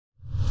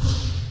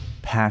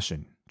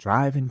passion,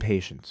 drive, and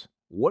patience.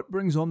 What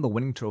brings home the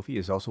winning trophy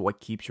is also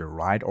what keeps your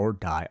ride or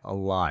die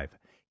alive.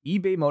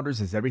 eBay Motors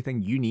has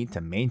everything you need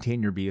to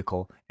maintain your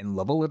vehicle and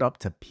level it up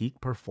to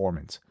peak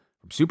performance.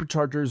 From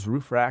superchargers,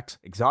 roof racks,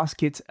 exhaust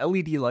kits,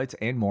 LED lights,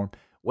 and more,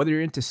 whether you're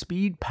into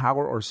speed,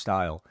 power, or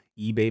style,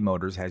 eBay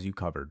Motors has you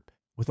covered.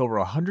 With over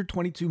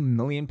 122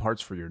 million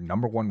parts for your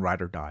number one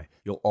ride or die,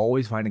 you'll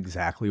always find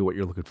exactly what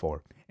you're looking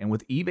for. And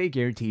with eBay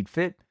Guaranteed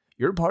Fit,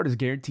 your part is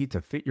guaranteed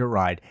to fit your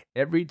ride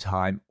every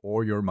time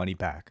or your money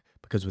back.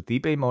 Because with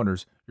eBay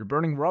Motors, you're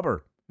burning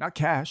rubber, not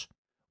cash.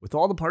 With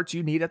all the parts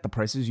you need at the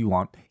prices you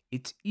want,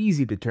 it's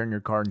easy to turn your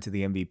car into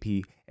the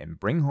MVP and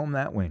bring home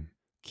that win.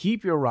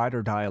 Keep your ride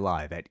or die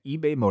alive at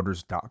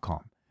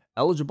ebaymotors.com.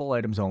 Eligible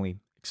items only.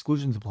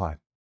 Exclusions apply.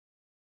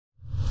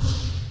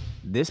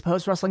 This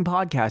post-wrestling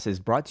podcast is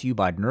brought to you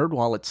by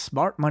NerdWallet's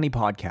Smart Money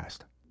Podcast.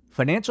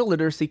 Financial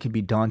literacy can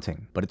be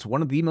daunting, but it's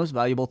one of the most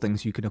valuable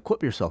things you can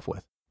equip yourself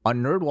with.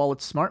 On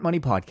NerdWallet's Smart Money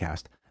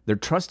Podcast, their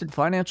trusted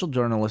financial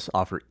journalists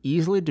offer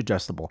easily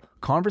digestible,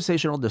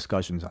 conversational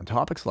discussions on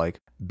topics like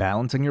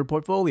balancing your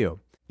portfolio.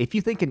 If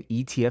you think an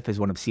ETF is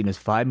one of Cena's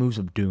 5 moves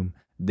of doom,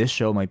 this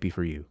show might be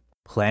for you.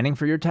 Planning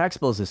for your tax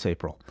bills this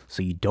April,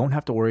 so you don't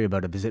have to worry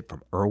about a visit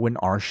from Erwin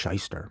R.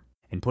 Shyster.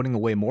 And putting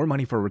away more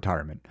money for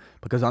retirement,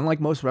 because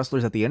unlike most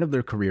wrestlers at the end of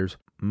their careers,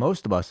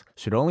 most of us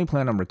should only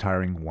plan on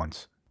retiring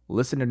once.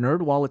 Listen to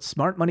NerdWallet's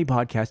Smart Money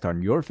Podcast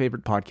on your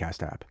favorite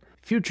podcast app.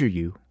 Future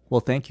you will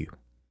thank you.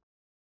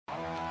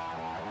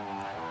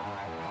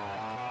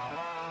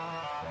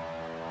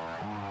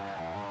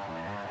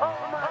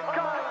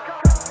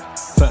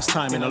 First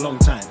time in a long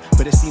time,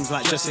 but it seems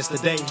like just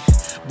yesterday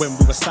when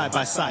we were side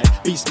by side.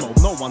 Beast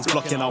mode, no one's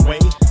blocking our way.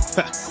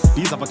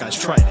 These other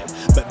guys tried it,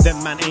 but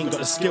them man ain't got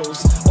the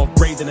skills of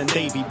Braden and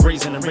Davey,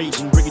 brazen and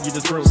raging, bringing you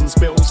the thrills and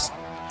spills.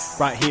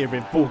 Right here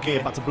in full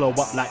gear, about to blow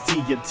up like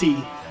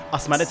TNT.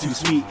 Us man are too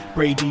sweet,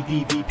 Brady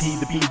DVP,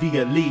 the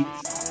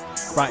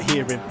BDElite. Right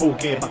here in full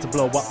gear, about to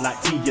blow up like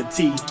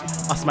TNT.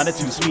 Us man are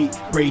too sweet,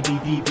 Brady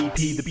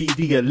DVP, the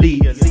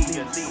BDElite.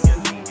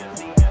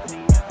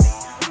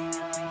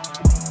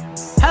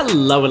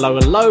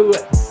 Hello.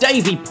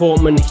 Davey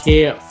Portman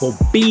here for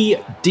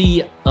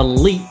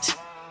BDElite,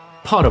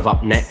 part of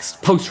Up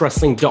Next,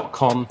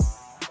 postwrestling.com,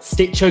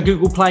 Stitcher,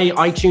 Google Play,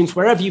 iTunes,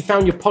 wherever you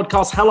found your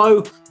podcast.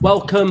 Hello,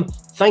 welcome.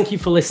 Thank you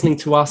for listening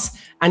to us.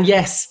 And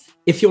yes,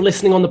 if you're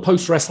listening on the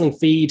Post Wrestling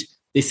feed,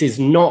 this is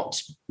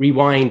not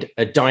Rewind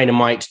a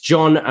Dynamite.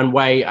 John and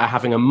Wei are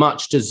having a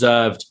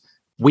much-deserved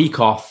week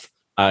off.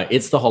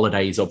 It's the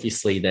holidays,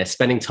 obviously. They're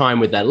spending time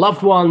with their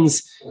loved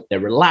ones. They're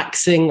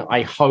relaxing,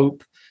 I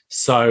hope.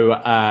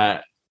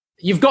 So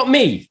you've got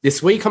me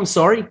this week. I'm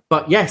sorry.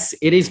 But yes,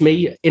 it is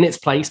me in its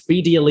place.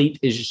 BDElite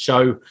is a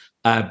show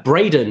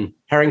Braden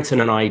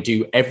Harrington and I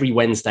do every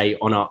Wednesday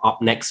on our Up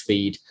Next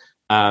feed.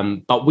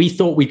 But we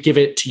thought we'd give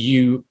it to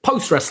you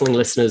post-wrestling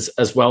listeners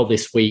as well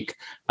this week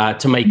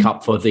to make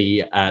up for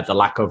the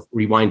lack of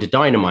Rewind a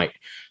Dynamite.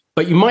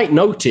 But you might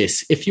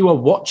notice if you are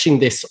watching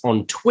this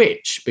on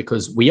Twitch,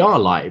 because we are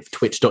live,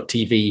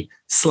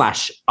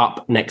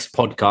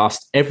 twitch.tv/upnextpodcast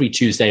every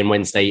Tuesday and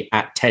Wednesday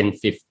at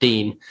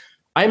 10:15.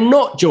 I am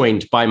not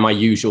joined by my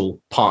usual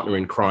partner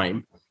in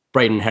crime,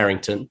 Braden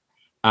Harrington,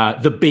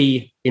 the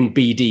B in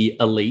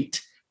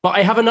BDElite. But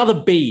I have another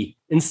B.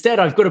 Instead,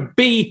 I've got a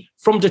B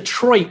from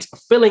Detroit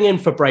filling in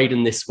for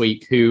Braden this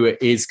week, who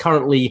is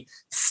currently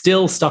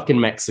still stuck in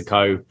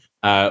Mexico.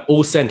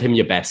 All send him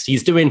your best.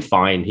 He's doing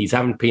fine. He's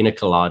having pina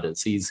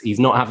coladas. He's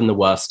not having the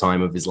worst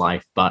time of his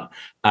life. But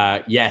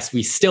yes,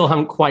 we still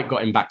haven't quite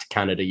got him back to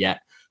Canada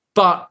yet.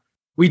 But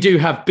we do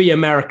have B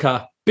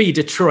America, B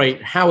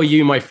Detroit. How are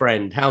you, my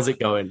friend? How's it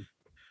going?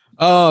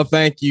 Oh,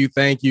 thank you,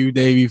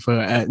 Davey, for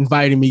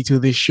inviting me to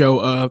this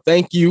show.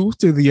 Thank you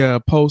to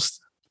the Post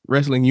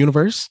Wrestling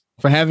Universe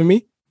for having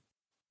me.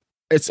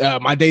 It's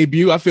my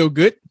debut. I feel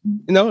good.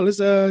 Let's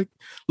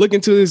look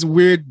into this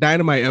weird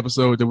Dynamite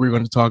episode that we're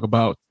going to talk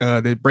about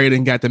that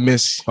Braden got to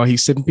miss while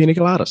he's sipping pina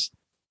coladas.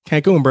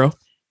 Cancun, bro.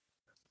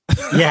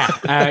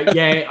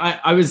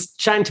 I was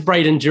chatting to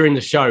Braden during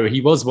the show.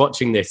 He was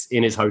watching this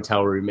in his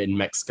hotel room in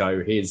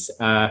Mexico. His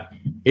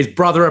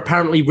brother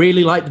apparently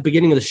really liked the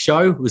beginning of the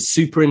show, was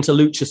super into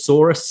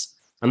Luchasaurus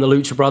and the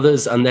Lucha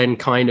Brothers, and then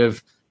kind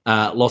of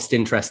lost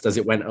interest as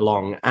it went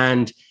along.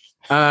 And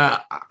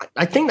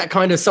I think that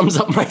kind of sums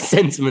up my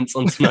sentiments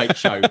on tonight's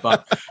show,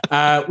 but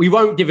we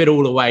won't give it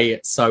all away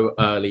so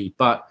early.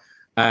 But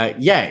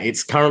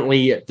it's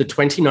currently the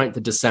 29th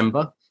of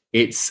December.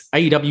 It's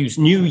AEW's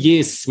New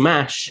Year's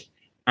Smash.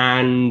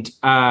 And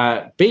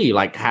B,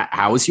 like,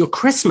 how was your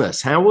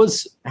Christmas? How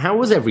was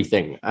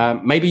everything?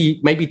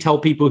 Maybe tell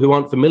people who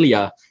aren't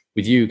familiar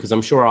with you, because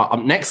I'm sure our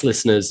Up Next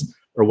listeners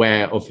are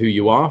aware of who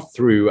you are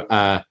through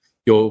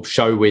your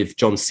show with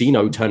John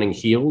Cena, Turning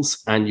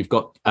Heels, and you've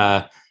got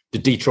the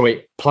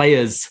Detroit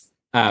Players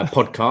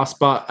podcast.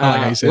 But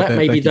let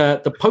maybe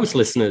the Post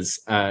listeners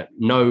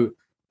know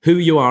who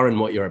you are and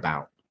what you're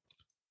about.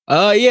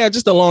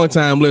 Just a long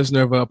time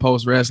listener of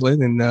Post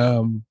Wrestling,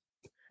 and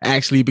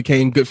actually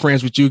became good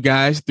friends with you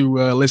guys through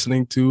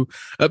listening to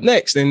Up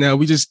Next, and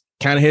we just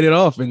kind of hit it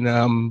off.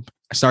 And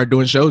I started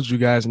doing shows with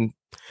you guys, and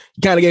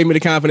you kind of gave me the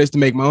confidence to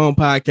make my own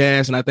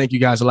podcast. And I thank you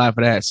guys a lot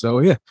for that. So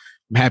yeah,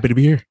 I'm happy to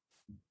be here.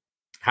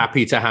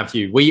 Happy to have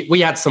you. We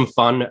had some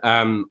fun.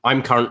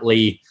 I'm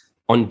currently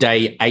on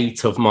day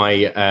 8 of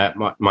my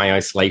my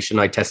isolation.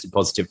 I tested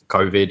positive for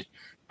COVID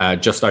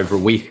just over a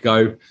week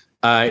ago.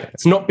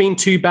 It's not been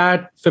too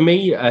bad for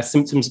me.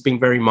 Symptoms have been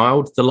very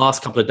mild. The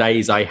last couple of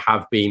days, I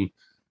have been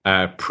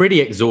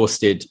pretty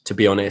exhausted, to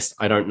be honest.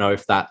 I don't know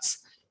if that's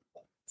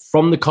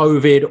from the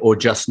COVID or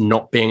just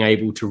not being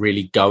able to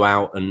really go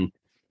out and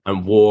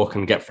walk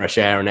and get fresh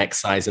air and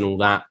exercise and all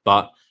that.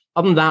 But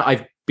other than that,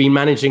 I've been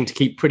managing to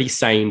keep pretty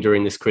sane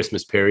during this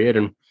Christmas period.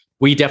 And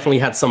we definitely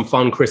had some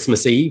fun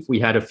Christmas Eve. We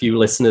had a few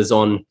listeners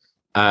on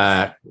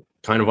kind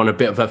of on a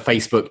bit of a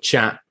Facebook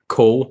chat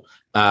call.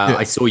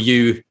 I saw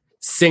you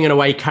singing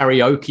away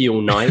karaoke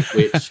all night,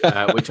 which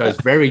I was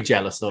very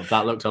jealous of.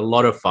 That looked a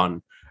lot of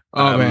fun.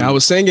 Oh man, I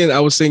was singing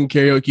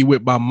karaoke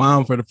with my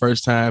mom for the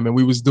first time, and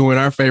we was doing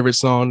our favorite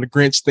song, the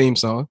Grinch theme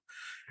song.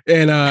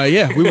 And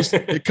yeah, we was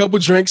a couple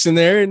drinks in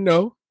there, and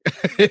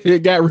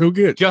it got real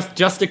good.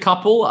 Just a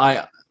couple.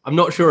 I'm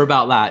not sure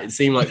about that. It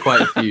seemed like quite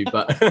a few,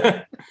 but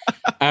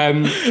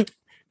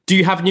do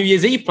you have New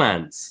Year's Eve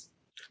plans?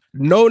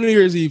 No New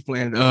Year's Eve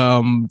plan.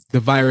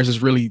 The virus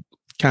is really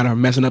kind of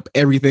messing up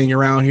everything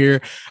around here.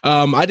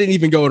 I didn't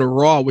even go to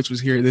Raw, which was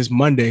here this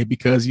Monday,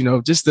 because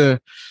just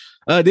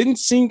didn't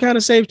seem kind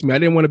of safe to me. I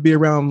didn't want to be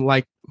around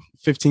like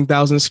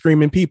 15,000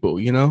 screaming people,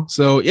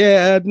 So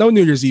yeah, no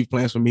New Year's Eve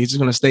plans for me. Just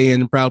gonna stay in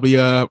and probably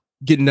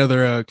get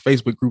another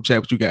Facebook group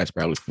chat with you guys.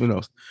 Probably, who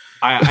knows?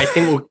 I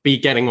think we'll be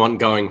getting one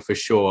going for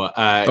sure.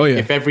 Oh yeah.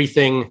 If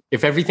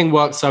everything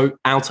works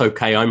out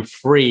okay, I'm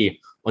free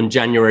on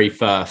January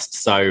 1st,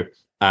 so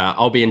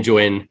I'll be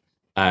enjoying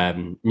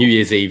New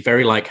Year's Eve,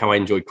 very like how I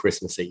enjoyed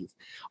Christmas Eve.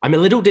 I'm a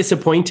little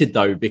disappointed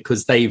though,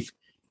 because they've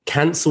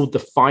cancelled the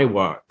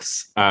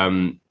fireworks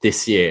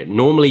this year.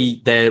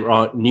 Normally there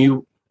are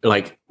New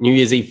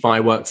Year's Eve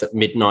fireworks at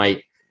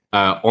midnight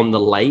on the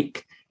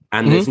lake,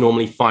 and there's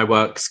normally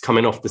fireworks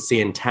coming off the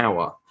CN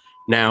Tower.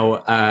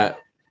 Now,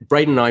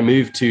 Braden and I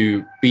moved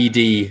to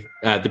the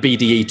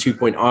BDE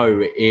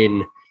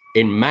 2.0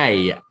 in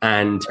May,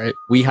 and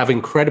we have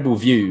incredible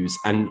views,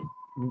 and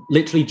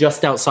literally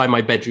just outside my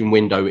bedroom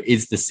window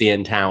is the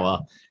CN Tower,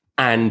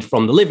 and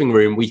from the living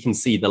room we can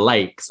see the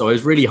lake. So I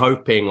was really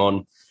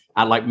hoping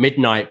at like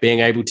midnight being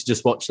able to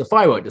just watch the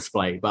firework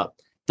display, but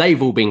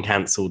they've all been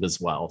cancelled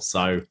as well.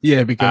 So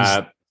yeah,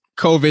 because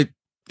COVID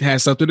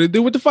has something to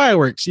do with the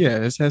fireworks.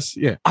 Yeah,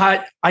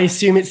 I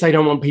assume it's they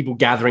don't want people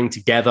gathering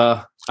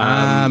together.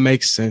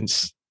 Makes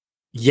sense.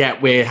 Yeah,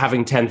 we're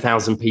having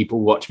 10,000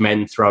 people watch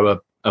men throw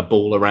a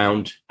ball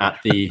around at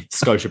the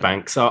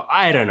Scotiabank. So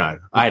I don't know.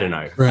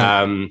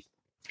 Right.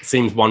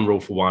 Seems one rule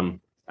for one.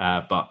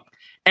 But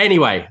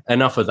anyway,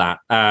 enough of that.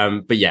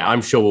 But yeah,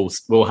 I'm sure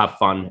we'll have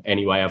fun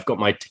anyway. I've got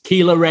my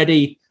tequila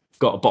ready.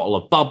 Got a bottle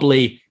of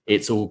bubbly.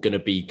 It's all going to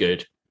be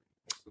good.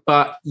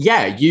 But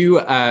yeah, you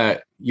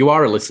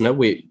are a listener.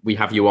 We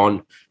have you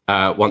on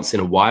once in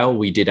a while.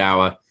 We did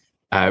our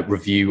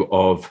review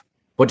of,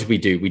 what did we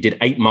do? We did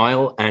 8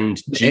 Mile and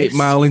Juice. 8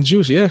 Mile and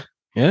Juice, yeah,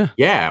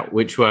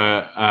 which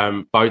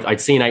were both.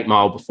 I'd seen 8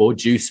 Mile before.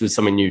 Juice was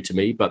something new to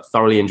me, but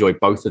thoroughly enjoyed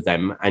both of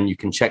them. And you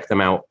can check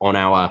them out on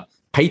our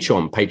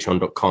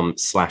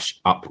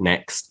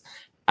patreon.com/upnext.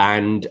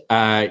 And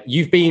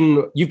you've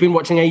been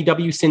watching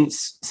AEW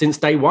since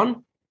day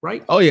one,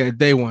 right? Oh yeah,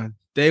 day one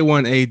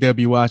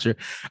AEW watcher.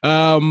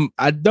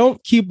 I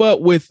don't keep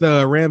up with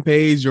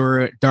Rampage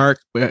or Dark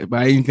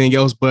by anything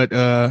else but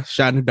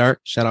Shot in the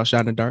Dark. Shout out Shot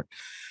in the Dark.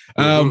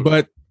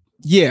 But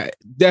yeah,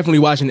 definitely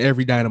watching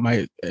every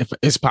Dynamite if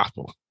it's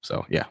possible.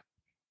 So yeah.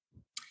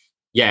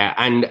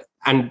 And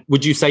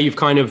would you say you've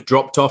kind of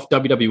dropped off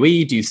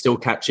WWE? Do you still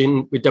catch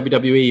in with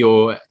WWE,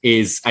 or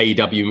is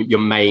AEW your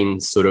main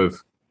sort of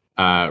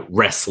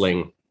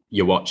wrestling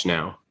you watch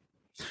now?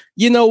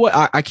 You know what?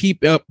 I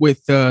keep up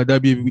with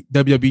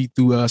WWE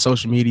through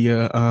social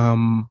media.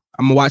 I'm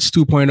gonna watch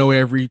 2.0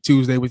 every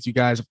Tuesday with you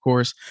guys, of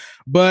course.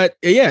 But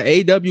yeah,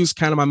 AEW is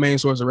kind of my main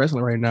source of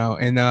wrestling right now,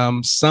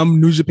 and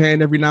some New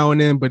Japan every now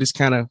and then, but it's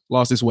kind of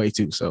lost its way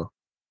too. So.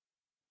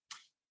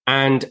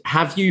 And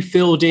have you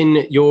filled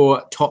in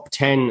your top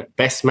 10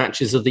 best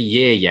matches of the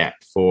year yet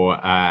for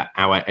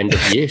our end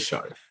of the year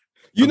show?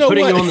 I'm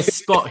putting you on the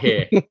spot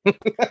here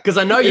because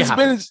I know you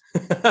haven't.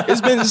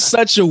 It's been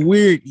such a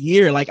weird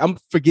year. Like, I'm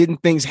forgetting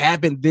things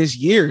happened this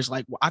year. It's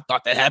like, well, I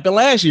thought that happened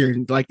last year.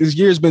 Like, this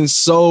year's been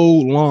so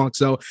long.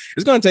 So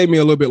it's going to take me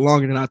a little bit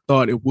longer than I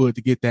thought it would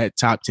to get that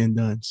top 10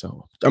 done.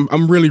 So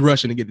I'm really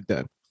rushing to get it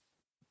done.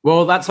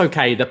 Well, that's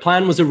okay. The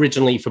plan was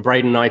originally for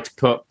Braden and I to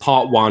put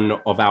part 1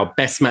 of our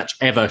best match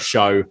ever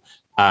show,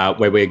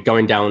 where we're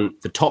going down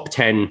the top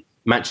 10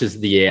 matches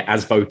of the year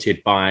as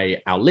voted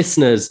by our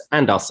listeners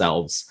and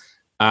ourselves.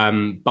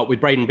 But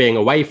with Braden being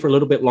away for a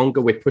little bit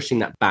longer, we're pushing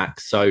that back.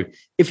 So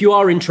if you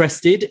are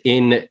interested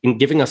in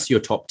giving us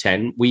your top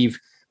 10, we've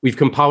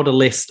compiled a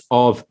list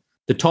of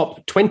the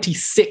top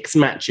 26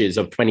 matches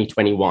of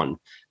 2021.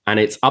 And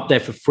it's up there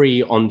for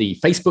free on the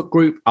Facebook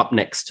group, Up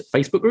Next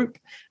Facebook group.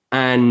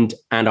 and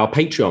our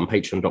Patreon,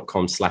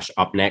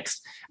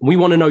 patreon.com/upnext. And we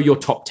want to know your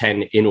top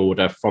 10 in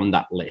order from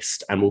that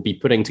list. And we'll be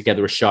putting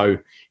together a show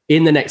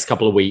in the next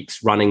couple of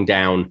weeks, running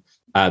down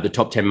the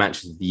top 10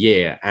 matches of the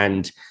year.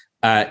 And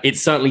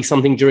it's certainly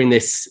something during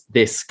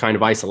this kind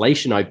of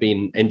isolation I've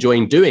been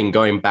enjoying doing,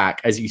 going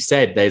back. As you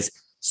said, there's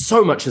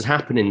so much has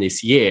happened in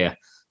this year.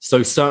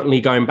 So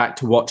certainly going back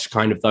to watch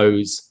kind of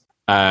those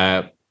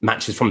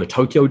matches from the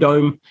Tokyo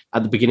Dome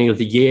at the beginning of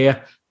the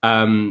year.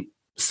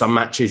 Some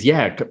matches,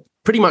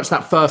 pretty much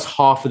that first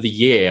half of the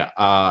year,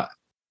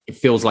 it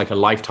feels like a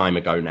lifetime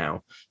ago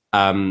now.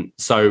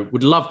 So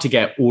would love to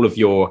get all of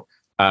your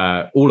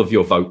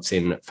votes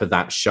in for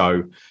that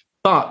show.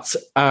 But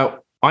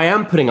I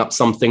am putting up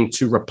something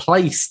to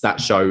replace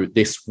that show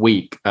this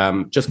week.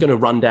 Just going to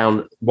run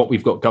down what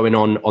we've got going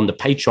on the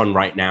Patreon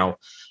right now.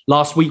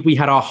 Last week, we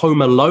had our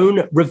Home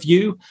Alone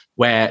review,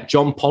 where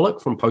John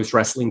Pollock from Post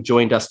Wrestling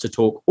joined us to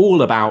talk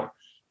all about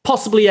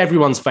possibly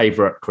everyone's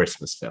favorite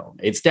Christmas film.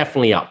 It's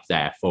definitely up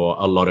there for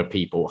a lot of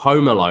people.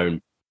 Home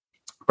Alone.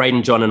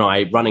 Braden, John, and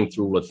I running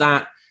through all of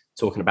that,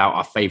 talking about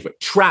our favorite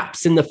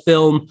traps in the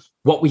film,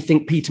 what we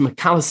think Peter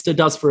McAllister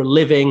does for a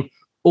living,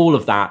 all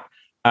of that.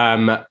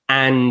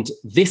 And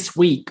this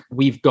week,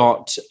 we've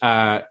got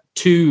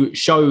two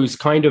shows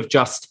kind of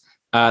just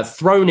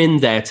thrown in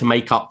there to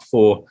make up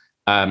for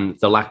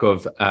the lack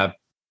of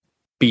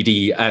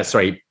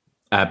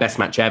Best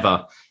Match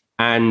Ever.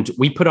 And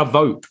we put our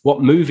vote,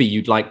 what movie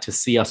you'd like to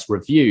see us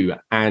review.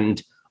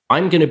 And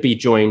I'm going to be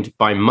joined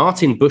by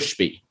Martin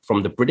Bushby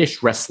from the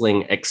British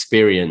Wrestling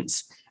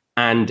Experience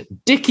and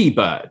Dickie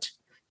Bird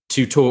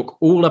to talk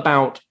all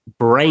about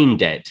Brain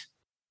Dead,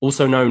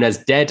 also known as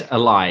Dead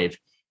Alive.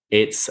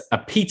 It's a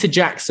Peter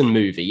Jackson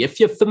movie. If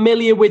you're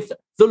familiar with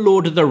The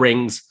Lord of the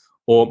Rings,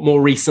 or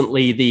more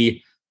recently,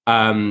 the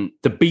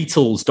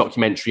Beatles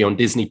documentary on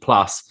Disney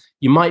Plus,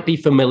 you might be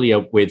familiar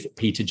with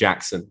Peter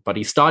Jackson, but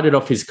he started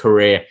off his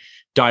career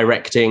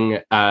directing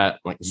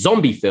like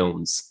zombie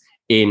films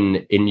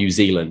in New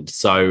Zealand.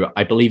 So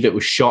I believe it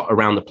was shot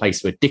around the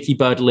place where Dickie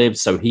Bird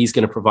lives. So he's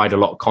going to provide a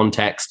lot of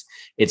context.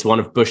 It's one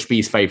of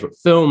Bushby's favorite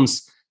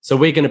films. So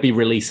we're going to be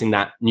releasing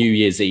that New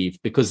Year's Eve,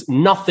 because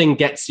nothing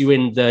gets you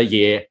in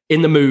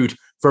the mood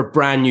for a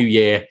brand new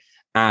year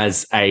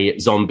as a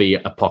zombie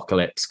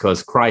apocalypse,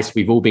 because Christ,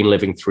 we've all been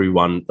living through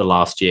one the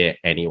last year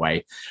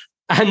anyway.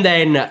 And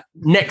then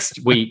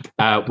next week,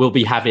 we'll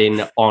be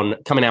having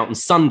coming out on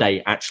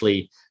Sunday,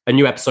 actually, a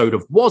new episode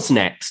of Was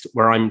Next,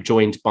 where I'm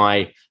joined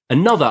by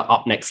another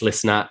Up Next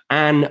listener,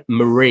 Anne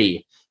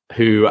Marie,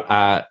 who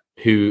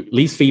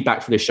leaves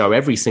feedback for the show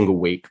every single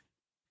week.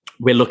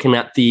 We're looking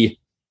at the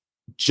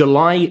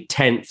July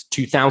 10th,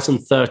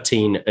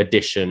 2013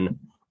 edition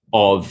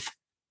of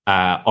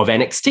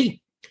NXT,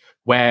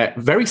 where,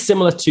 very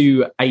similar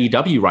to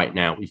AEW right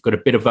now, we've got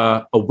a bit of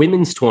a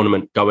women's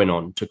tournament going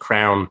on to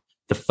crown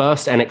the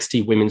first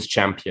NXT Women's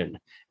Champion.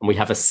 And we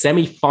have a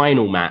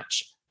semi-final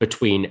match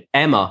between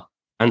Emma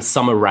and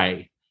Summer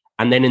Rae.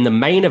 And then in the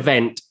main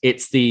event,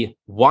 it's the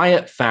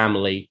Wyatt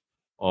family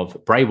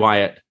of Bray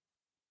Wyatt,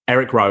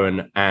 Eric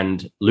Rowan,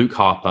 and Luke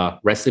Harper,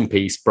 rest in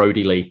peace,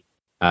 Brody Lee,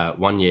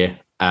 1 year,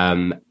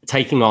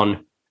 taking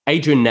on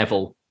Adrian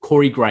Neville,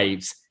 Corey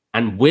Graves,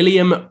 and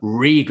William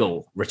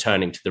Regal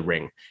returning to the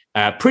ring.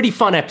 Pretty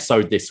fun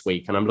episode this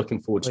week, and I'm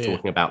looking forward to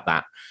talking about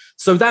that.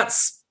 So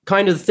that's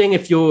kind of the thing.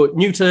 If you're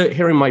new to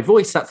hearing my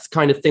voice, that's the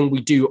kind of thing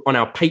we do on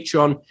our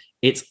Patreon.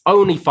 It's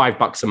only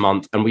 $5 a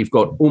month, and we've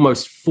got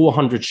almost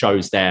 400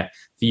 shows there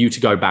for you to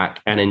go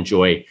back and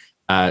enjoy.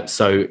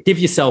 So give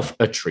yourself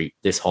a treat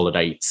this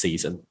holiday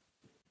season.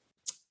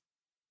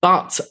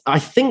 But I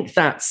think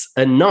that's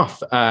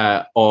enough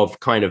of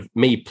kind of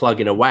me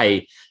plugging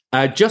away.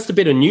 Just a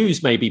bit of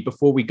news maybe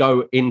before we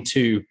go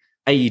into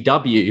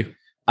AEW.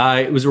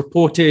 It was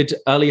reported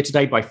earlier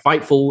today by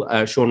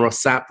Fightful, Sean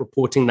Ross Sapp,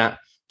 reporting that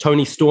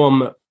Toni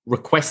Storm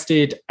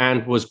requested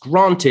and was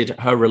granted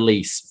her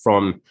release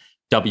from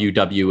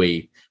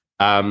WWE.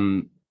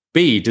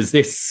 B, does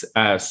this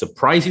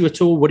surprise you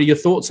at all? What are your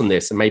thoughts on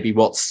this? And maybe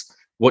what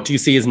do you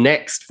see as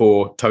next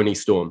for Toni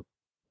Storm?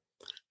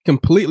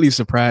 Completely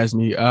surprised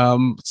me.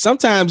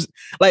 Sometimes,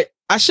 like,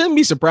 I shouldn't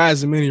be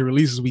surprised at many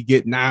releases we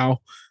get now,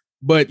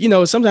 but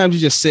sometimes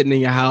you're just sitting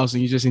in your house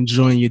and you're just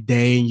enjoying your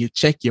day and you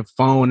check your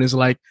phone. And it's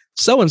like,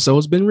 so-and-so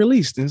has been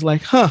released. And it's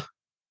like,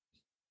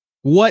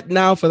 what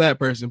now for that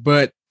person?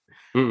 But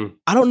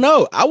I don't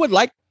know. I would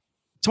like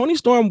Toni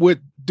Storm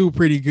would do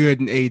pretty good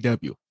in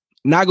AEW.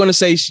 Not going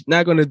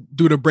to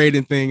do the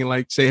Braden thing and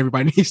like say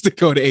everybody needs to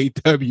go to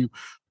AEW,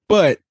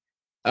 but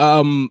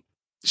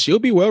she'll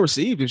be well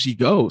received if she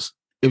goes.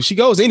 If she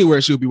goes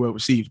anywhere, she'll be well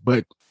received.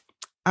 But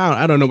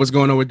I don't know what's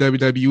going on with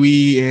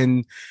WWE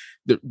and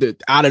the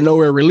out of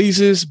nowhere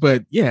releases.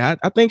 But yeah,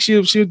 I think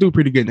she'll do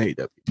pretty good in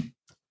AEW.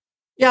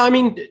 Yeah, I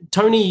mean,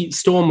 Toni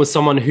Storm was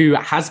someone who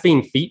has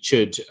been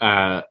featured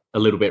a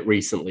little bit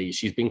recently.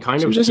 She's been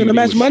kind of just in the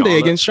match Monday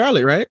against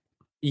Charlotte, right?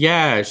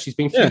 Yeah, she's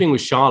been feuding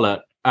with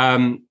Charlotte.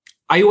 I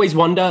always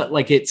wonder,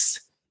 like,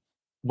 it's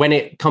when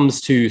it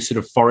comes to sort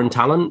of foreign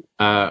talent.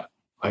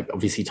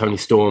 obviously Tony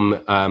Storm,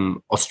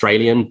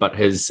 Australian, but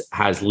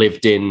has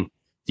lived in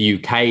the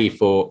UK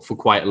for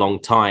quite a long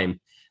time.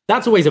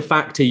 That's always a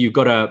factor you've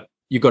got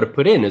to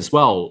put in as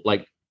well.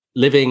 Like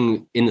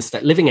living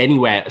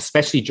anywhere,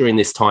 especially during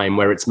this time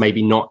where it's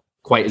maybe not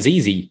quite as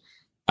easy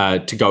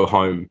to go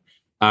home,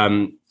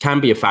 can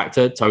be a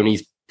factor.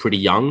 Tony's pretty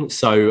young,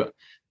 so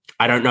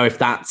I don't know if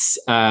that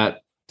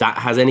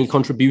has any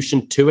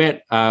contribution to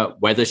it.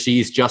 Whether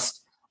she's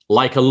just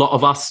like a lot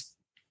of us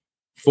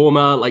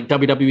former like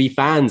WWE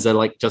fans are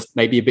like just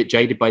maybe a bit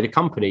jaded by the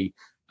company.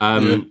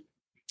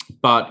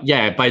 But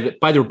yeah, by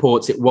the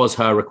reports, it was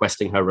her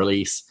requesting her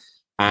release.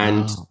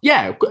 And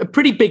a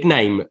pretty big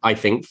name, I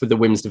think, for the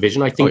women's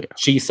division. I think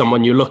she's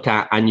someone you look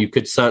at and you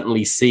could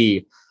certainly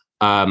see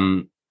a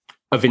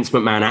Vince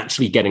McMahon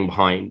actually getting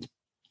behind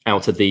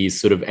out of these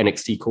sort of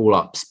NXT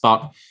call-ups.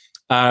 But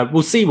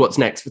we'll see what's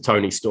next for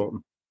Toni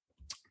Storm.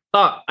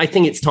 But I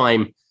think it's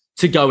time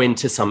to go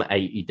into some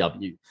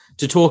AEW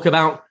to talk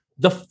about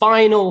the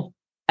final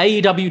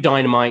AEW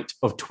Dynamite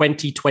of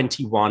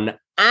 2021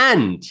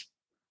 and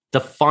the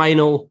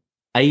final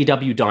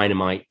AEW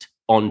Dynamite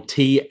on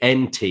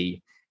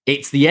TNT.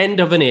 It's the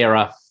end of an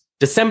era,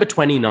 December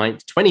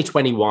 29th,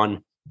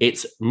 2021.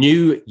 It's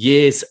New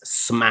Year's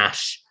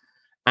Smash.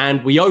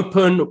 And we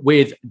open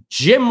with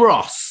Jim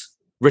Ross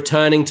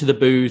returning to the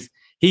booth.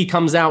 He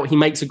comes out, he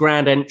makes a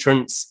grand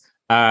entrance,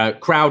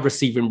 crowd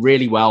receiving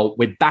really well.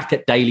 We're back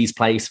at Daly's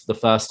Place for the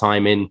first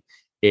time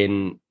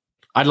in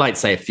I'd like to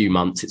say a few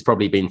months. It's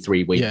probably been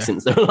 3 weeks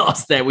since the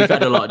last there. We've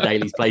had a lot of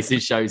Daly's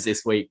Places shows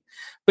this week.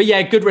 But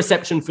yeah, good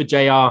reception for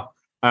JR.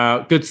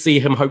 Good to see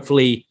him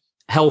hopefully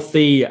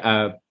healthy,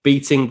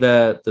 beating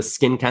the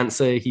skin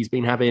cancer he's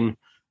been having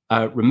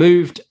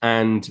removed.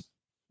 And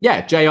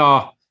yeah,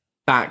 JR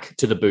back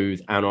to the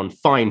booth and on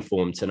fine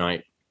form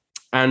tonight.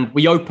 And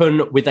we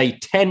open with a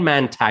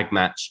 10-man tag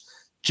match.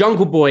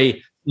 Jungle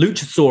Boy,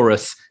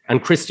 Luchasaurus,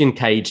 and Christian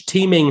Cage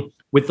teaming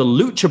with the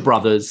Lucha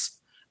Brothers.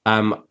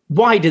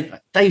 Why did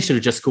they should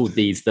have just called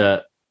these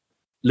the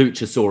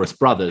Luchasaurus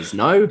Brothers?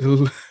 No,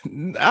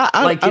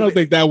 I don't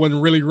think that one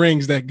really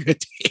rings that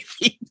good.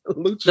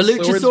 The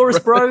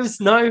Luchasaurus Bros?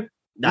 No.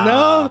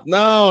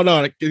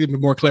 It'd be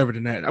more clever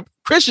than that.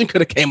 Christian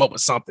could have came up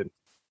with something.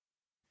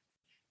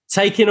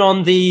 Taking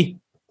on the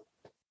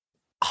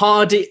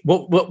Hardy.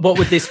 What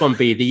would this one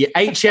be? The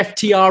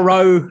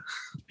HFTRO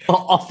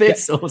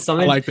office or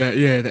something? I like that.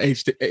 Yeah, the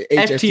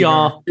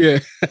FTR. Yeah,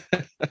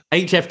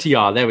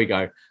 HFTR. There we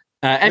go.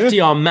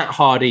 FTR, Matt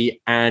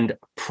Hardy, and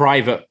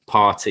Private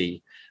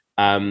Party.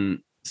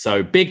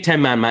 So big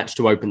 10-man match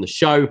to open the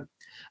show.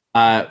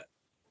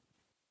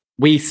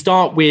 We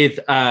start with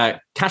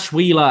Cash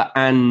Wheeler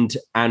and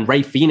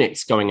Ray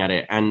Phoenix going at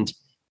it. And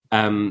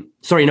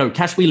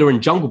Cash Wheeler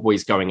and Jungle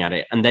Boy's going at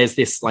it. And there's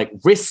this like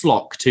wrist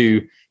lock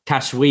to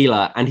Cash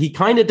Wheeler. And he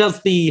kind of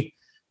does the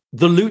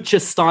Lucha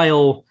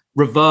style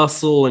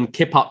reversal and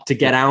kip up to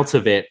get out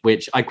of it,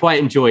 which I quite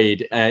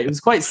enjoyed. It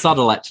was quite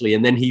subtle, actually.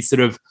 And then he sort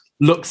of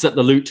looks at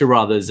the Lucha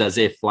Brothers as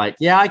if like,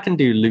 yeah, I can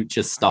do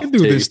Lucha stuff. I can do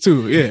this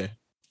too. Yeah.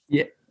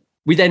 Yeah.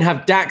 We then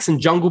have Dax and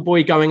Jungle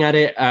Boy going at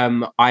it.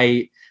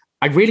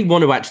 I really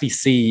want to actually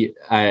see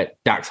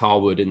Dax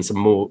Harwood in some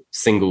more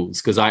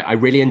singles because I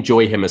really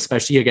enjoy him,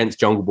 especially against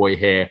Jungle Boy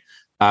here.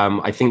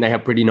 I think they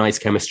have pretty nice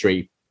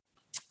chemistry.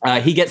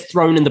 He gets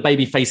thrown in the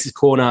babyface's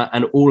corner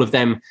and all of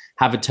them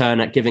have a turn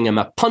at giving him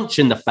a punch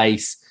in the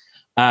face.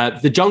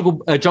 The Jungle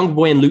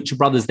Boy and Lucha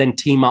Brothers then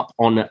team up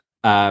on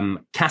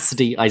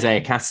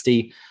Isaiah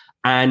Cassidy.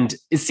 And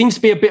it seems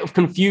to be a bit of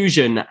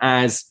confusion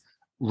as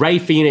Ray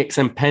Phoenix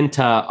and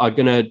Penta are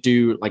going to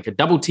do like a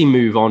double team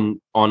move on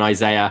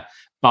Isaiah.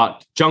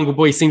 But Jungle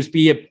Boy seems to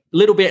be a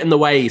little bit in the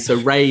way. So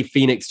Ray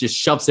Phoenix just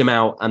shoves him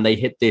out and they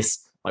hit this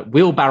like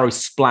wheelbarrow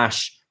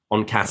splash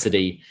on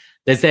Cassidy.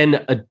 There's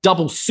then a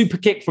double super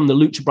kick from the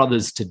Lucha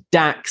Brothers to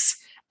Dax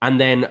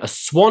and then a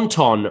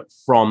swanton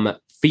from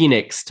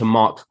Phoenix to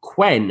Mark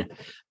Quinn.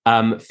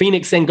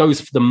 Phoenix then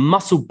goes for the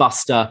muscle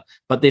buster,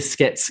 but this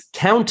gets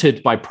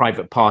countered by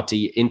Private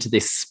Party into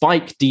this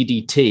spike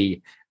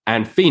DDT.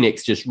 And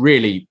Phoenix just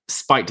really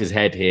spiked his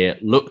head here.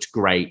 Looked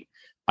great.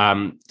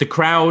 The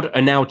crowd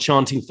are now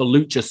chanting for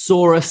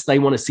Luchasaurus. They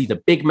want to see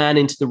the big man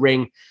into the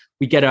ring.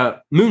 We get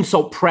a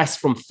moonsault press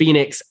from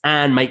Phoenix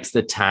and makes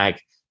the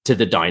tag to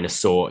the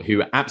Dinosaur,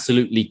 who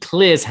absolutely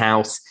clears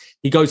house.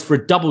 He goes for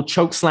a double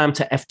choke slam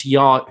to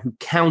FTR, who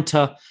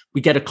counter.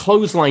 We get a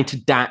clothesline to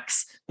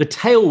Dax, the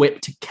tail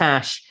whip to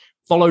Cash,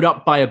 followed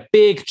up by a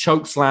big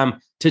choke slam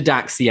to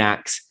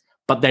Daxiax.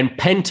 But then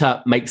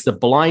Penta makes the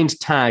blind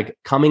tag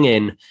coming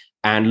in,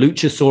 and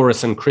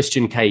Luchasaurus and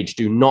Christian Cage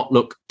do not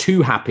look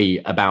too happy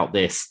about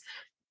this.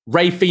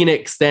 Ray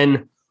Phoenix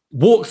then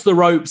walks the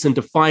ropes and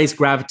defies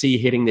gravity,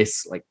 hitting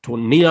this like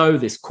tornado,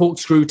 this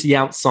corkscrew to the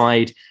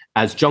outside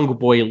as Jungle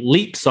Boy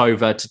leaps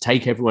over to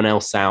take everyone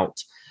else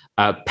out.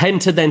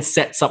 Penta then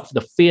sets up for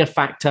the Fear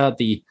Factor,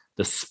 the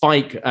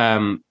spike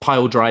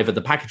pile driver,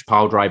 the package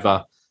pile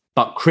driver,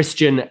 but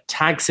Christian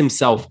tags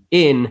himself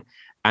in,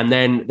 and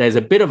then there's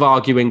a bit of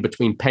arguing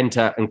between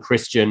Penta and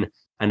Christian,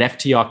 and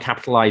FTR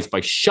capitalized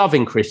by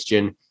shoving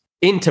Christian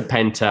into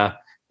Penta.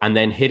 and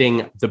then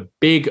hitting the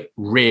big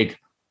rig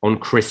on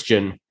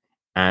Christian.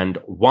 And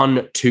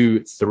 1,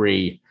 2,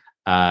 3.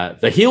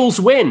 The heels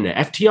win.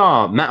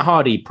 FTR, Matt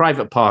Hardy,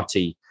 Private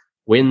Party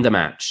win the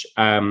match.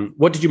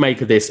 What did you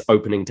make of this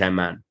opening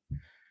 10-man?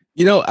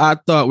 I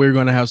thought we were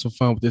going to have some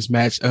fun with this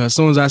match. As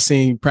soon as I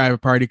seen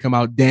Private Party come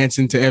out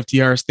dancing to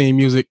FTR's theme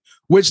music,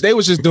 which they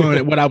was just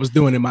doing what I was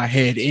doing in my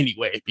head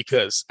anyway,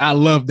 because I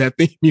love that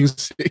theme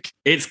music.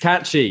 It's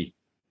catchy.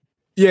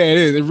 Yeah, it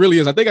is. It really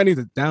is. I think I need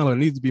to download it. It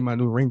needs to be my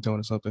new ringtone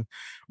or something.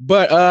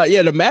 But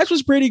the match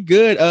was pretty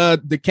good.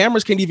 The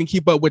cameras can't even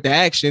keep up with the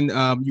action.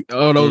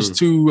 Those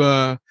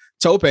two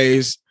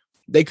topes,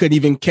 they couldn't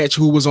even catch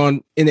who was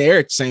in the air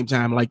at the same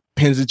time. Like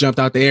Penza jumped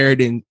out the air,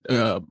 then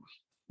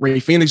Ray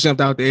Phoenix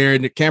jumped out the air,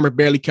 and the camera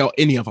barely caught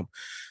any of them.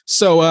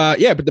 So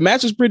but the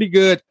match was pretty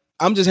good.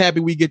 I'm just happy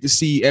we get to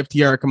see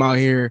FTR come out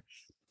here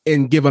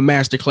and give a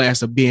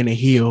masterclass of being a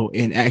heel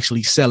and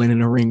actually selling in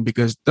the ring,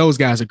 because those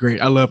guys are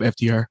great. I love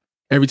FTR.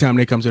 Every time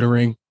they come to the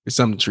ring, it's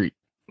something to treat.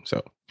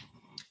 So,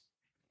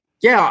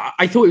 yeah,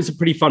 I thought it was a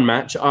pretty fun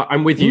match.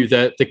 I'm with you.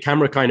 The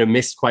camera kind of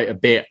missed quite a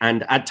bit,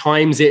 and at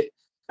times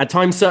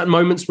certain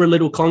moments were a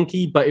little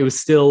clunky, but it was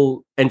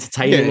still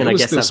entertaining. And I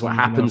guess that's what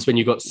happens when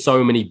you've got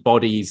so many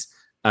bodies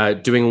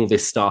doing all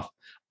this stuff.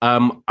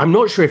 I'm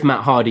not sure if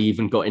Matt Hardy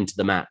even got into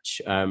the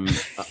match.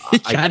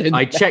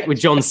 I checked with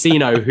John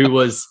Cena, who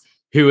was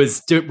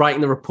writing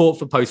the report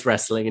for Post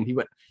Wrestling, and he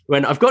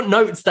went, I've got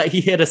notes that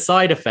he had a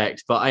side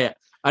effect, but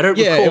I don't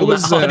recall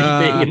Matt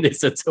Hardy being in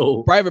this at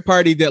all. Private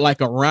Party did like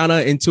a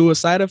Rana into a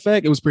side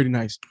effect. It was pretty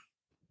nice.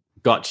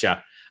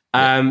 Gotcha.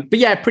 But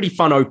yeah, pretty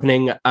fun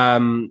opening.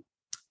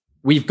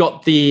 We've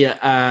got the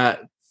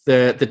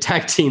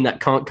tag team that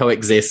can't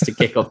coexist to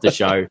kick off the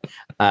show.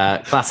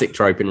 Classic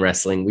trope in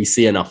wrestling. We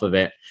see enough of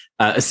it,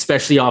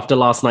 especially after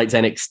last night's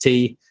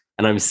NXT.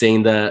 And I'm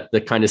seeing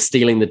the kind of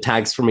stealing the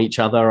tags from each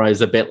other. I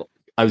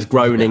was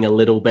groaning a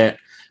little bit,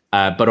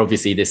 but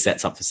obviously this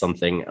sets up for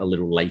something a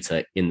little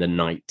later in the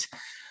night.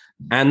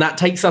 And that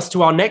takes us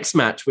to our next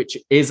match, which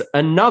is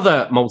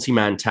another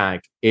multi-man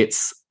tag.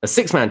 It's a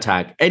 6-man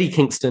tag. Eddie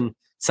Kingston,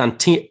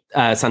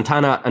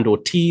 Santana, and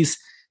Ortiz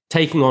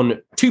taking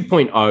on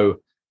 2.0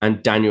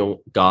 and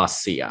Daniel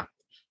Garcia.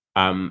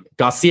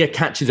 Garcia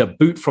catches a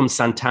boot from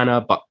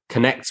Santana, but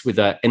connects with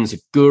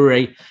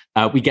Enziguri.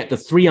 We get the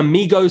 3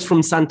 amigos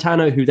from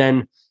Santana, who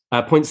then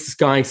points to the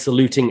sky,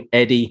 saluting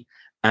Eddie.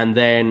 And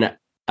then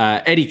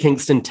Eddie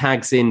Kingston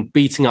tags in,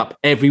 beating up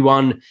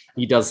everyone.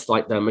 He does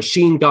like the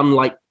machine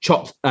gun-like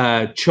chops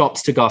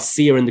to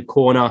Garcia in the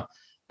corner,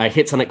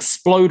 hits an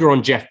exploder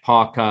on Jeff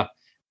Parker,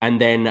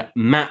 and then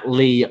Matt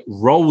Lee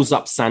rolls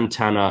up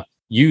Santana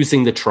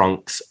using the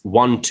trunks,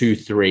 1, 2,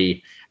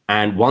 3.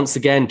 And once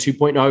again,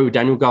 2.0,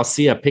 Daniel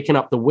Garcia picking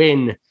up the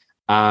win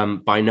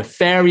by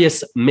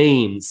nefarious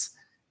means.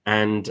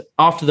 And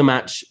after the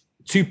match,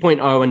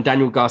 2.0 and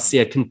Daniel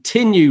Garcia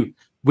continue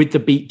with the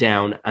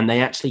beatdown, and they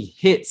actually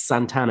hit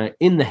Santana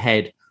in the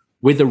head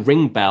with a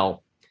ring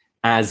bell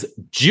as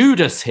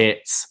Judas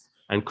hits,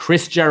 and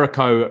Chris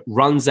Jericho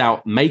runs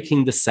out,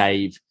 making the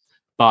save.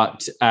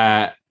 But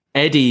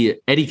Eddie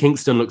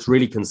Kingston looks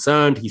really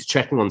concerned. He's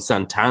checking on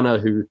Santana,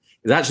 who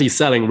is actually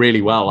selling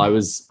really well. I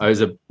was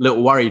a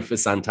little worried for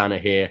Santana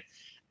here.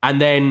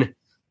 And then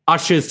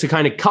ushers to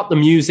kind of cut the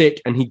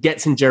music, and he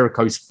gets in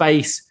Jericho's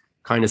face,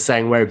 kind of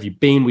saying, "Where have you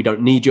been? We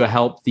don't need your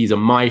help. These are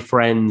my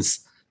friends."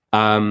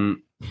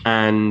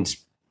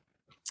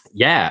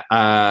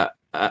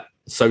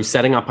 So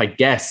setting up, I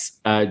guess,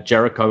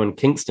 Jericho and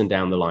Kingston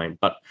down the line.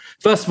 But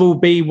first of all,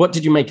 B, what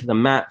did you make of the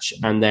match?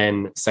 And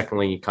then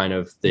secondly, kind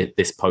of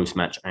this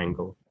post-match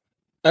angle.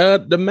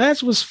 The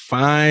match was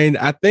fine.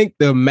 I think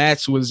the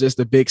match was just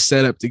a big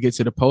setup to get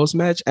to the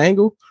post-match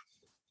angle.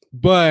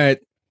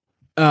 But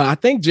I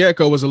think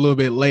Jericho was a little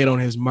bit late on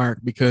his mark,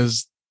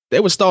 because they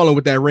were stalling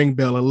with that ring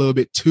bell a little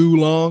bit too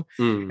long.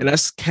 And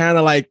that's kind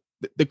of like,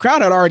 the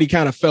crowd had already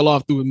kind of fell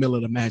off through the middle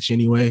of the match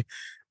anyway.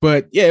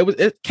 But yeah,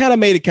 it kind of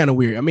made it kind of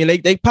weird. I mean,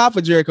 they popped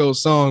for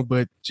Jericho's song,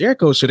 but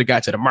Jericho should have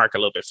got to the mark a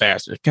little bit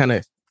faster. It kind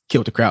of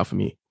killed the crowd for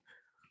me.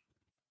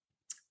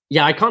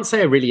 Yeah, I can't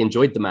say I really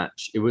enjoyed the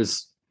match.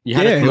 You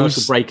had a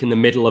commercial break in the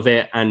middle of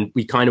it, and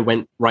we kind of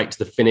went right to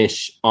the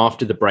finish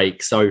after the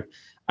break. So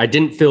I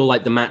didn't feel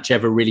like the match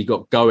ever really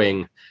got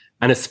going.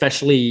 And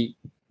especially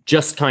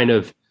just kind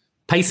of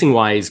pacing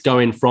wise,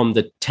 going from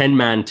the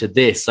 10-man to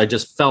this, I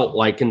just felt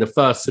like in the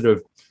first sort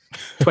of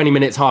 20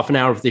 minutes, half an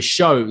hour of this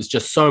show, it was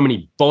just so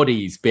many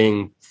bodies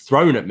being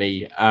thrown at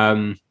me.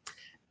 And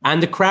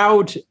the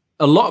crowd,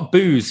 a lot of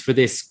boos for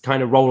this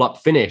kind of roll up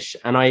finish.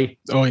 And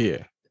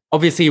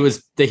obviously it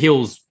was the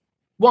heels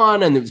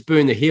won and it was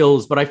booing the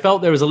heels, but I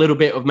felt there was a little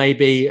bit of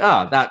maybe,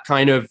 that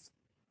kind of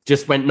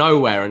just went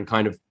nowhere and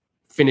kind of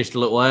finished a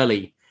little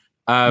early.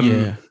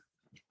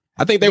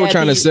 I think they were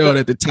trying to sell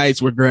that the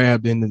tights were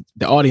grabbed and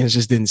the audience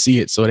just didn't see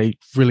it. So they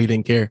really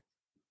didn't care.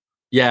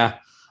 Yeah.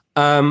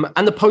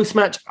 And the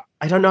post-match,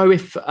 I don't know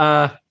if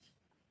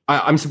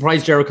I'm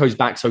surprised Jericho's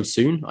back so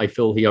soon. I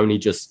feel he only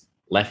just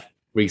left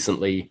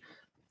recently.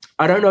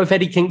 I don't know if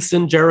Eddie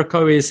Kingston,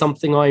 Jericho is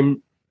something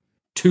I'm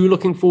too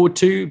looking forward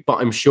to,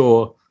 but I'm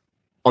sure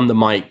on the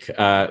mic,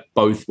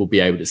 both will be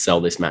able to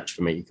sell this match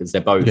for me because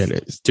they're both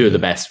two of the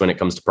best when it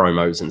comes to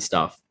promos and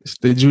stuff. It's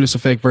the Judas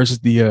Effect versus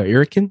the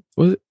Irakin,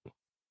 was it?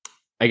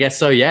 I guess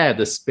so, yeah.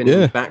 The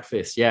spinning back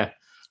fist, yeah.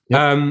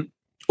 Yep.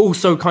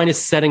 Also kind of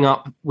setting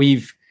up,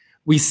 we've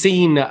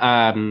seen,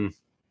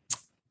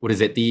 what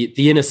is it?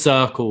 The Inner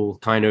Circle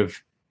kind of,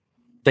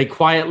 they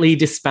quietly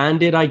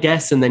disbanded, I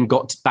guess, and then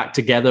got back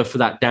together for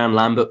that Dan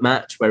Lambert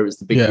match where it was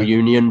the big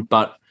reunion.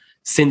 But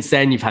since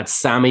then, you've had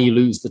Sammy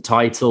lose the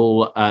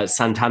title.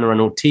 Santana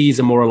and Ortiz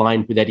are more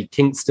aligned with Eddie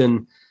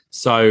Kingston.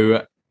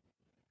 So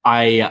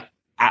I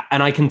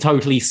can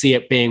totally see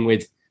it being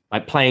with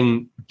like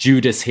playing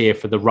Judas here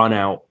for the run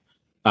out.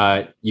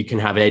 You can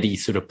have Eddie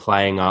sort of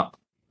playing up.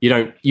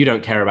 You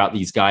don't care about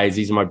these guys.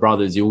 These are my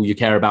brothers. All you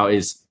care about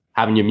is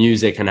having your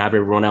music and have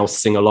everyone else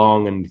sing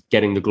along and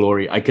getting the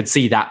glory. I could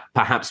see that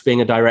perhaps being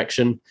a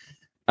direction.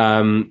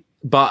 But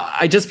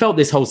I just felt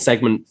this whole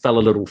segment fell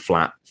a little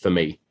flat for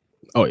me.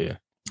 Oh, yeah,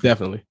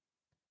 definitely.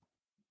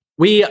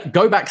 We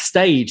go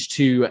backstage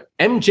to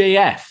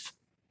MJF,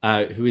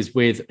 who is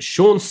with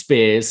Sean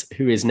Spears,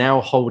 who is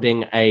now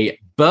holding a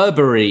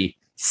Burberry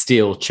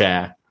steel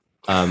chair,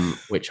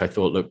 which I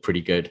thought looked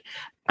pretty good.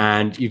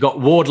 And you got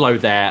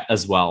Wardlow there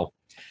as well.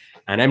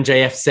 And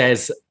MJF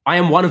says, I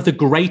am one of the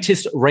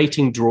greatest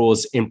rating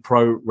draws in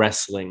pro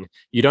wrestling.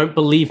 You don't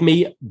believe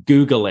me?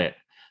 Google it.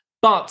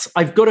 But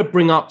I've got to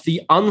bring up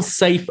the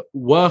unsafe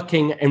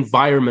working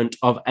environment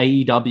of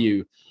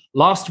AEW.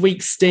 Last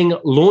week, Sting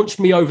launched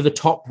me over the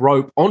top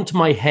rope onto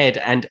my head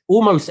and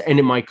almost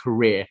ended my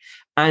career.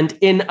 And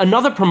in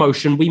another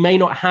promotion, we may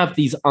not have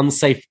these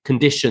unsafe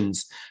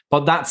conditions,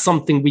 but that's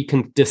something we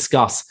can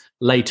discuss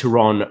later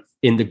on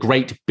in the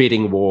great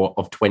bidding war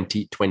of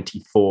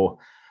 2024.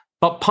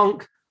 But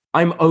Punk,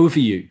 I'm over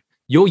you.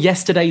 You're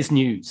yesterday's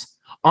news.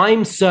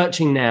 I'm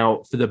searching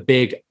now for the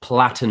big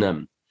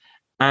platinum.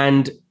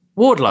 And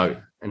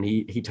Wardlow, and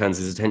he turns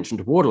his attention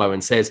to Wardlow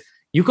and says,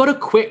 you got to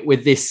quit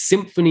with this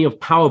symphony of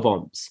power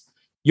bombs.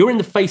 You're in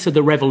the face of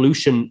the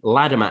Revolution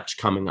ladder match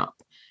coming up,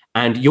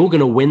 and you're going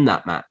to win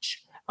that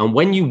match. And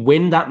when you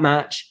win that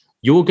match,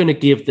 you're going to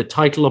give the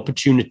title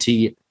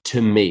opportunity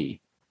to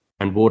me.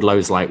 And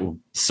Wardlow's like, well,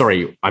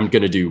 sorry, I'm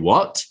going to do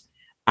what?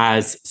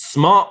 As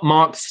smart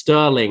Mark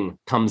Sterling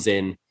comes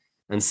in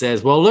and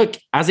says, well, look,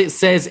 as it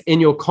says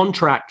in your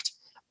contract,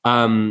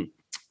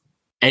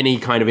 any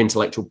kind of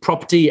intellectual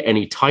property,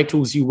 any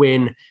titles you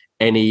win,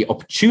 any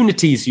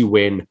opportunities you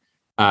win,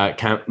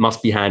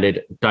 must be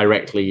handed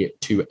directly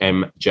to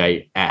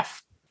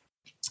MJF.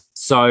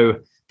 So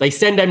they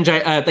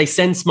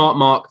send Smart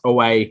Mark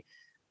away,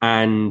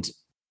 and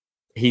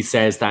he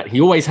says that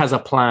he always has a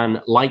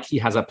plan, like he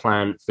has a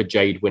plan for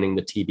Jade winning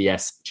the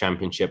TBS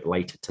championship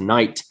later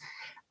tonight.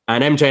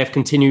 And MJF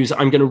continues,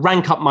 I'm going to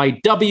rank up my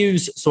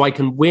W's so I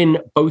can win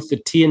both the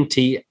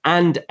TNT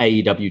and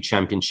AEW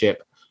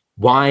championship.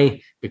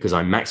 Why? Because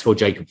I'm Maxwell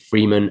Jacob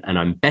Freeman and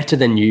I'm better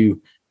than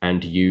you,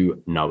 and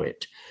you know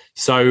it.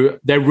 So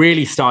they're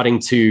really starting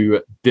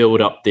to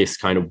build up this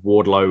kind of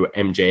Wardlow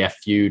MJF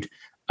feud.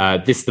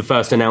 This is the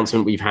first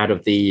announcement we've had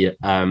of the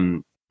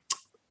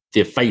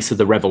Face of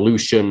the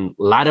Revolution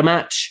ladder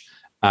match,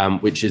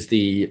 which is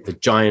the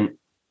giant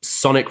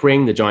Sonic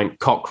ring, the giant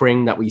cock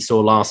ring that we saw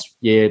last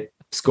year,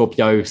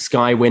 Scorpio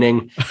Sky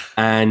winning,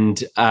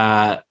 and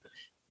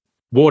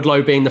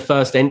Wardlow being the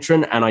first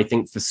entrant. And I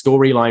think for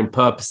storyline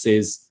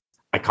purposes,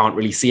 I can't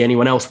really see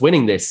anyone else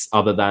winning this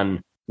other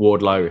than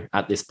Wardlow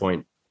at this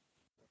point.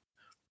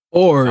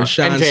 Or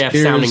Sean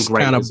Spears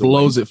kind of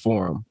blows it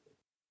for him,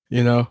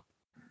 you know?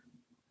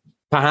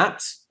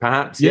 Perhaps,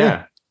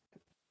 yeah.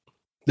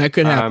 That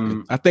could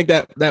happen. I think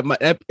that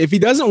might, if he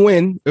doesn't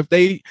win, if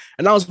they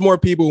announce more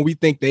people and we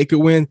think they could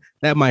win,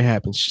 that might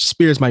happen.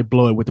 Spears might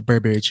blow it with the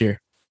Burberry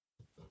chair.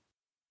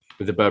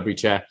 With the Burberry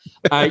chair.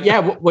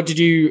 Yeah, what do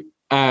you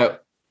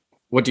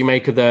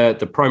make of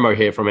the promo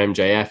here from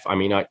MJF? I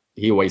mean,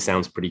 he always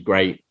sounds pretty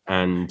great.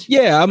 And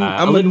yeah, I'm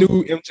a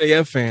new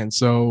MJF fan,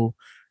 so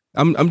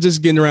I'm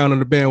just getting around on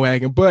the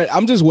bandwagon, but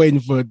I'm just waiting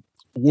for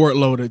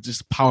Wardlow to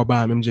just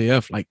powerbomb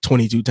MJF like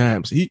 22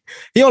 times. He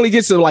only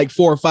gets to like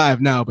 4 or 5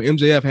 now, but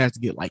MJF has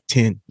to get like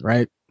 10,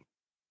 right?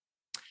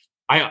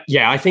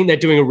 I think they're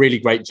doing a really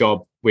great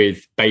job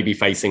with baby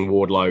facing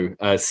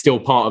Wardlow. Still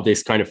part of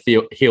this kind of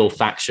heel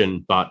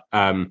faction, but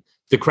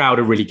the crowd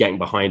are really getting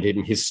behind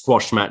him. His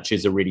squash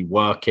matches are really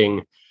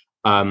working.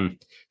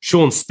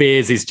 Sean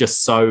Spears is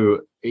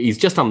he's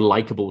just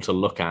unlikable to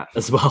look at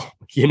as well,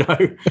 you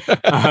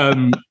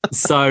know?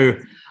 So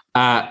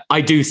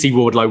I do see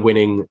Wardlow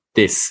winning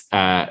this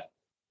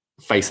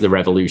Face of the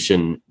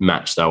Revolution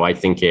match, though. I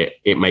think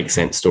it makes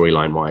sense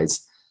storyline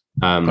wise.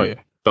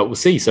 But we'll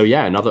see. So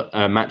yeah, another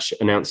match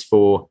announced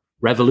for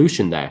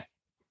Revolution there.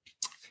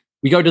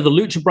 We go to the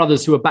Lucha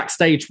Brothers, who are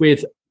backstage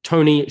with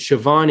Tony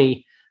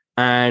Schiavone.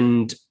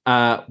 And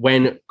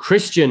when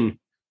Christian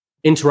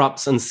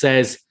interrupts and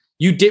says,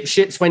 you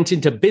dipshits went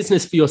into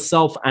business for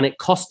yourself and it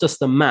cost us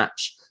the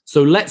match.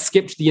 So let's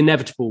skip to the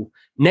inevitable.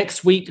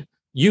 Next week,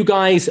 you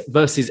guys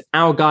versus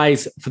our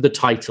guys for the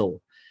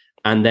title.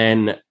 And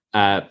then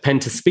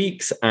Penta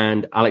speaks,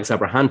 and Alex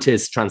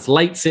Abrahantes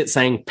translates it,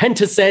 saying,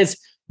 Penta says,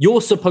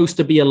 you're supposed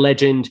to be a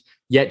legend,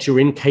 yet you're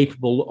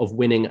incapable of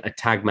winning a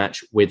tag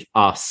match with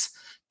us.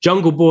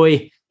 Jungle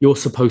Boy, you're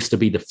supposed to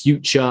be the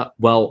future.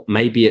 Well,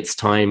 maybe it's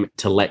time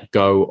to let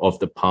go of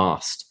the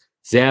past.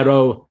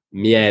 Zero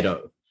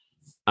miedo.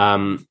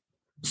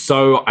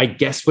 So I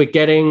guess we're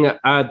getting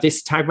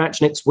this tag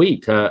match next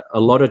week. A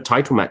lot of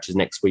title matches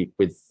next week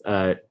with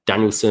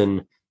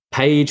Danielson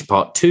Page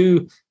Part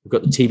 2. We've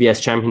got the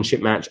TBS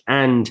Championship match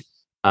and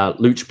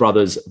Lucha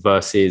Brothers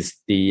versus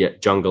the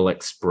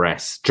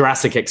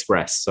Jurassic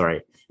Express,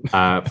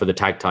 for the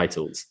tag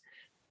titles.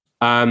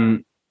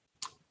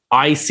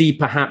 I see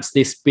perhaps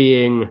this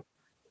being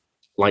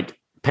like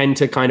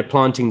Penta kind of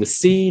planting the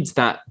seeds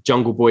that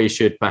Jungle Boy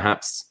should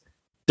perhaps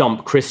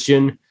dump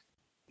Christian.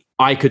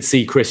 I could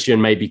see Christian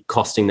maybe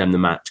costing them the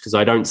match because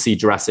I don't see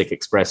Jurassic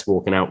Express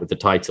walking out with the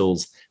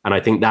titles. And I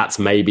think that's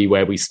maybe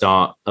where we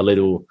start a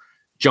little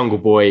Jungle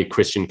Boy,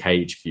 Christian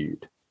Cage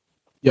feud.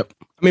 Yep.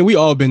 I mean, we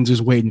all been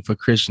just waiting for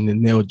Christian to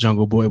nail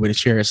Jungle Boy with a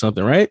chair or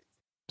something, right?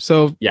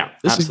 So yeah,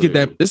 let's just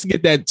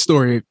get that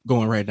story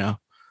going right now.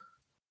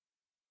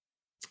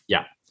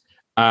 Yeah.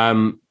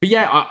 But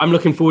yeah, I'm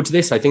looking forward to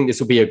this. I think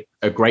this will be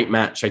a great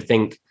match. I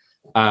think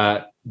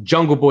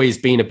Jungle Boy has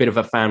been a bit of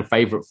a fan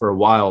favorite for a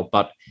while,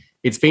 but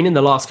it's been in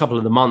the last couple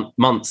of the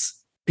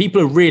months.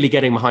 People are really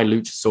getting behind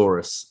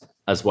Luchasaurus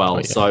as well. Oh,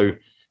 yeah. So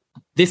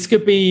this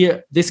could be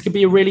a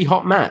really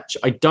hot match.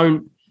 I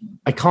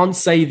can't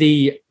say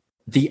the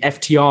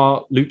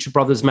FTR Lucha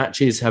Brothers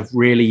matches have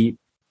really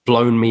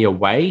blown me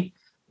away.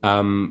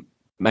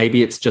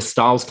 Maybe it's just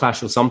Styles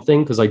Clash or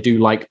something because I do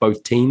like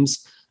both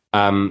teams.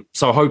 So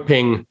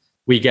hoping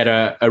we get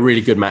a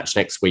really good match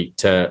next week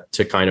to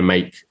kind of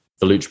make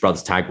the Lucha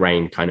Brothers tag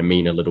reign kind of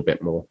mean a little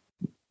bit more.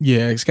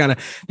 Yeah,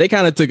 they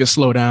kind of took a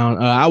slow down.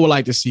 I would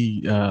like to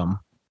see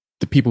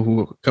the people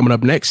who are coming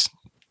up next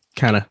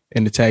kind of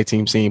in the tag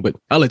team scene, but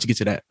I'll let you get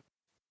to that.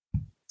 Are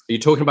you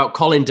talking about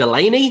Colin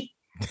Delaney?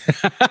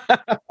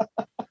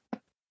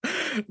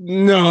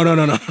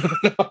 No.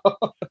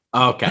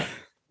 Okay.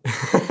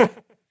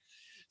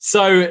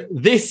 So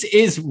this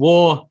is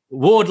War.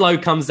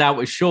 Wardlow comes out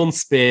with Sean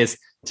Spears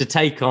to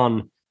take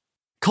on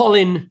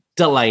Colin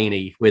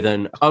Delaney with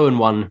an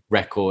 0-1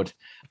 record.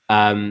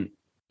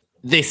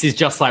 This is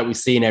just like we've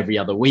seen every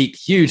other week.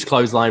 Huge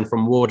clothesline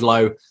from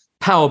Wardlow.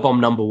 Powerbomb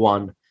number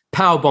 1,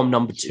 powerbomb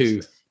number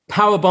 2,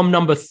 powerbomb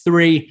number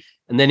 3,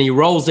 and then he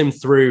rolls him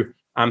through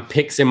and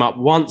picks him up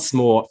once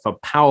more for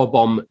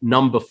powerbomb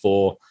number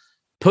 4.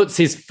 Puts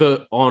his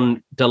foot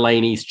on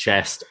Delaney's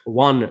chest.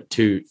 1,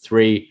 2,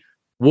 3.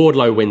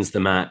 Wardlow wins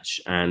the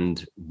match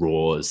and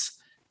roars.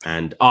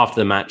 And after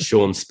the match,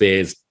 Sean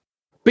Spears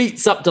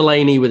beats up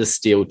Delaney with a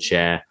steel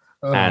chair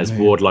as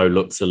Wardlow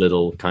looks a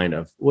little kind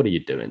of, what are you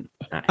doing?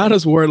 How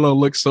does Wardlow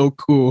look so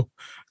cool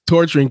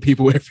torturing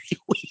people every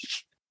week?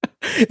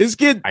 It's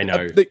good. I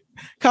know.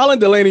 Colin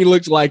Delaney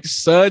looks like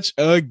such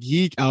a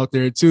geek out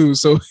there too.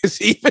 So it's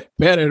even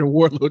better than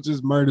Wardlow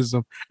just murders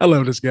him. I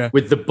love this guy.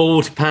 With the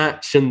bald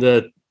patch and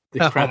the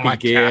crappy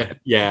gear. God.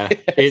 Yeah.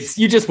 It's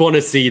you just want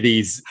to see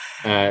these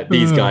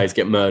guys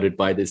get murdered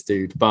by this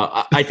dude.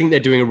 But I think they're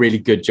doing a really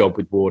good job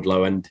with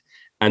Wardlow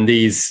and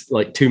these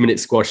like 2-minute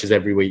squashes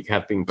every week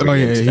have been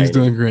pretty entertaining. He's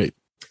doing great.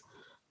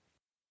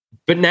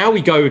 But now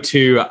we go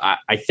to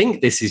I think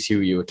this is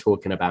who you were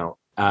talking about.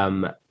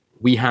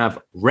 We have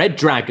Red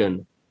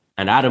Dragon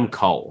and Adam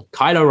Cole,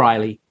 Kyle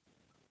O'Reilly,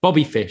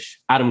 Bobby Fish,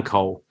 Adam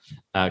Cole.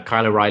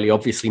 Kyle O'Reilly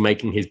obviously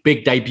making his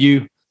big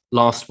debut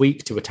last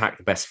week to attack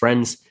the Best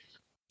Friends.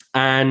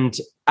 And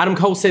Adam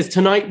Cole says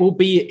tonight will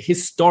be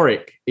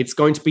historic. It's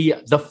going to be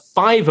the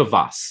 5 of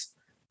us.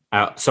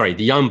 The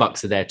Young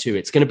Bucks are there too.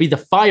 It's going to be the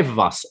 5 of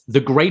us, the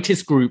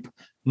greatest group,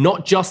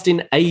 not just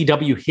in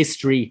AEW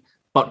history,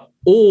 but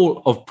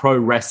all of pro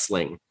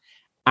wrestling.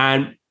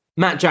 And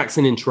Matt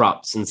Jackson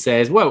interrupts and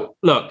says, well,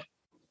 look,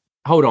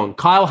 hold on.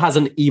 Kyle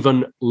hasn't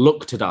even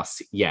looked at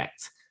us yet.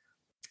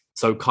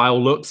 So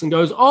Kyle looks and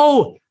goes,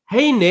 oh,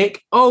 hey,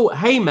 Nick. Oh,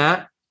 hey,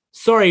 Matt.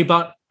 Sorry,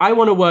 but I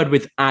want a word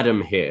with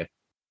Adam here.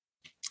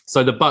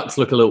 So the Bucks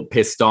look a little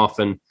pissed off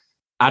and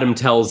Adam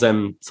tells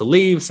them to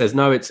leave, says,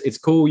 no, it's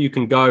cool. You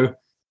can go.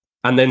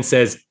 And then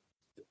says,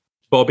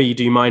 Bobby,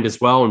 do you mind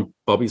as well? And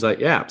Bobby's like,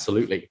 yeah,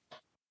 absolutely.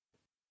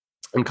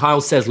 And Kyle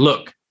says,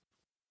 look,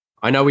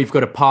 I know we've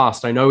got a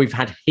past. I know we've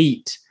had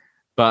heat,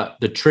 but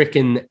the trick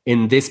in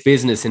this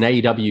business in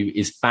AEW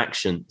is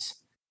factions.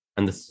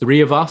 And the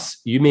 3 of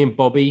us, you, me, and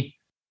Bobby,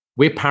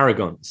 we're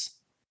paragons.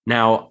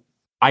 Now,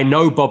 I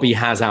know Bobby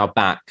has our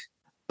back,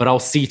 but I'll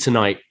see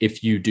tonight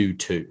if you do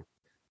too.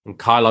 And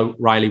Kyle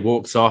O'Reilly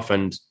walks off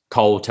and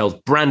Cole tells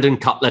Brandon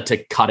Cutler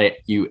to cut it,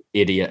 you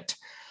idiot.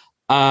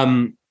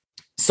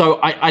 So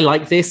I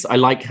like this. I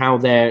like how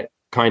they're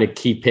kind of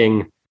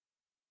keeping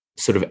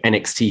sort of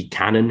NXT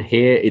canon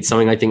here. It's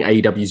something I think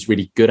AEW is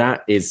really good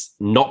at, is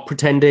not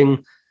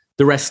pretending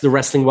the rest of the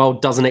wrestling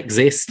world doesn't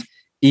exist,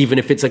 even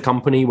if it's a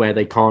company where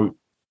they can't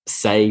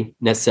say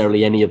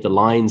necessarily any of the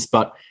lines,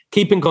 but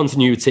keeping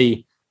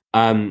continuity,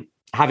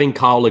 having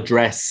Kyle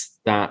address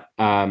that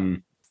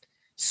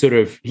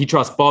he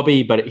trusts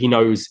Bobby, but he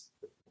knows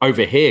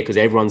over here, because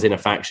everyone's in a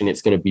faction,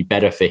 it's going to be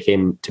better for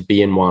him to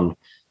be in one.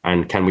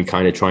 And can we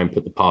kind of try and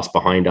put the past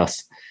behind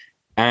us?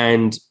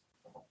 And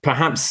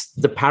perhaps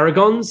the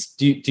Paragons,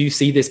 do you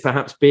see this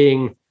perhaps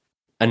being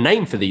a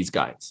name for these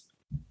guys?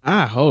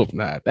 I hope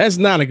not. That's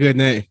not a good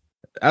name.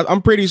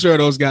 I'm pretty sure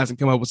those guys can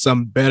come up with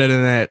something better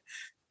than that.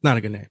 Not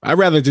a good name. I'd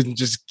rather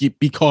just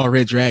be called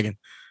Red Dragon,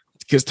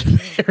 because the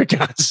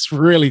Paragons is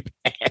really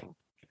bad.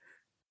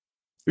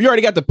 We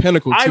already got the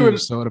Pinnacle too,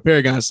 so the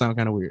Paragons sound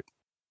kind of weird.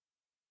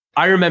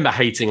 I remember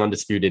hating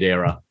Undisputed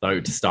Era, though,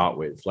 to start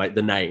with. Like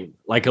the name,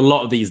 like a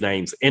lot of these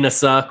names. Inner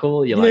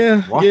Circle, you're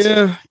like, what?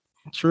 Yeah,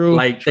 true.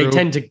 Like true. They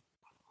tend to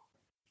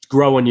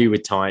grow on you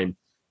with time.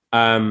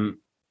 But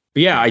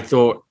yeah, I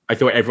thought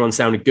everyone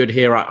sounded good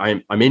here.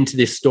 I'm into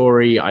this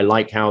story. I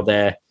like how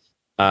they're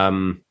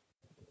kind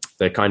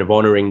of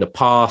honoring the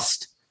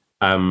past.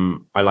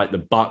 I like the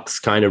Bucks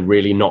kind of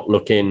really not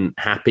looking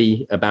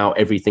happy about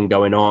everything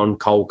going on.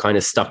 Cole kind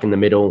of stuck in the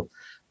middle.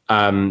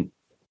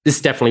 This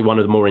is definitely one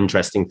of the more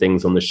interesting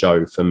things on the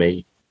show for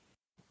me.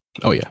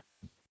 Oh, yeah.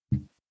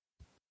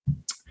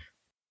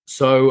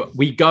 So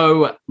we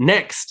go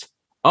next.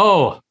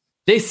 Oh,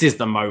 this is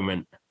the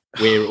moment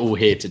we're all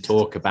here to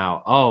talk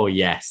about. Oh,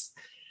 yes.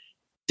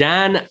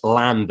 Dan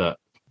Lambert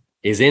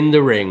is in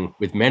the ring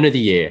with Men of the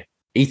Year,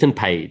 Ethan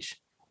Page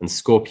and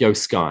Scorpio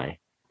Sky.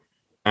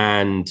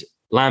 And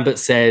Lambert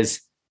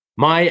says,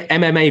 my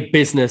MMA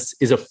business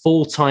is a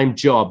full-time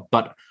job,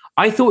 but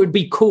I thought it'd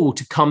be cool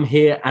to come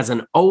here as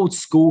an old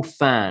school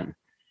fan.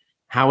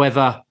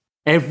 However,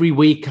 every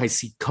week I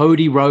see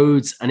Cody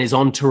Rhodes and his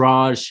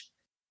entourage.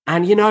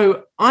 And,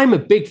 I'm a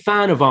big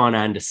fan of Arn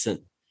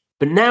Anderson,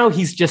 but now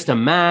he's just a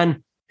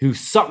man who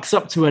sucks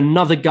up to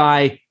another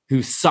guy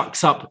who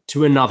sucks up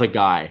to another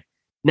guy.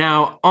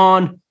 Now,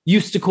 Arn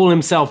used to call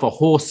himself a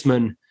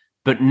horseman,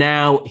 but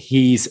now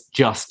he's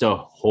just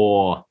a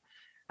whore.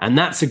 And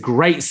that's a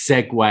great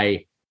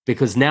segue,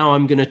 because now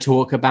I'm going to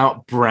talk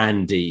about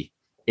Brandy,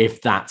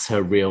 if that's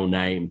her real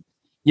name.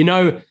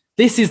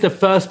 This is the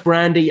first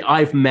Brandy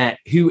I've met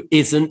who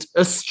isn't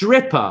a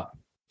stripper.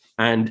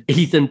 And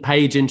Ethan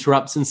Page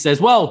interrupts and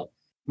says, well,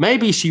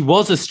 maybe she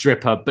was a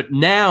stripper, but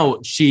now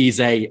she's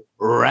a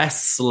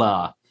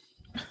wrestler.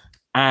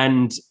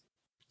 And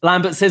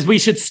Lambert says we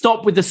should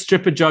stop with the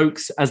stripper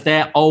jokes, as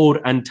they're old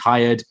and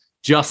tired,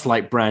 just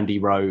like Brandy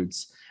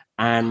Rhodes.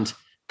 And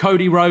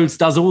Cody Rhodes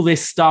does all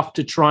this stuff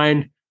to try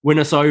and win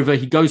us over.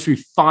 He goes through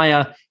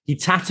fire. He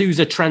tattoos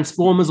a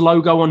Transformers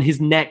logo on his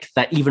neck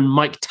that even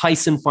Mike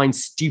Tyson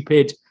finds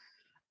stupid.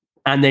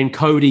 And then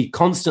Cody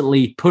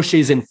constantly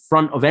pushes in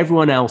front of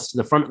everyone else to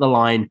the front of the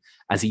line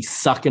as he's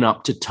sucking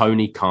up to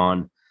Tony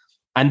Khan.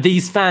 And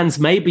these fans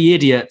may be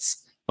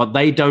idiots, but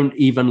they don't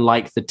even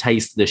like the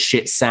taste of the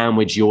shit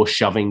sandwich you're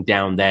shoving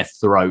down their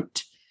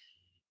throat.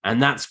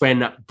 And that's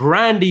when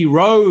Brandy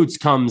Rhodes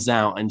comes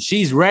out, and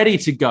she's ready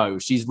to go.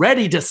 She's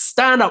ready to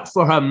stand up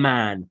for her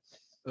man.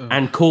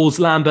 And calls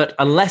Lambert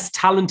a less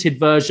talented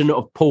version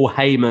of Paul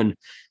Heyman.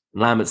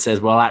 Lambert says,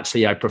 well,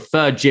 actually, I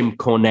prefer Jim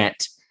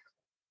Cornette.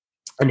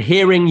 And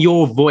hearing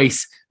your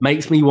voice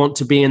makes me want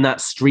to be in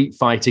that street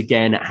fight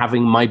again,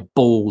 having my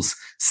balls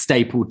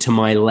stapled to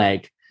my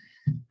leg.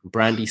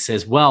 Brandy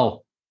says,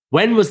 well,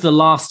 when was the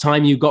last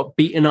time you got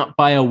beaten up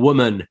by a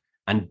woman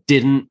and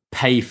didn't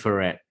pay for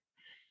it?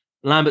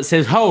 Lambert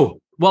says, oh,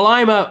 well,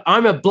 I'm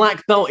a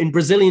black belt in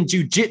Brazilian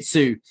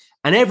Jiu-Jitsu.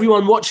 And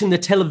everyone watching the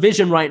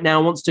television right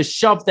now wants to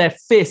shove their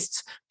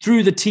fists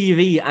through the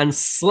TV and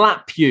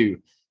slap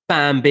you,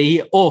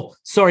 Bambi. Or,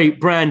 sorry,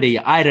 Brandy,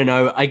 I don't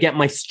know. I get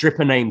my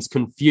stripper names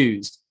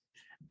confused.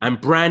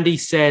 And Brandy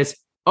says,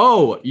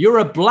 oh, you're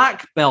a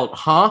black belt,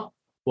 huh?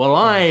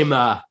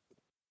 Well,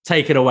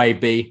 take it away,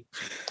 B.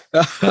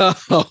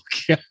 Oh,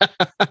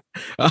 God.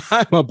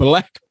 I'm a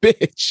black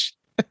bitch.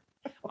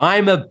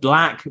 I'm a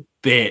black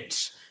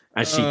bitch.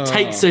 As she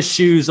takes her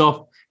shoes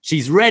off,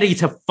 she's ready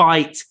to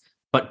fight.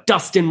 But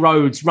Dustin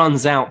Rhodes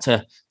runs out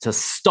to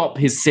stop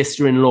his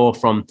sister-in-law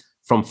from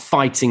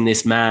fighting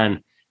this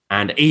man.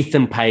 And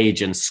Ethan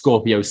Page and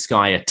Scorpio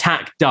Sky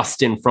attack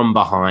Dustin from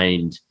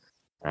behind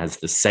as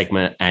the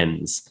segment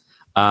ends.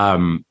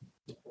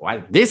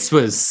 This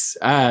was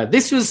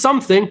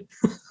something.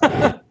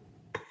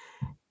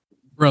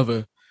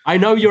 Brother. I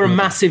know you're a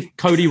massive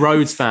Cody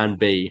Rhodes fan,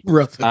 B.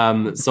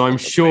 Brother. So I'm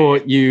sure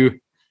you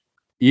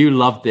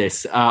love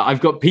this.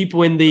 I've got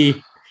people in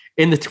the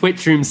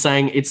Twitch room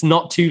saying it's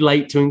not too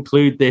late to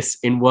include this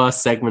in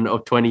worst segment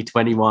of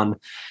 2021.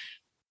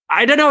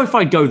 I don't know if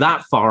I'd go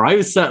that far. I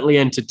was certainly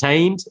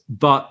entertained,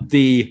 but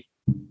I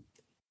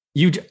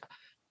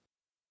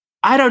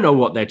don't know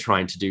what they're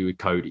trying to do with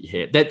Cody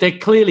here. They're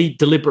clearly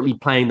deliberately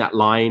playing that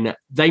line.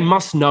 They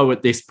must know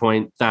at this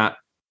point that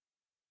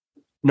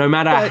no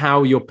matter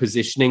how you're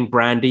positioning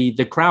Brandy,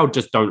 the crowd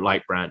just don't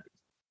like Brandy.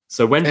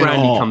 So when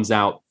Brandy comes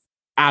out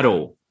at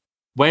all,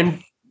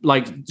 when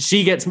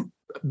she gets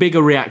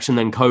bigger reaction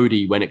than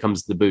Cody when it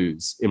comes to the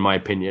booze, in my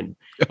opinion.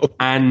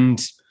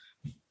 And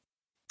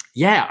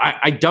yeah,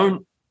 I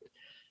don't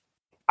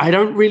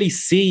really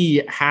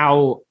see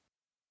how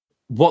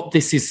what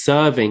this is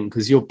serving,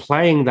 because you're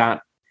playing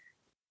that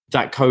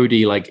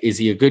Cody, like, is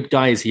he a good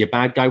guy? Is he a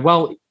bad guy?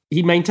 Well,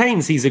 he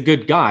maintains he's a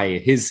good guy.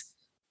 His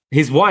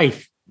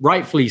wife,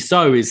 rightfully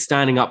so, is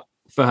standing up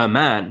for her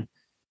man,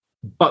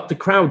 but the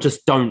crowd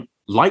just don't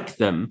like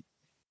them.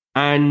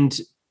 And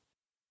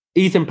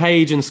Ethan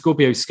Page and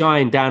Scorpio Sky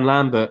and Dan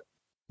Lambert,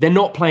 they're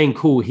not playing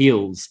cool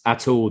heels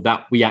at all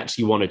that we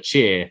actually want to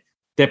cheer.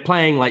 They're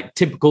playing like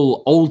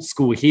typical old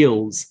school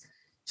heels.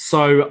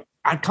 So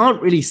I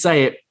can't really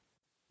say it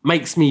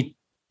makes me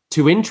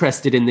too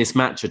interested in this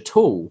match at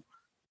all.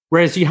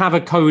 Whereas you have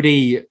a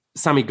Cody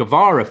Sammy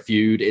Guevara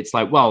feud, it's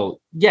like,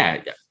 well,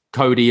 yeah,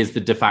 Cody is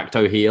the de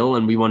facto heel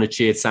and we want to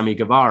cheer Sammy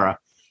Guevara.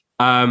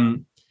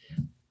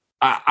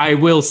 I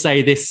will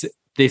say this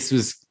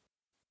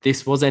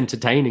was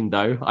entertaining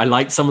though. I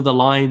liked some of the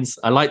lines.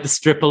 I like the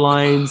stripper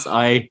lines.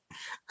 I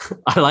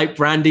like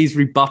Brandy's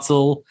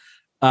rebuttal.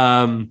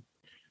 But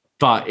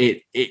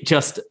it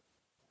just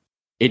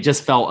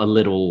felt a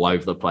little all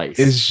over the place.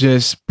 It's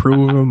just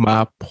proving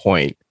my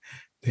point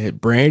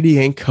that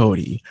Brandy and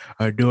Cody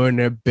are doing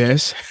their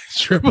best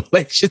Triple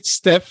H and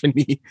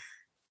Stephanie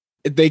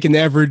they can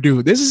ever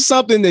do. This is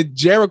something that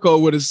Jericho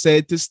would have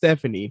said to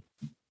Stephanie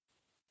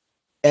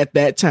at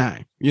that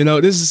time. You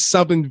know, this is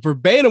something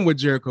verbatim what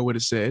Jericho would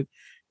have said.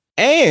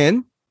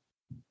 And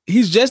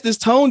he's just as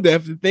tone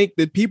deaf to think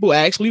that people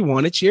actually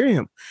want to cheer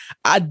him.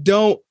 I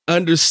don't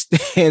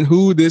understand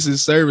who this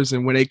is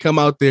servicing when they come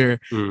out there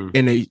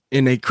and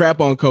they crap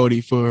on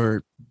Cody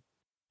for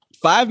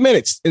 5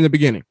 minutes in the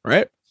beginning,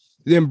 right?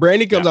 Then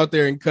Brandy comes out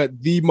there and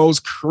cut the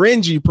most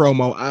cringy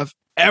promo I've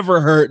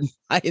ever heard in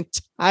my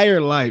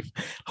entire life.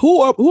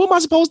 Who am I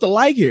supposed to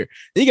like here?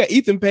 Then you got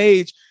Ethan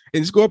Page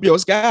and Scorpio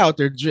Sky out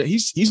there.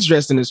 He's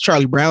dressed in his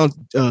Charlie Brown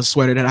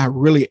sweater that I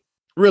really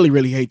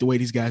hate the way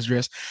these guys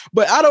dress.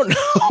 But I don't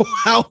know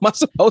how am I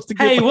supposed to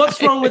get. Hey,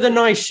 what's wrong with a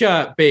nice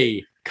shirt,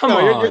 B? Come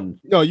on.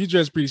 You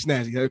dress pretty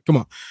snazzy. Come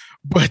on.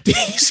 But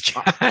these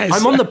guys,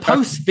 I'm on the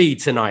post feed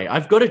tonight.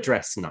 I've got to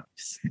dress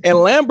nice. And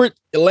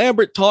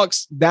Lambert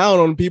talks down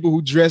on people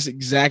who dress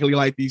exactly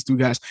like these two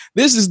guys.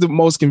 This is the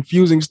most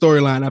confusing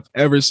storyline I've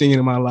ever seen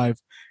in my life.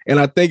 And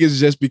I think it's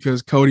just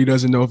because Cody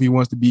doesn't know if he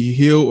wants to be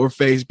heel or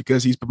face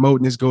because he's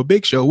promoting his Go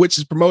Big show, which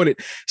is promoted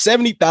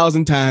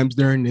 70,000 times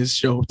during this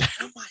show.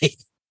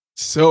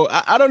 So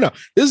I don't know.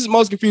 This is the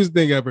most confusing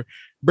thing ever.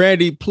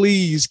 Brandy,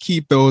 please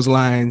keep those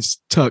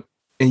lines tucked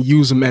and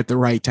use them at the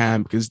right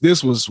time because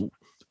this was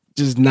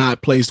just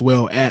not placed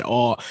well at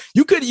all.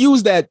 You could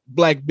use that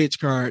black bitch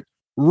card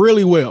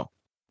really well.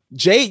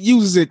 Jade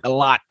uses it a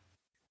lot.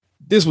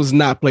 This was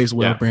not placed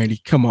well,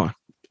 Brandy. Come on.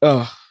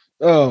 Oh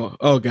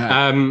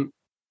God.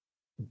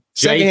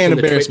 Jake in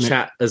the Twitch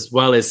chat as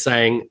well is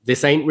saying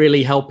this ain't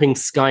really helping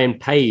Sky and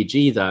Paige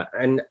either.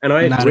 And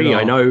I agree.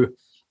 I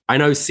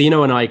know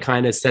Sino and I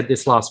kind of said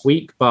this last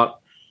week, but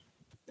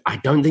I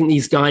don't think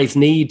these guys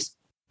need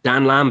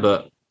Dan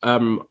Lambert.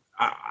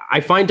 I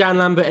find Dan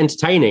Lambert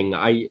entertaining.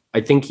 I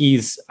think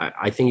he's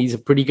a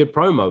pretty good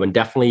promo and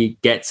definitely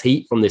gets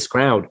heat from this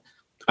crowd.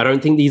 I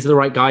don't think these are the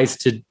right guys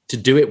to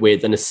do it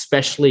with, and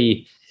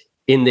especially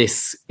in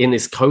this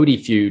Cody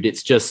feud,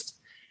 it's just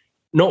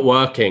not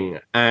working.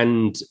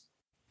 And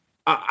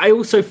I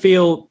also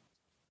feel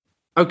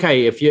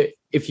okay if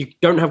you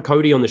don't have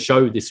Cody on the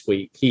show this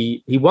week.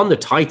 He won the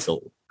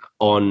title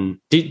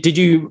on. Did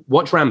you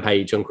watch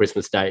Rampage on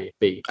Christmas Day,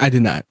 B? I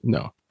did not.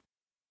 No.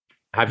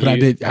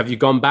 Have you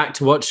gone back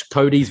to watch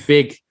Cody's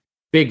big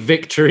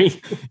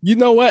victory? You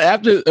know what?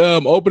 After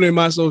opening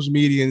my social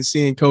media and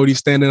seeing Cody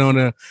standing on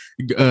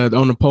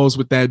a post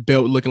with that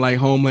belt looking like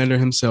Homelander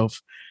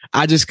himself,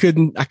 I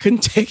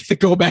couldn't take it to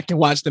go back and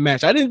watch the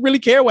match. I didn't really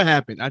care what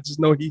happened. I just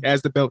know he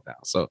has the belt now.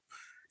 So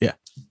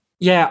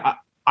yeah.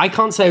 I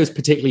can't say I was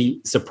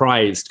particularly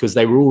surprised because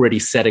they were already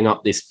setting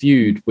up this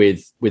feud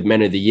with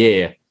Men of the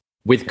Year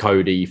with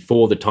Cody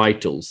for the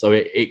title. So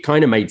it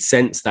kind of made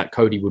sense that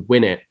Cody would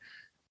win it.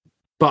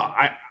 But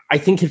I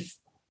think if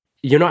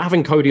you're not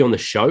having Cody on the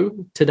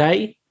show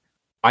today,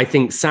 I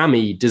think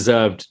Sammy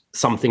deserved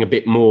something a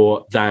bit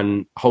more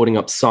than holding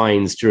up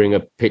signs during a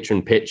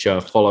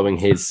picture-in-picture following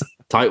his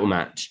title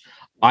match.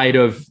 I'd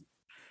have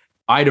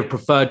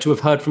preferred to have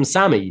heard from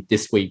Sammy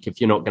this week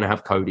if you're not going to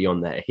have Cody on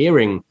there.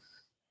 Hearing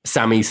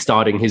Sammy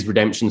starting his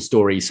redemption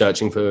story,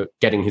 searching for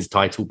getting his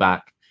title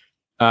back.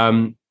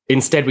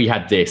 Instead, we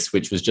had this,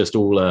 which was just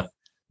all a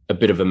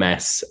bit of a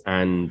mess.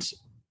 And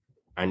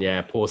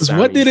yeah, poor Sammy.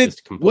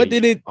 What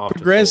did it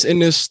progress in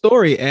this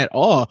story at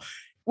all?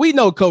 We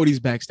know Cody's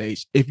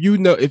backstage. If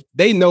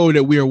they know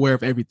that we're aware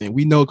of everything,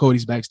 we know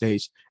Cody's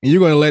backstage, and you're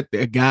going to let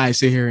a guy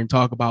sit here and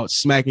talk about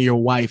smacking your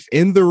wife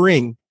in the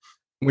ring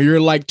when you're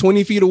like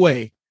 20 feet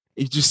away.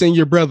 You just send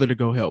your brother to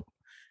go help.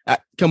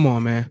 Come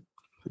on, man.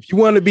 If you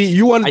wanted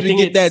to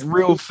get that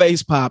real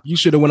face pop, you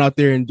should have went out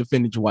there and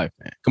defended your wife,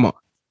 man. Come on.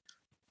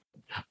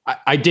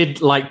 I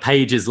did like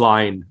Paige's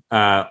line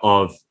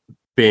of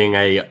being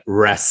a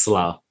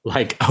wrestler.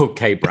 Like,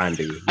 okay,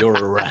 Brandy, you're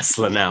a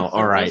wrestler now.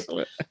 All right.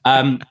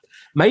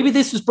 Maybe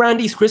this was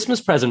Brandy's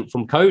Christmas present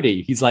from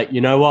Cody. He's like, you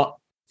know what?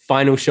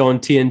 Final show on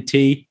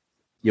TNT.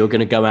 You're going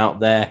to go out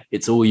there.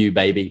 It's all you,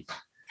 baby.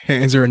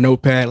 Hands are a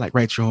notepad, like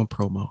write your own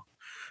promo.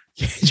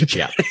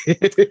 Yeah.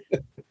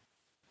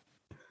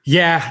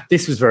 Yeah,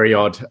 this was very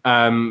odd.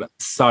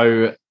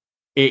 So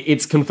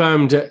it's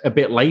confirmed a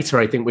bit later.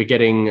 I think we're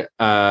getting,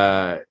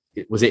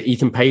 was it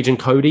Ethan Page and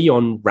Cody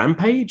on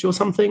Rampage or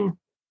something?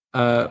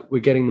 We're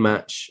getting the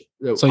match.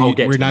 So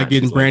we're not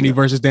getting Brandy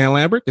versus Dan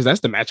Lambert? Because that's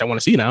the match I want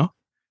to see now.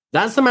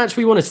 That's the match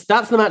we want to.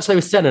 That's the match they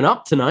were setting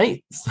up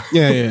tonight.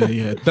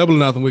 Yeah. Double or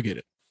nothing. We get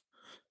it.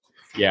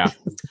 Yeah.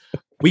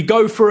 We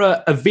go for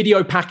a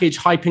video package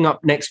hyping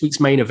up next week's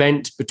main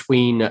event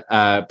between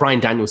Bryan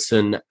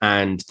Danielson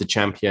and the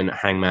champion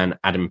Hangman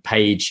Adam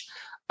Page.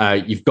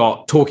 You've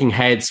got talking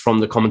heads from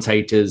the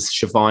commentators,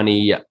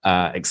 Shivani,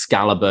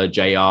 Excalibur,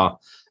 JR.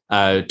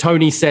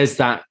 Tony says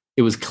that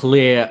it was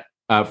clear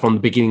from the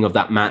beginning of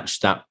that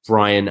match that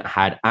Bryan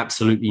had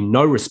absolutely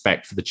no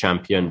respect for the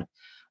champion.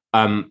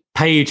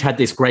 Page had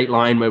this great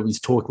line where he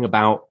was talking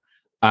about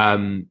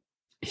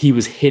he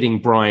was hitting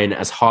Bryan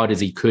as hard as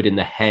he could in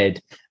the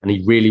head, and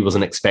he really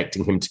wasn't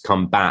expecting him to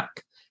come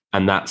back.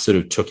 And that sort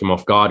of took him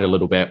off guard a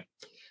little bit.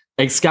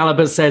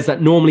 Excalibur says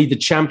that normally the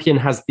champion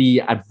has the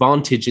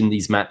advantage in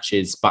these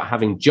matches, but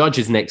having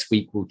judges next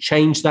week will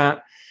change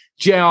that.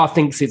 JR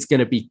thinks it's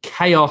going to be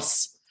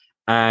chaos,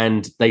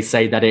 and they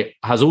say that it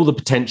has all the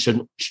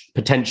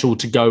potential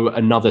to go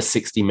another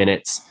 60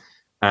 minutes.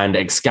 And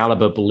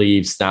Excalibur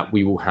believes that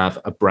we will have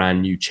a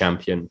brand new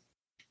champion.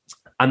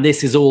 And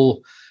this is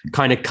all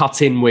kind of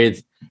cut in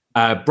with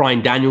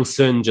Bryan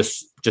Danielson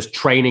just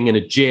training in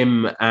a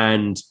gym,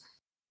 and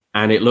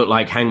it looked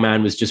like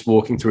Hangman was just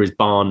walking through his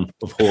barn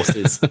of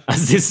horses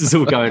as this is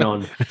all going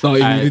on. That's all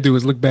you need to do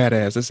is look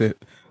badass. That's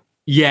it.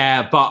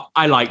 Yeah, but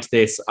I liked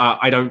this.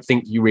 I don't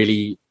think you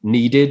really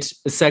needed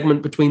a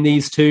segment between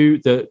these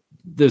two.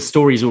 The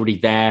story's already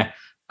there.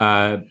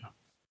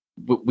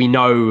 We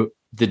know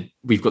that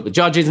we've got the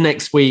judges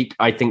next week.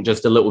 I think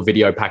just a little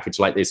video package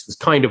like this was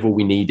kind of all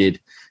we needed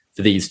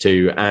for these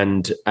two,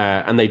 and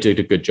they did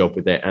a good job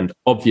with it. And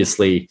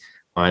obviously,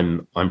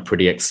 I'm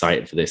pretty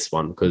excited for this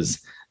one because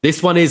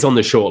this one is on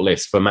the short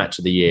list for match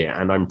of the year,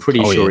 and I'm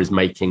pretty sure is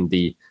making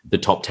the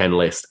top 10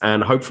 list.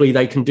 And hopefully,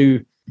 they can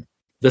do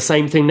the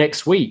same thing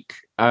next week.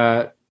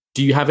 Do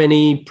you have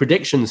any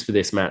predictions for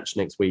this match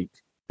next week,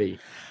 B?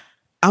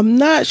 I'm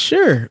not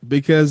sure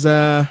because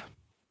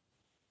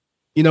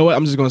you know what?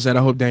 I'm just gonna say it.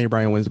 I hope Daniel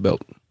Bryan wins the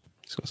belt.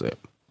 Just gonna say it.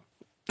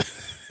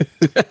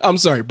 I'm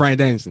sorry, Bryan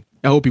Danielson.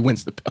 I hope he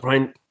wins the belt.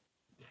 Bryan.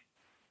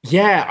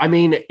 Yeah, I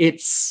mean,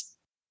 it's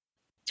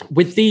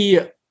with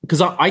the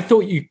because I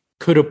thought you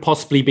could have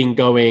possibly been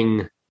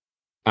going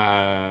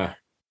MJF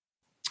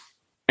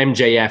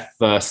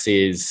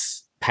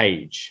versus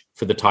Page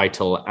for the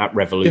title at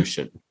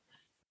Revolution. Yeah.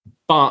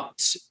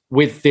 But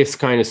with this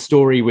kind of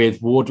story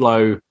with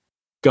Wardlow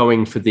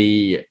going for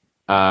the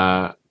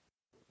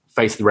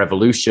Face of the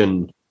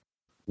Revolution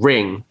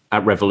ring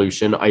at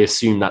Revolution, I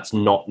assume that's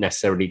not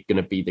necessarily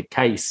going to be the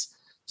case.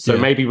 So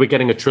maybe we're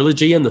getting a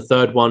trilogy and the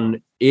third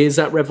one is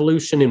at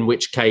Revolution, in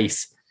which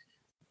case,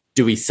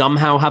 do we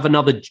somehow have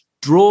another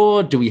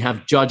draw? Do we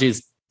have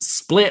judges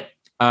split?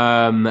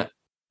 Do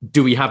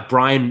we have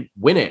Bryan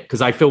win it?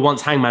 Because I feel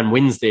once Hangman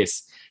wins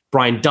this,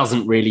 Bryan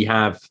doesn't really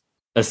have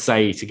a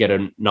say to get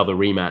another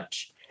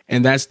rematch.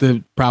 And that's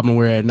the problem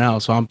we're at now.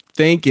 So I'm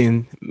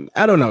thinking,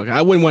 I don't know.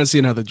 I wouldn't want to see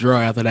another draw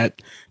after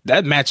that.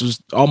 That match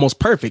was almost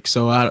perfect.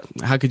 So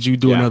how could you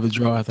do another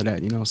draw after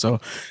that? You know, so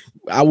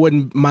I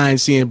wouldn't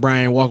mind seeing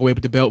Bryan walk away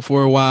with the belt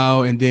for a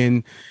while and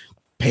then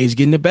Page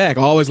getting it back.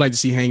 I always like to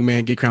see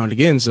Hangman get crowned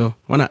again. So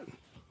why not?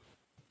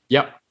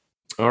 Yep.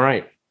 All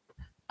right.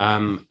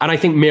 And I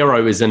think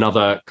Miro is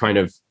another kind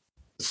of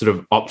sort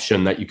of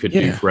option that you could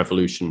do for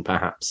Revolution,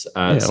 perhaps.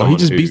 He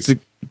just beats the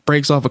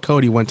brakes off of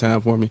Cody one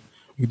time for me.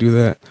 You do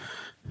that.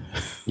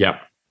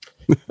 Yep.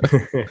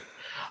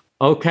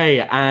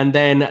 Okay, and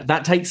then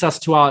that takes us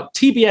to our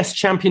TBS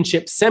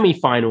Championship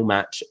semi-final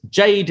match.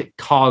 Jade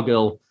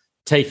Cargill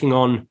taking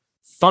on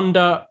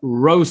Thunder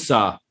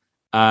Rosa.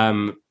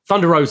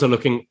 Thunder Rosa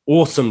looking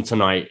awesome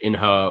tonight in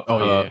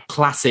her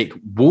classic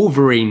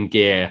Wolverine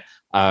gear,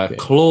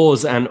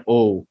 claws and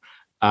all.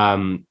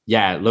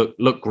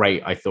 Look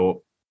great, I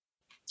thought.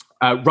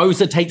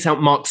 Rosa takes out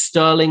Mark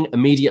Sterling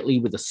immediately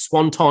with a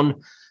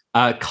swanton.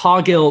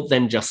 Cargill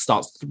then just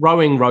starts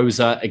throwing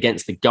Rosa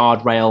against the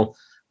guardrail.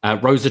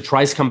 Rosa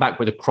tries to come back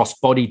with a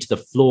crossbody to the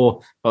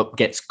floor, but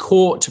gets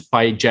caught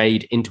by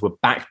Jade into a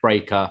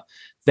backbreaker.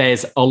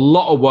 There's a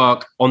lot of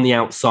work on the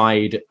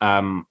outside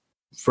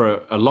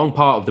for a long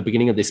part of the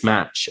beginning of this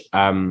match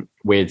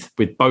with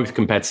both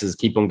competitors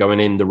keep on going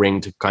in the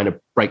ring to kind of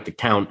break the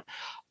count.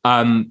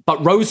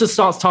 But Rosa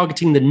starts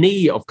targeting the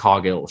knee of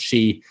Cargill.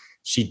 She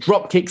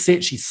drop kicks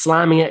it. She's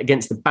slamming it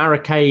against the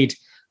barricade.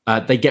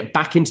 They get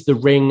back into the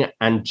ring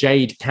and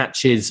Jade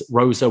catches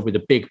Rosa with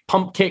a big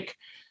pump kick.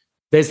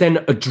 There's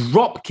then a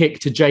drop kick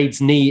to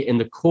Jade's knee in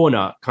the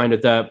corner. Kind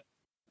of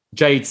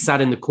Jade sat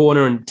in the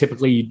corner and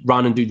typically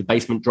run and do the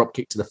basement drop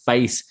kick to the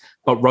face.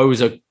 But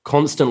Rosa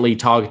constantly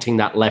targeting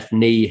that left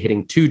knee,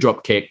 hitting 2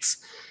 drop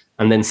kicks,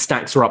 and then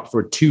stacks her up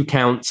for a 2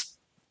 count.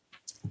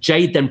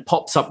 Jade then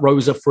pops up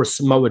Rosa for a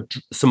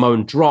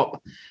Samoan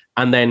drop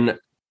and then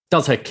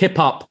does her kip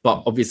up,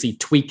 but obviously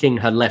tweaking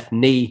her left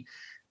knee.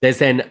 There's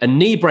then a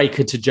knee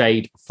breaker to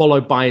Jade,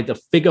 followed by the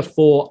figure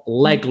 4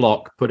 leg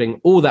lock,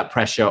 putting all that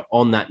pressure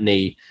on that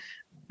knee.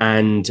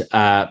 And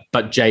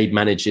but Jade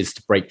manages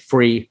to break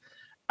free.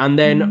 And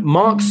then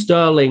Mark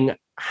Sterling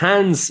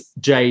hands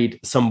Jade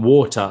some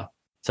water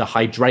to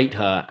hydrate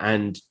her,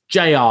 and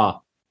JR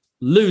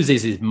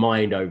loses his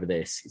mind over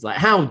this. He's like,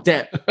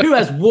 who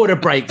has water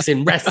breaks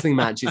in wrestling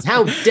matches?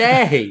 How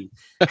dare he?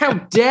 How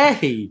dare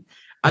he?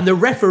 And the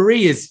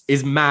referee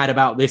is mad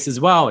about this as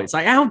well. It's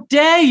like, how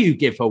dare you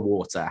give her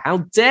water? How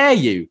dare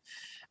you?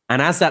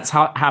 And as that's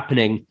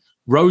happening,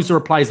 Rosa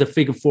applies the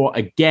figure 4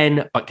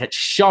 again, but gets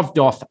shoved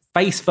off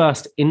face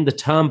first in the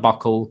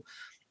turnbuckle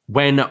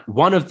when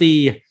one of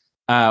the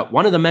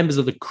members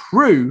of the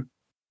crew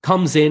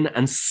comes in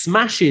and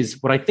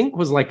smashes what I think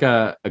was like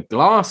a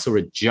glass or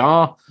a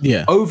jar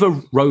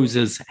over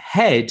Rosa's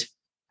head.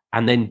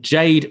 And then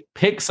Jade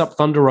picks up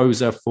Thunder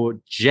Rosa for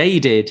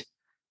Jaded.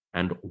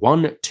 And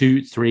 1,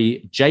 2,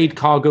 3, Jade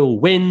Cargill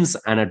wins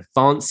and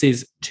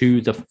advances to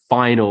the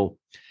final.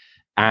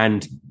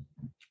 And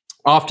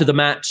after the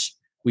match,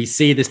 we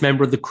see this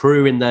member of the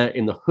crew in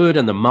the hood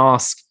and the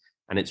mask,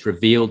 and it's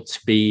revealed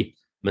to be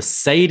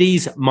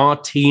Mercedes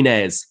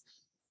Martinez,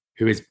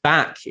 who is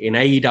back in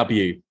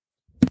AEW.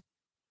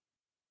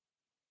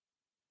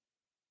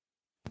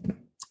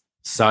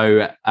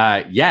 So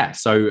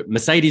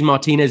Mercedes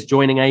Martinez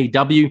joining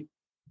AEW.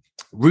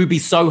 Ruby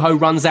Soho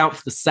runs out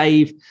for the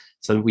save.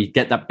 So we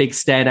get that big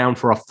stare down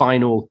for our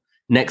final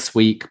next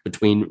week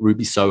between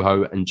Ruby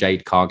Soho and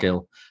Jade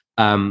Cargill.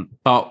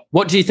 But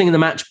what do you think of the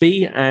match,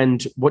 B?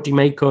 And what do you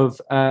make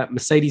of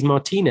Mercedes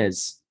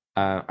Martinez?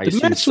 The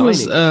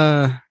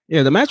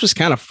match was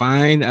kind of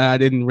fine. I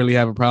didn't really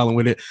have a problem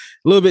with it. A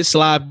little bit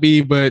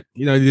sloppy, but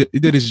it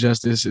did its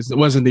justice. It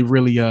wasn't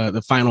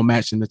the final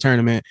match in the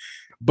tournament.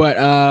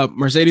 But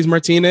Mercedes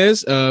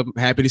Martinez,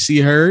 happy to see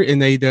her in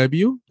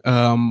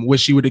AEW.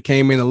 Wish she would have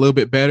came in a little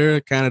bit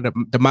better, kind of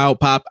the mild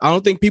pop. I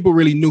don't think people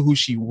really knew who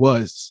she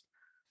was.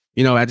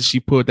 After she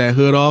pulled that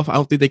hood off, I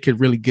don't think they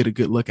could really get a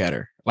good look at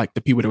her, like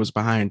the people that was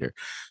behind her.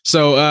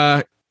 So,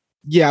 I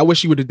wish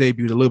she would have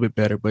debuted a little bit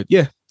better. But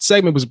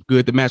segment was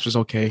good. The match was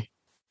okay.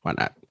 Why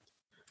not?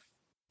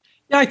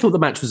 Yeah, I thought the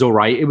match was all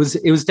right. It was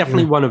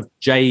definitely one of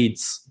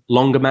Jade's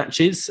longer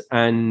matches,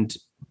 and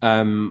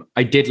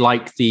I did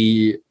like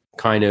the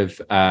kind of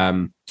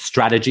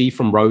strategy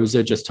from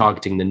Rosa just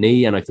targeting the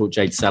knee, and I thought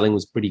Jade's selling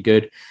was pretty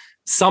good.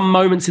 Some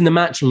moments in the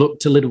match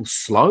looked a little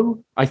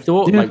slow. I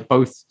thought like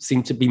both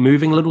seemed to be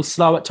moving a little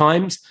slow at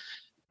times,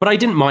 but I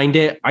didn't mind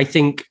it. I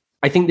think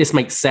this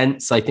makes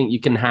sense. I think you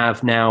can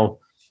have now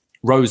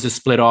Rosa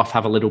split off,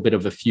 have a little bit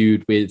of a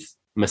feud with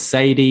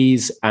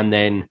Mercedes, and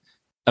then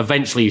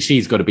eventually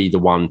she's got to be the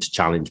one to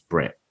challenge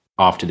Britt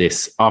after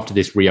this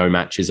Rio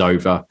match is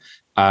over.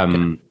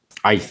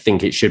 I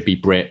think it should be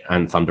Britt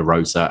and Thunder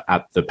Rosa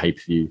at the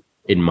pay-per-view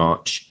in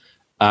March.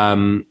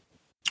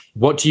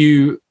 What do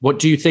you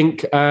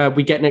think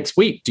we get next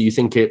week? Do you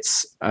think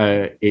it's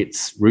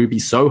Ruby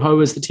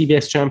Soho as the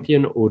TBS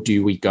champion, or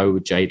do we go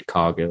with Jade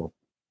Cargill?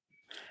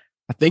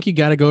 I think you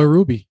got to go with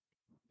Ruby.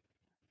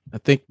 I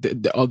think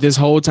this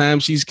whole time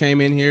she's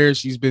came in here,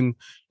 she's been,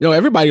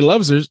 everybody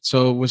loves her.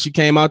 So when she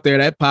came out there,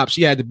 that pop,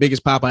 she had the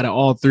biggest pop out of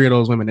all three of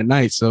those women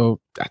tonight. So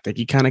I think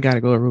you kind of got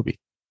to go with Ruby.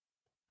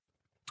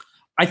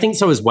 I think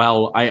so as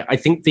well. I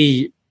think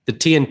the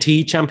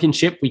TNT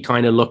championship we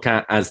kind of look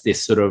at as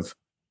this sort of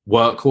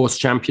workhorse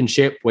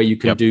championship where you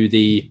can do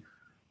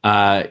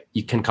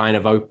you can kind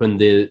of open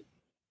the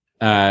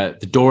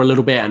door a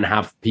little bit and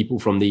have people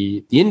from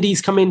the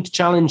indies come in to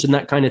challenge and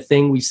that kind of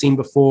thing we've seen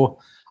before.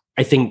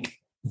 I think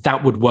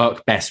that would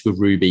work best with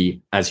Ruby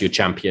as your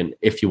champion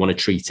if you want to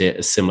treat it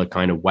a similar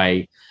kind of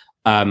way.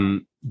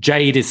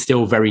 Jade is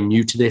still very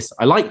new to this.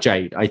 I like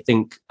Jade. I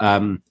think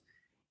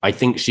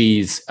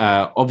she's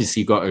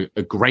obviously got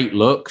a great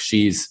look.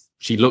 She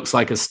looks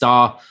like a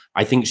star.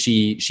 I think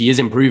she is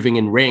improving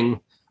in ring,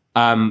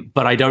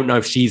 but I don't know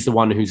if she's the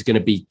one who's going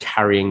to be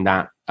carrying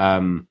that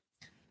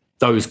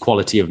those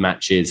quality of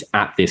matches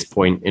at this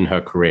point in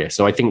her career.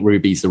 So I think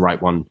Ruby's the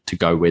right one to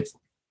go with.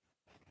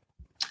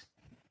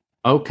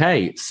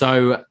 Okay,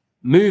 so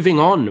moving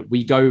on,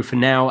 we go for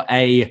now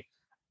a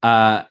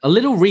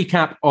little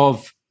recap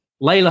of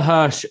Layla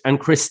Hirsch and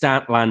Chris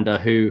Statlander,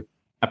 who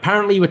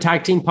apparently were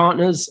tag team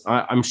partners.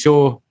 I'm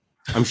sure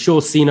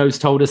Sino's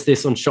told us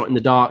this on Shot in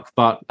the Dark,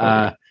 but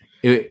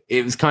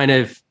it was kind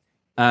of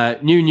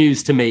new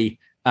news to me.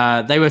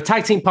 They were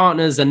tag team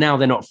partners and now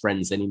they're not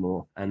friends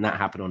anymore. And that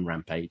happened on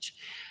Rampage.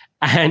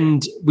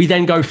 And we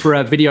then go for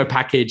a video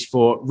package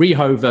for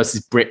Riho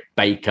versus Britt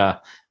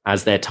Baker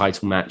as their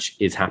title match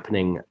is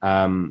happening.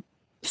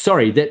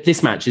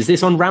 This match, is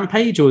this on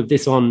Rampage or is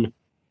this on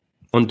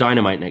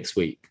Dynamite next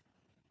week?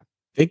 I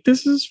think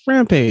this is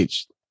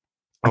Rampage.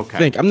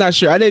 Okay. I'm not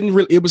sure. I didn't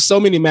really, it was so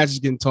many matches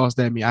getting tossed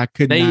at me. I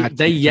could not.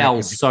 They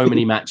yell so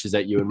many matches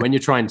at you. And when you're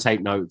trying to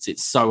take notes,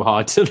 it's so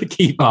hard to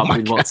keep up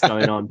with what's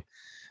going on.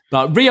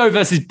 But Rio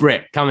versus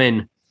Britt come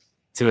in.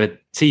 to a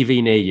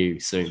TV near you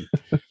soon.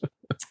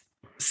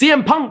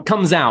 CM Punk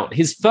comes out,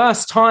 his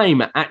first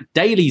time at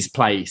Daly's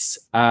place,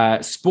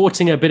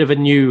 sporting a bit of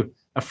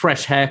a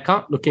fresh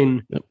haircut,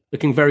 looking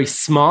very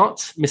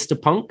smart,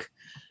 Mr. Punk.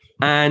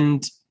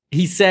 And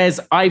he says,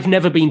 I've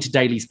never been to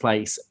Daly's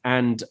place,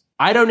 and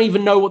I don't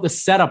even know what the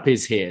setup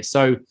is here.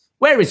 So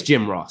where is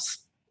Jim Ross?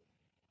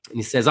 And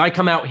he says, I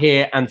come out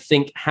here and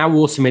think how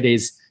awesome it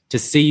is to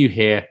see you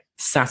here,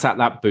 sat at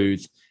that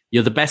booth.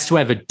 You're the best to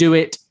ever do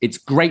it. It's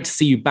great to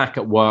see you back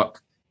at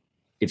work.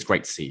 It's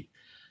great to see you.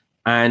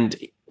 And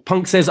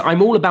Punk says,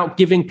 I'm all about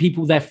giving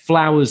people their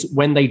flowers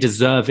when they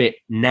deserve it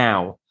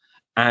now.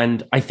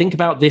 And I think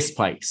about this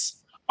place.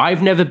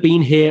 I've never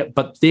been here,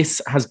 but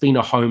this has been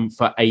a home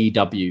for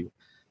AEW.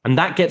 And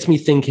that gets me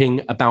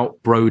thinking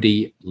about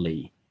Brody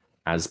Lee,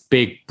 as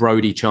big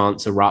Brody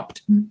chants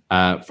erupt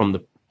from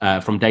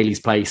Daly's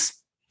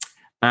place.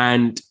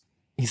 And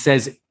he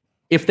says,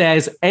 if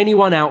there's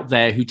anyone out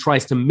there who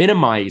tries to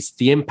minimize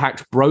the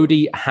impact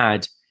Brody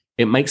had,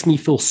 it makes me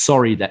feel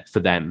sorry for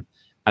them,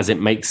 as it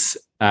means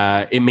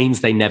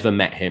they never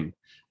met him.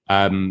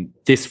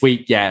 This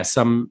week,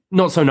 some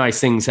not so nice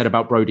things said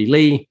about Brody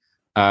Lee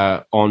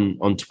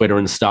on Twitter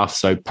and stuff.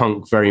 So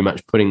Punk very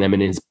much putting them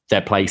in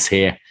their place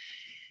here.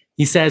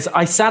 He says,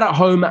 I sat at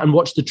home and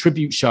watched the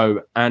tribute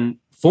show and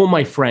for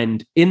my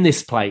friend in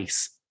this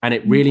place, and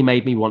it really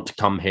made me want to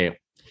come here.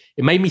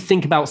 It made me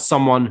think about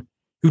someone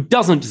who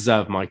doesn't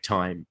deserve my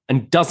time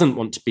and doesn't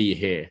want to be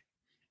here.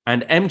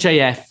 And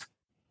MJF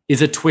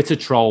is a Twitter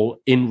troll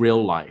in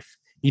real life.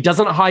 He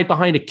doesn't hide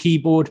behind a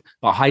keyboard,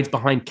 but hides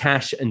behind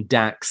Cash and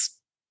Dax.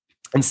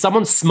 And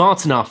someone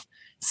smart enough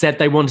said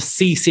they want to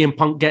see CM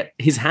Punk get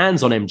his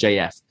hands on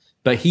MJF,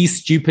 but he's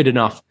stupid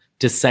enough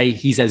to say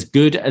he's as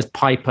good as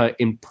Piper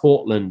in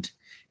Portland.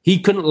 He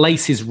couldn't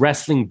lace his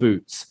wrestling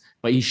boots,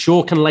 but he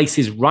sure can lace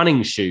his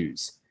running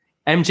shoes.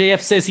 MJF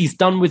says he's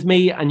done with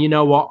me, and you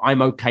know what?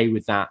 I'm okay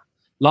with that.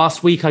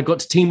 Last week, I got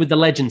to team with the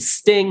legend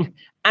Sting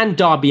and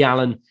Darby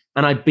Allin,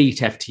 and I beat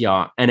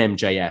FTR and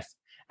MJF.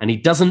 And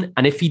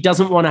if he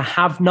doesn't want to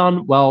have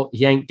none, well,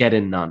 he ain't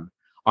getting none.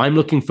 I'm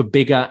looking for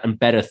bigger and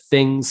better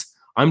things.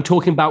 I'm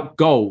talking about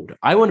gold.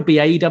 I want to be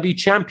AEW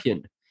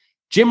champion.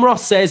 Jim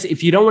Ross says,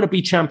 if you don't want to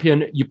be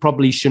champion, you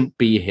probably shouldn't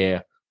be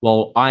here.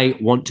 Well, I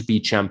want to be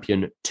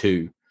champion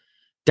too.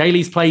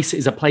 Daly's place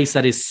is a place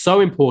that is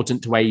so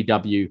important to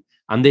AEW,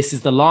 and this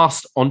is the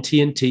last on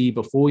TNT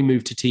before we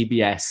move to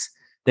TBS.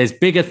 There's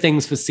bigger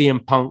things for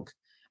CM Punk,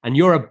 and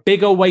you're a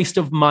bigger waste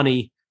of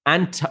money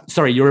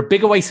you're a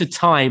bigger waste of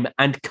time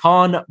and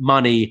Khan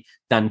money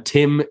than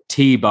Tim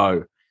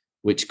Tebow,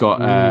 which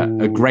got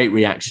a great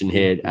reaction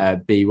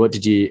here. B, what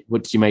did you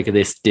make of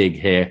this dig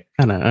here?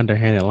 Kind of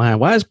underhanded line.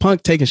 Why is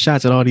Punk taking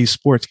shots at all these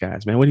sports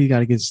guys, man? What do you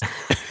got against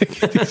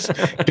these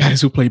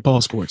guys who play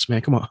ball sports,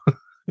 man? Come on.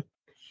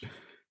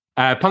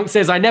 Punk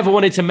says, I never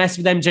wanted to mess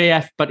with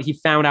MJF, but he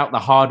found out the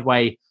hard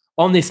way.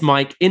 On this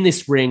mic, in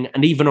this ring,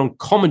 and even on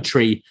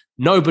commentary,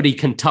 nobody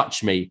can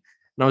touch me.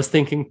 And I was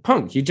thinking,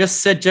 Punk, you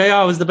just said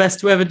JR was the best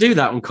to ever do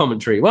that on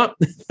commentary. What?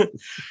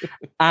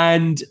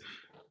 And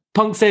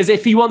Punk says,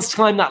 if he wants to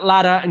climb that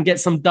ladder and get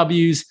some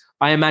W's,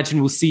 I imagine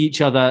we'll see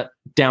each other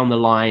down the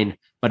line.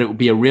 But it would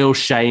be a real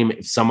shame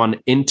if someone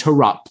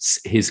interrupts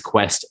his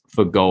quest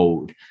for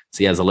gold. So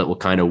he has a little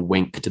kind of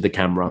wink to the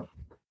camera.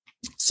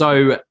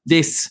 So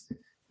this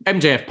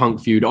MJF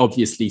Punk feud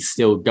obviously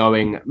still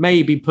going,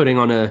 maybe putting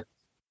on a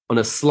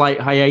slight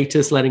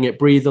hiatus, letting it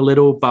breathe a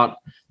little. But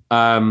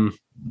I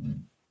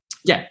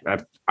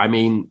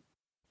mean,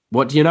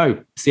 what do you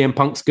know? CM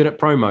Punk's good at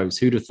promos.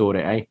 Who'd have thought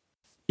it,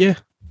 eh?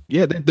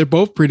 Yeah, they're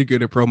both pretty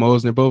good at promos,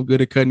 and they're both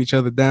good at cutting each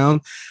other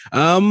down.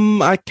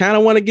 I kind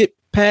of want to get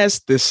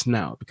past this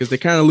now because they're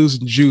kind of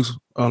losing juice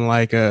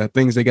on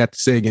things they got to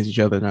say against each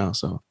other now.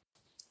 So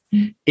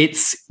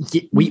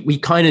we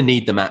kind of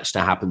need the match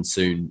to happen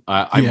soon.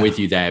 I'm with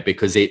you there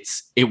because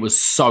it was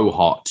so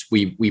hot.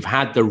 We've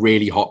had the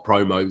really hot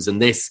promos,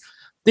 and this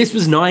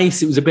was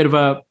nice. It was a bit of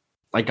a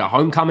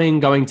homecoming,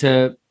 going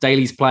to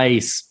Daly's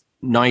place.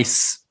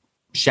 Nice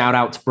shout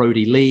out to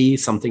Brody Lee,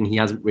 something he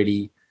hasn't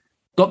really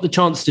got the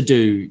chance to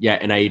do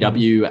yet in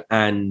AEW.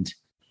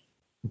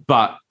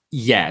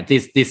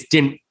 This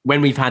didn't,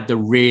 when we've had the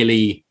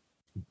really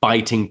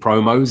biting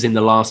promos in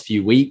the last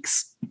few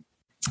weeks,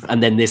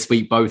 and then this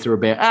week both are a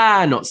bit,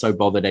 not so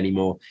bothered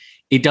anymore.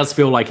 It does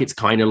feel like it's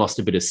kind of lost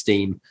a bit of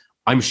steam.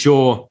 I'm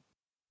sure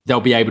they'll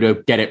be able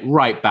to get it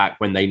right back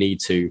when they need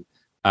to.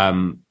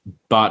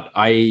 But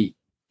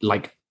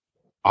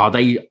are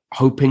they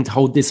hoping to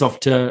hold this off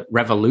to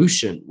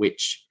Revolution?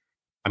 Which,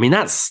 I mean,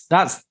 that's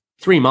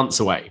 3 months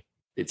away.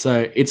 It's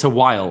a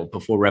while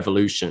before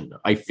Revolution.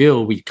 I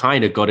feel we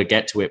kind of got to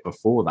get to it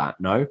before that,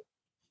 no?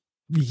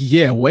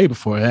 Yeah, way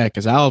before that,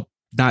 because I'll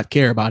not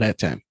care about that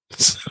time.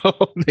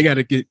 So they got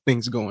to get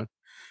things going.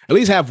 At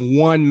least have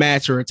one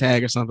match or a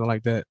tag or something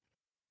like that.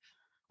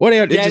 Or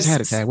they just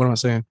had a tag. What am I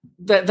saying?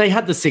 They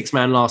had the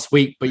 6-man last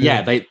week, but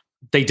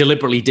they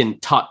deliberately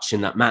didn't touch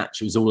in that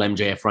match. It was all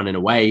MJF running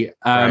away.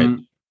 Right.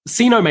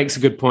 Sino makes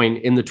a good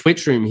point in the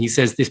Twitch room. He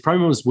says this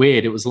promo was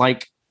weird. It was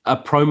like a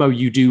promo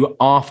you do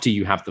after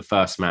you have the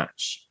first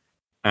match,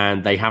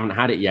 and they haven't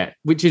had it yet,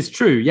 which is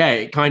true. Yeah,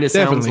 it kind of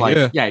sounds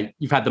like,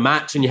 you've had the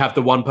match and you have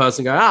the one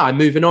person go, I'm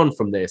moving on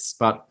from this.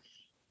 But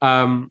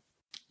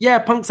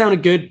Punk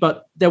sounded good,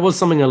 but there was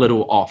something a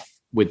little off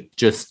with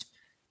just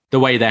the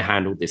way they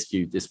handled this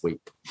feud this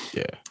week.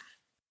 Yeah.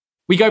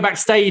 We go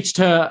backstage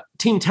to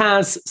Team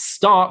Taz,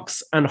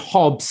 Starks, and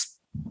Hobbs.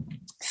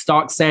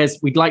 Starks says,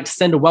 we'd like to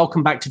send a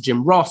welcome back to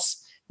Jim Ross.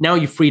 Now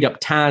you've freed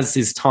up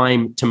Taz's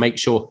time to make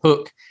sure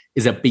Hook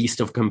is a beast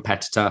of a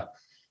competitor.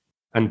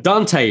 And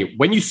Dante,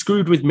 when you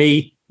screwed with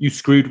me, you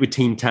screwed with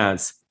Team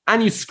Taz.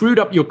 And you screwed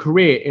up your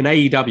career in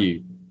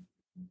AEW.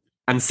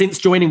 And since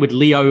joining with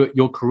Leo,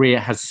 your career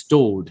has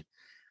stalled.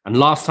 And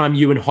last time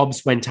you and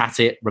Hobbs went at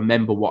it,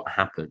 remember what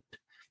happened.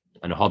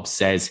 And Hobbs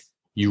says,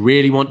 you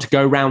really want to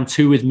go round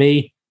 2 with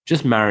me?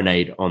 Just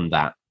marinate on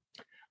that.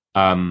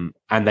 And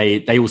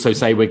they also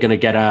say we're going to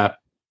get a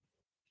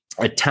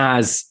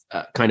Taz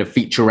kind of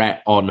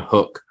featurette on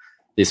Hook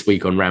this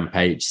week on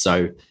Rampage.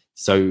 So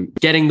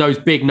getting those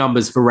big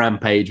numbers for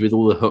Rampage with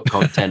all the Hook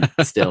content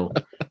still.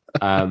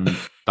 But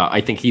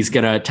I think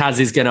Taz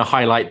is going to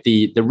highlight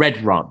the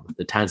Red Run,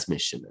 the Taz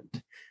mission,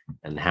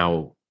 and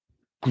how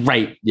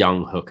great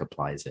young Hook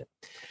applies it.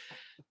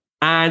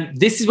 And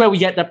this is where we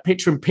get that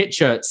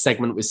picture-in-picture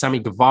segment with Sammy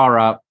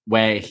Guevara,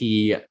 where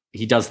he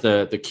does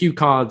the cue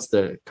cards,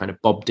 the kind of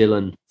Bob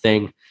Dylan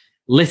thing,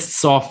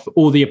 lists off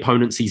all the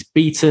opponents he's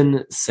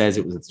beaten, says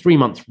it was a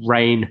 3-month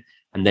reign,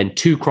 and then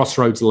 2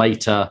 Crossroads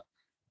later,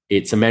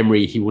 it's a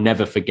memory he will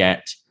never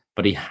forget.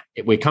 But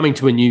we're coming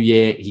to a new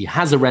year. He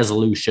has a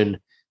resolution,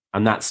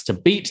 and that's to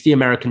beat the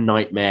American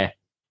Nightmare,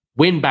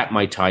 win back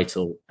my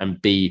title, and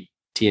be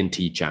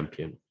TNT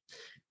champion.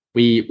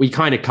 We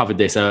kind of covered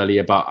this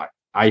earlier, but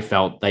I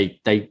felt they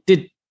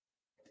did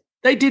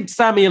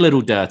Sammy a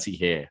little dirty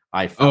here.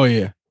 I felt. Oh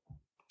yeah.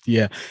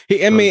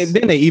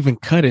 Then they even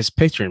cut his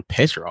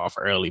picture-in-picture off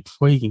early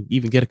before he can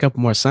even get a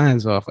couple more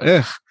signs off.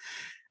 Ugh.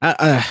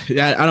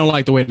 I don't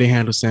like the way they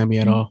handle Sammy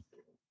at all.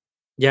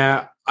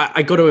 Yeah,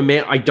 I got to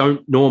admit, I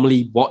don't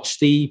normally watch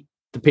the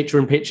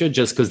picture-in-picture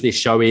just because this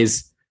show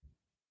is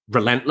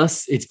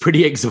relentless. It's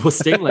pretty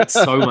exhausting. Like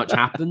so much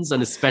happens,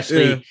 and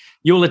especially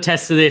you'll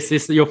attest to this.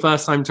 This is your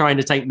first time trying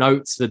to take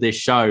notes for this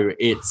show.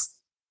 It's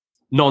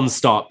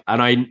non-stop,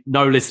 and I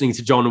know listening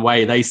to John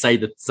Way, they say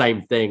the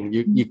same thing.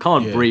 You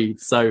can't breathe.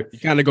 So you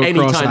kind of go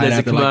anytime there's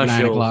a commercial, like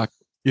 9 o'clock.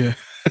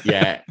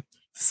 Yeah.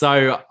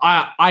 So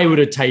I would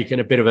have taken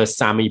a bit of a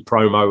Sammy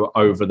promo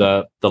over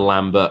the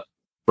Lambert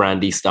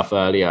Brandy stuff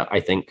earlier, I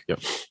think. Yep.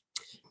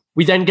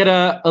 We then get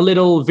a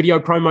little video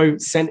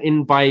promo sent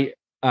in by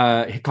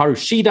Hikaru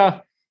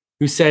Shida,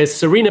 who says,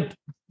 Serena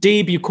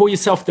Deeb, you call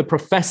yourself the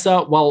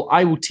professor? Well,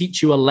 I will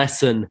teach you a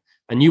lesson,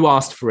 and you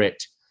asked for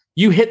it.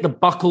 You hit the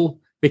buckle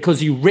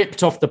because you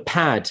ripped off the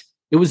pad.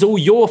 It was all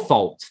your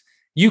fault.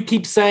 You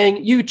keep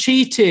saying, you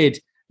cheated.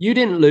 You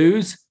didn't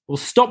lose. Well,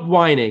 stop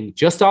whining.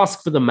 Just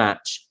ask for the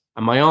match.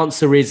 And my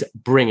answer is,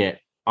 bring it.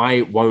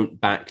 I won't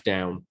back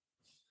down.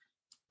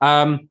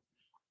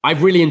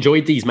 I've really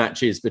enjoyed these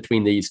matches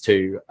between these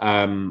two.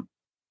 But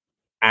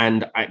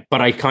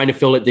I kind of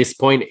feel at this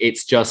point,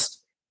 it's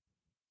just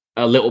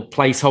a little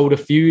placeholder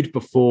feud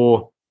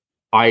before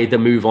I either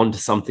move on to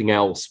something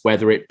else,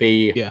 whether it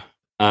be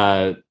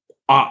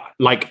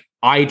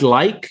I'd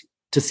like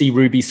to see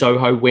Ruby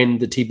Soho win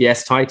the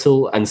TBS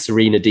title and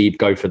Serena Deeb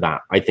go for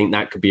that. I think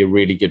that could be a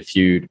really good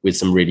feud with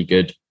some really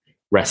good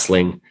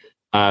wrestling.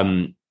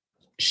 Shida,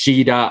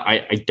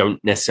 I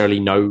don't necessarily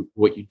know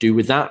what you do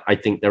with that. I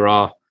think there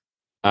are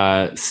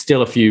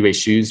still a few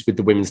issues with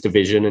the women's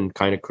division and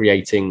kind of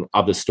creating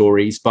other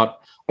stories. But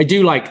I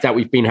do like that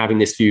we've been having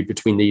this feud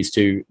between these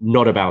two,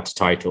 not about a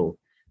title.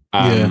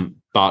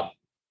 But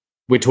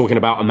we're talking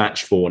about a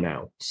match 4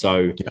 now.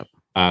 So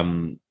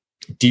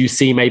do you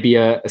see maybe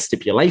a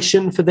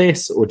stipulation for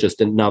this or just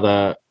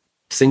another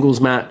singles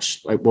match?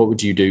 Like, what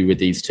would you do with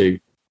these two?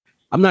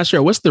 I'm not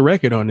sure. What's the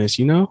record on this,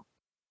 you know?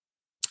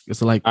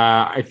 It's like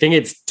I think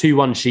it's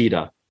 2-1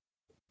 Shida.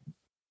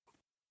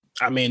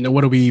 I mean,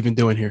 what are we even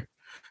doing here?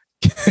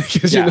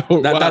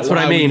 That's what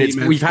I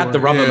mean. We've had the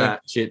rubber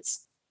match.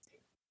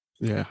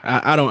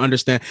 I don't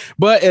understand.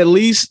 But at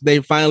least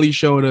they finally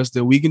showed us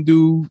that we can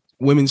do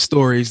women's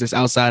stories that's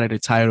outside of the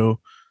title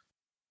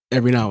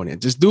every now and then.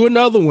 Just do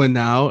another one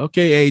now.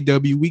 Okay,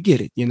 AEW, we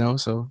get it, you know?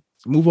 So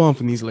move on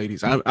from these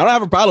ladies. I don't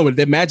have a problem with it.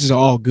 Their matches are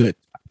all good.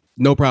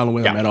 No problem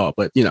with them at all.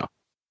 But, you know,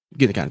 I'm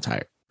getting kind of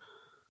tired.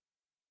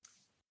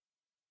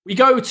 We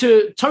go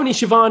to Tony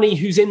Schiavone,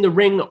 who's in the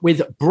ring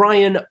with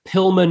Brian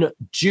Pillman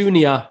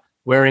Jr.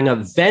 wearing a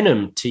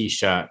Venom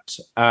t-shirt.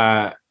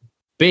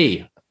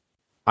 B,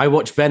 I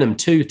watched Venom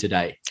 2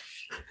 today.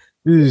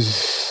 Have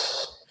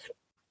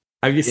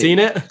you seen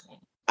it?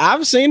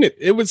 I've seen it.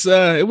 It was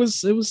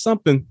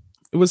something.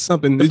 It was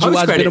something. The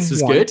post credits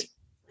was good.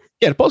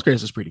 Yeah, the post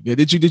credits was pretty good.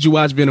 Did you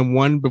watch Venom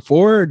 1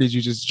 before, or did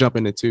you just jump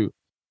into 2?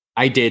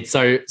 I did.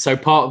 So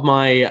part of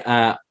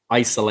my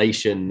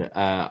isolation,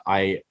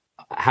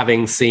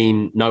 having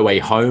seen No Way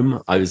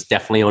Home, I was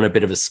definitely on a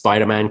bit of a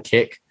Spider-Man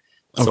kick.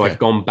 So I've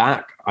gone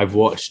back. I've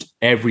watched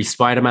every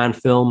Spider-Man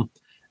film,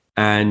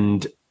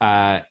 and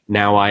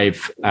now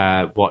I've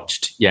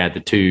watched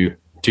the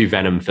two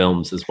Venom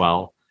films as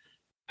well.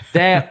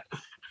 I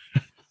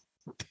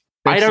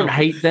don't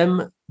hate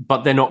them,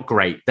 but they're not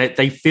great.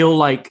 They feel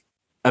like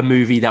a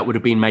movie that would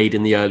have been made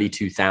in the early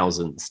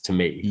 2000s to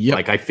me. Yep,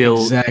 like I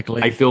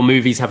feel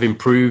movies have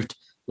improved,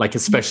 like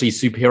especially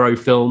superhero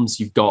films.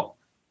 You've got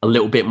a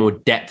little bit more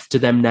depth to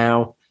them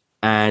now,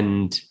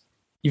 and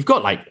you've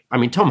got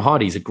Tom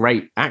Hardy's a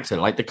great actor.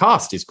 Like the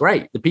cast is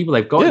great. The people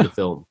they've got in the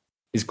film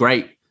is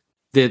great.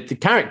 The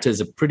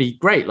characters are pretty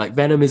great. Like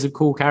Venom is a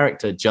cool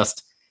character.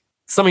 Just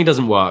something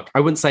doesn't work. I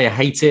wouldn't say I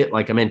hate it.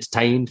 Like I'm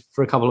entertained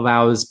for a couple of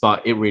hours,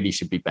 but it really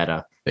should be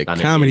better. The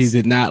comedy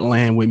did not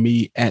land with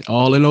me at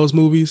all in those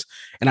movies.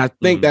 And I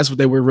think that's what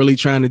they were really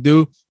trying to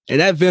do. And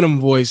that Venom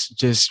voice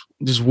just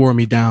wore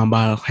me down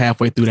by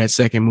halfway through that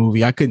second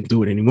movie. I couldn't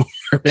do it anymore.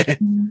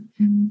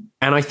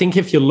 And I think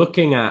if you're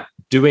looking at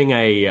doing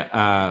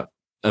a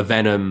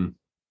Venom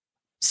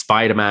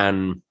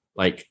Spider-Man,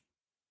 like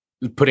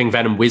putting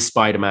Venom with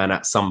Spider-Man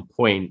at some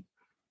point,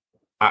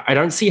 I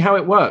don't see how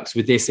it works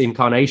with this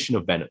incarnation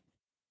of Venom,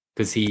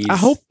 because I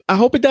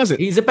hope it doesn't.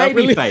 He's a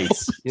baby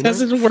face. It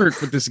doesn't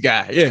work with this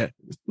guy. Yeah.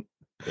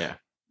 Yeah.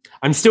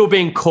 I'm still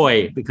being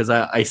coy because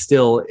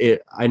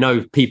I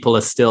know people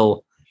are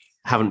still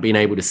haven't been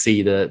able to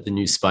see the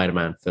new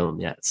Spider-Man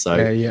film yet.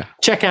 So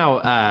check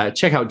out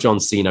John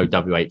Cena,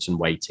 WH and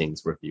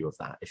Waiting's review of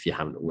that if you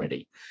haven't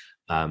already.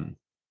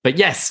 But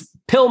yes,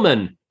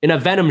 Pillman in a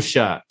Venom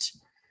shirt.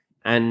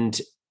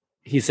 And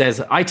he says,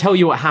 I tell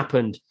you what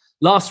happened.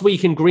 Last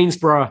week in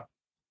Greensboro,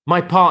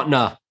 my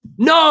partner,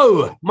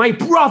 my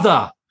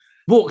brother,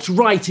 walked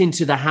right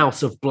into the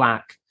House of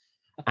Black.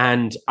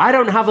 And I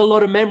don't have a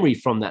lot of memory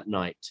from that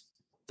night.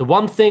 The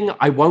one thing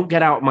I won't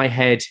get out of my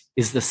head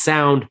is the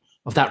sound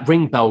of that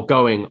ring bell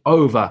going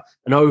over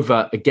and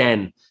over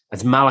again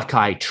as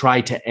Malachi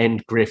tried to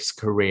end Griff's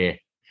career.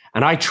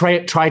 And I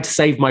tried to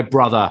save my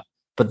brother,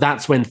 but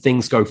that's when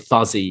things go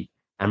fuzzy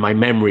and my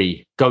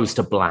memory goes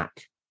to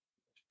black.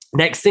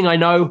 Next thing I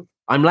know,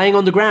 I'm laying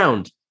on the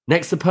ground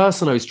next to the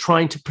person I was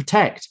trying to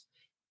protect.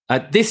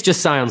 This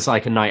just sounds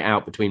like a night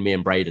out between me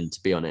and Braden,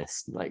 to be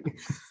honest.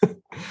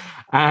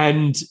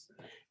 And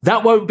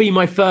that won't be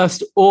my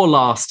first or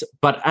last,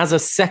 but as a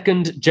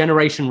second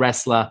generation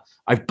wrestler,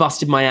 I've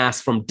busted my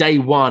ass from day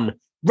one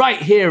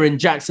right here in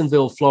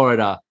Jacksonville,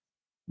 Florida.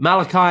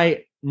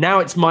 Malachi, now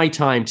it's my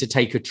time to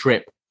take a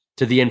trip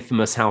to the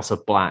infamous House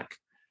of Black.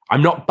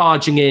 I'm not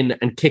barging in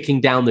and kicking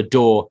down the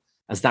door,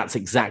 as that's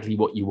exactly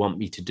what you want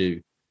me to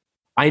do.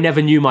 I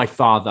never knew my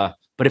father,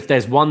 but if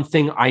there's one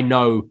thing I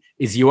know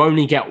is you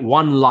only get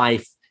one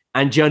life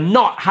and you're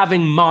not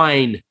having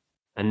mine.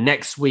 And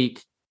next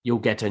week, you'll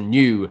get a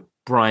new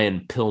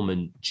Brian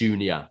Pillman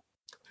Jr.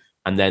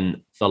 And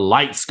then the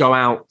lights go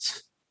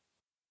out.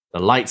 The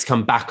lights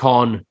come back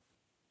on.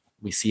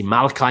 We see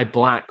Malachi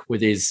Black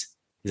with his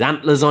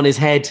antlers on his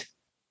head,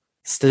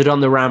 stood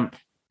on the ramp.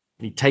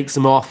 He takes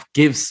them off,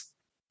 gives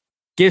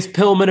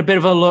Pillman a bit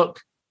of a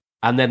look,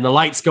 and then the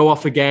lights go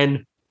off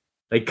again.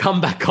 They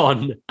come back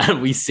on,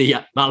 and we see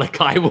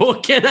Malachi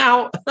walking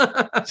out.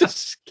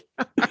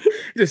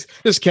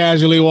 just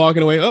casually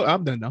walking away. Oh,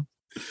 I'm done now.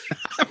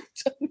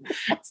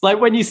 It's like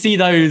when you see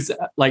those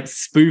like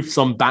spoofs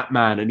on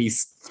Batman and he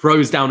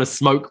throws down a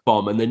smoke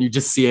bomb and then you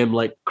just see him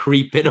like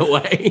creeping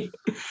away.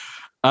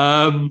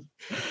 I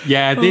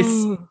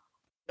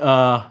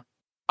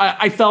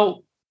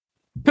felt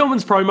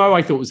Pillman's promo,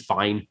 I thought was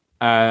fine.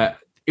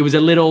 It was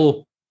a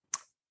little,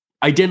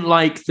 I didn't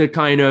like the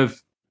kind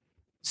of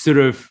sort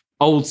of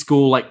old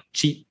school, like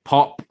cheap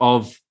pop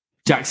of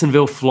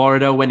Jacksonville,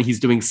 Florida, when he's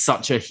doing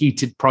such a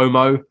heated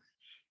promo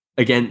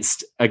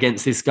against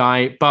this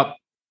guy. But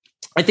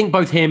I think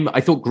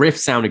I thought Griff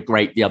sounded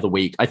great the other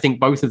week. I think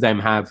both of them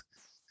have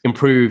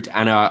improved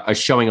and are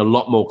showing a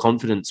lot more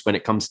confidence when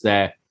it comes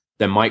to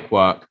their mic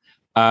work.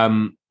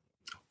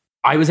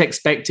 I was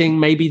expecting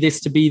maybe this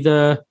to be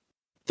the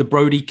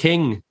Brody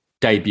King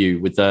debut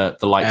with the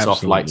lights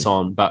off, lights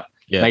on, but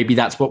maybe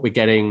that's what we're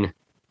getting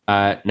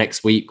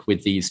next week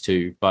with these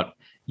two. But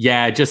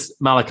yeah, just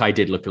Malachi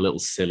did look a little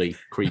silly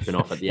creeping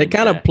off at the end. They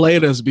kind of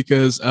played us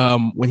because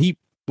when he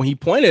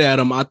pointed at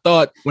him, I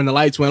thought when the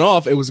lights went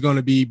off, it was going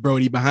to be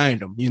Brody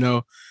behind him,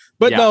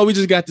 But no, we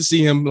just got to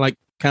see him like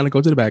kind of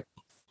go to the back.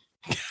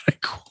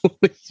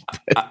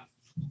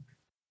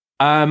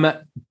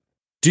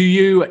 Do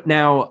you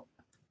now?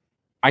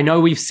 I know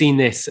we've seen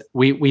this.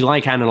 We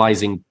like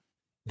analyzing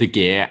the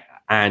gear,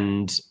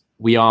 and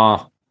we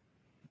are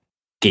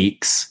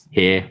geeks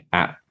here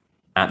at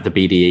the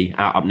BDE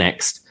Up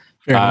Next.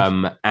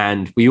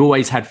 And we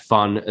always had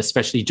fun,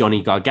 especially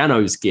Johnny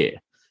Gargano's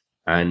gear,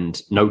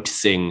 and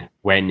noticing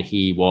when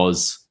he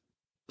was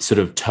sort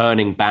of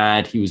turning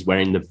bad, he was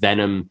wearing the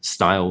Venom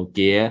style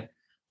gear.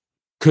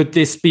 Could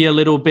this be a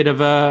little bit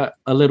of a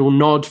little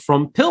nod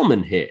from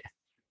Pillman here?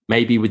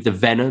 Maybe with the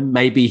Venom,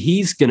 maybe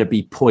he's going to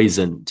be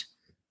poisoned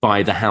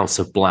by the House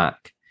of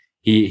Black.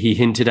 He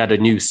hinted at a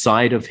new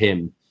side of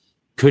him.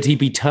 Could he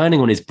be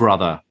turning on his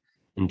brother?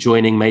 and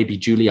joining maybe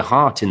Julia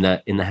Hart in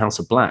the House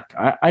of Black.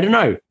 I don't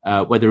know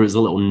whether it was a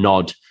little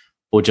nod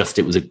or just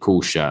it was a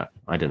cool shirt.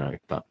 I don't know,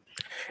 but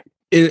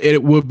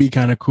it would be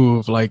kind of cool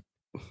if like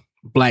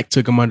Black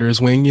took him under his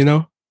wing, you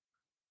know,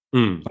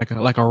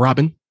 like a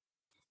Robin.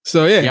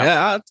 So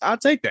yeah, I'll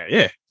take that.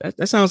 Yeah,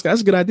 that's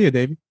a good idea,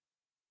 Davey.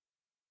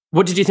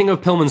 What did you think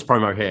of Pillman's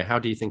promo here? How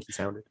do you think he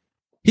sounded?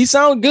 He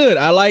sounded good.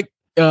 I like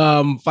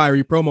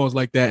fiery promos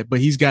like that, but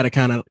he's got to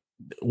kind of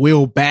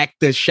wheel back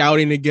the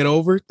shouting to get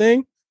over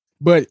thing.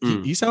 But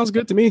he sounds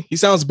good to me. He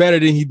sounds better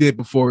than he did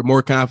before,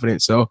 more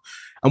confident. So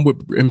I'm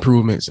with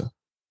improvements. So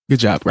good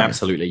job, Brian.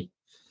 Absolutely.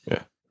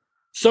 Yeah.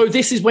 So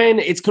this is when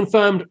it's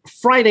confirmed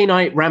Friday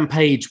night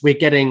Rampage. We're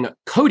getting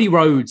Cody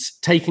Rhodes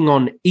taking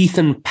on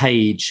Ethan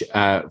Page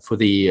for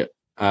the,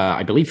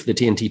 I believe, for the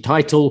TNT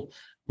title.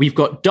 We've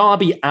got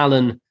Darby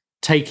Allin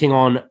taking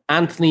on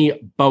Anthony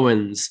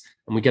Bowens.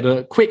 And we get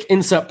a quick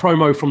insert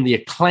promo from the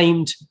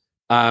Acclaimed.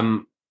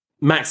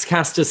 Max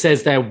Caster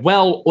says they're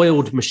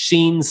well-oiled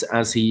machines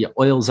as he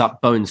oils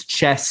up Bowens'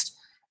 chest.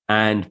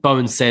 And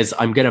Bowens says,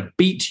 I'm going to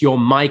beat your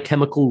My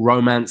Chemical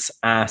Romance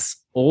ass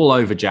all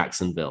over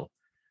Jacksonville.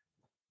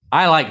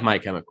 I like My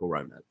Chemical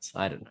Romance.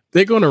 I don't know.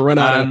 They're going to run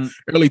out of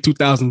early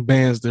 2000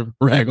 bands to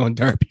rag on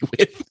Darby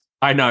with.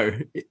 I know.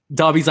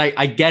 Darby's like,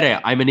 I get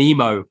it. I'm an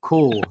emo.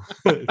 Cool.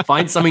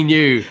 Find something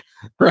new.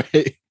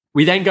 Right.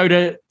 We then go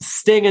to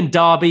Sting and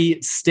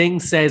Darby. Sting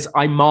says,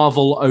 I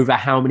marvel over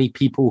how many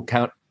people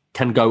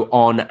can go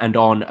on and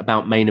on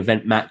about main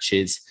event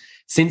matches.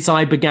 Since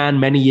I began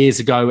many years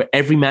ago,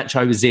 every match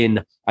I was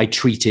in, I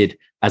treated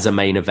as a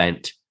main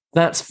event.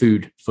 That's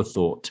food for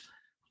thought.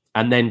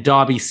 And then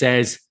Darby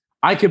says,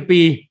 I could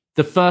be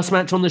the first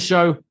match on the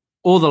show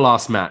or the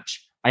last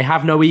match. I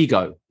have no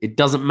ego. It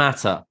doesn't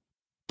matter.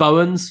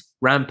 Bowens,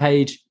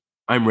 Rampage,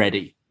 I'm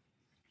ready.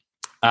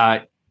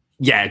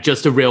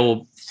 Just a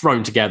real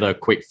thrown together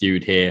quick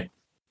feud here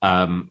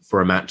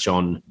for a match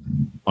on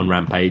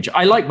Rampage.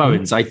 I like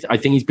Bowens. I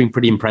think he's been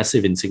pretty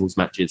impressive in singles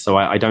matches, so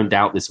I don't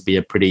doubt this will be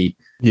a pretty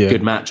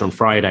good match on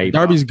Friday.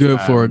 Darby's good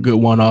for a good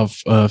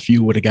one-off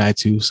feud with a guy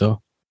too,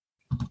 so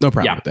no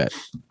problem with that.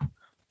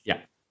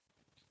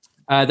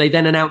 Yeah. They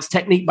then announced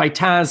Technique by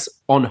Taz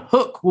on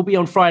Hook will be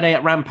on Friday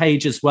at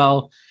Rampage as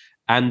well.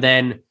 And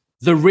then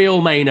the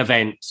real main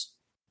event,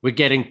 we're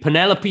getting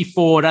Penelope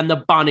Ford and the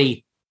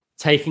Bunny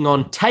taking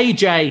on Tay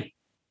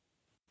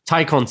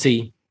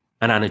Conti,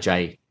 and Anna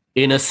Jay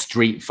in a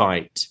street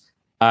fight.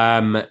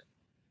 Are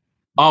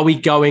we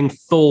going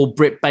full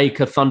Britt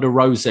Baker, Thunder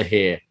Rosa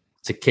here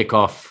to kick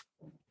off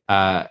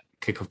the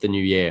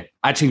new year?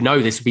 Actually, no,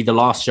 this will be the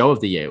last show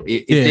of the year.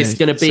 Is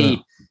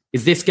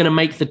this going to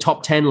make the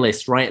top 10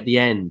 list right at the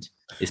end?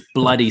 This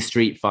bloody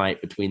street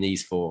fight between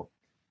these four.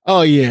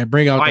 Oh yeah,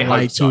 bring out the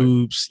light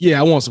tubes. Yeah,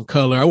 I want some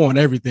color. I want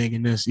everything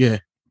in this. Yeah,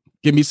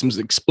 give me some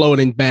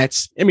exploding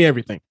bats. Give me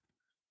everything.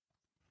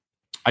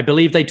 I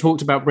believe they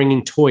talked about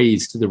bringing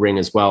toys to the ring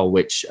as well,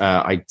 which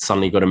I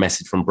suddenly got a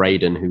message from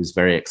Braden, who was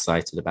very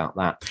excited about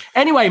that.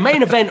 Anyway,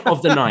 main event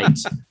of the night.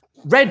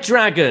 Red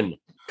Dragon,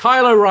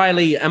 Kyle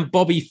O'Reilly and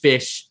Bobby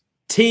Fish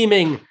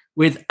teaming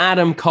with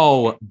Adam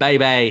Cole,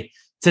 baby,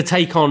 to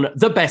take on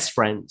the best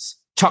friends,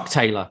 Chuck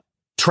Taylor,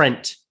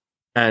 Trent,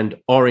 and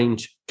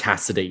Orange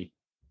Cassidy.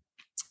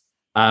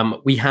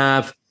 We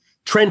have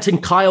Trent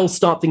and Kyle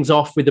start things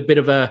off with a bit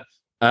of a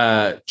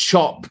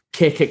chop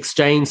kick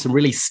exchange, some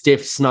really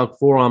stiff, snug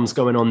forearms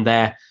going on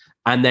there.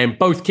 And then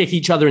both kick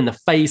each other in the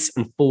face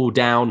and fall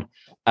down.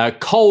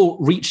 Cole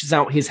reaches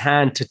out his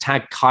hand to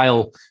tag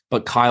Kyle,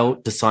 but Kyle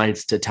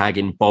decides to tag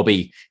in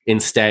Bobby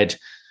instead.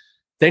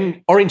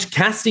 Then Orange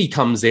Cassidy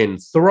comes in,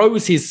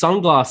 throws his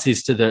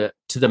sunglasses to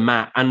the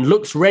mat and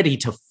looks ready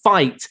to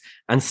fight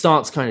and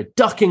starts kind of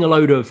ducking a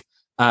load of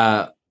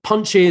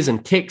punches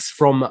and kicks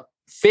from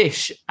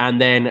Fish,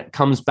 and then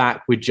comes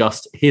back with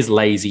just his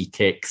lazy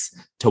kicks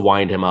to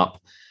wind him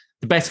up.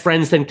 The best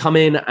friends then come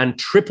in and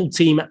triple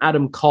team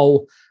Adam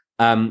Cole.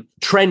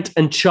 Trent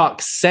and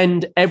Chuck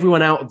send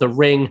everyone out of the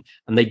ring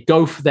and they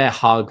go for their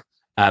hug,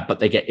 but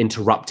they get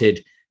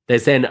interrupted.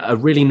 There's then a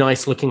really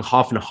nice looking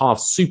half and half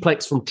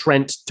suplex from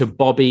Trent to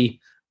Bobby.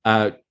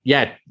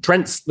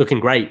 Trent's looking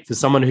great for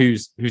someone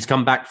who's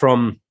come back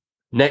from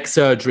neck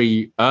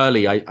surgery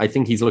early. I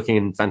think he's looking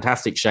in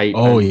fantastic shape.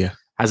 Oh, yeah.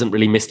 Hasn't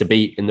really missed a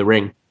beat in the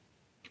ring.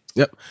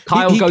 Yep.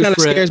 Kyle he goes kind of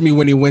for scares me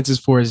when he winces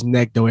for his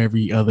neck, though,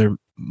 every other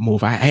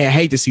move. I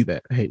hate to see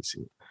that. I hate to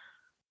see it.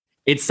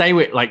 It's same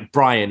with like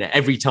Brian.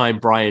 Every time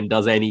Brian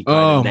does any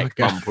kind of neck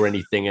bump or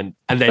anything and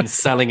then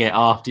selling it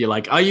after, you're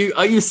like, are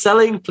you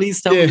selling?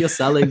 Please tell me you're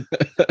selling.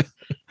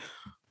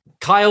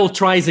 Kyle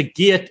goes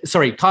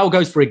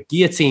for a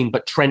guillotine,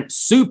 but Trent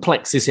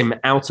suplexes him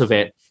out of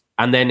it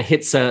and then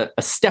hits a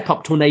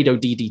step-up tornado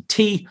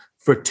DDT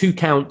for a 2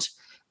 count.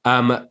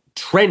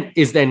 Trent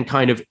is then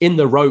kind of in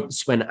the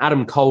ropes when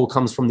Adam Cole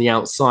comes from the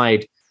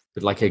outside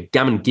with like a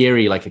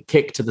Gamengiri, like a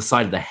kick to the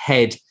side of the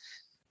head.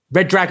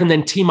 Red Dragon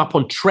then team up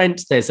on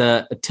Trent. There's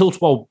a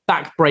tilt-wall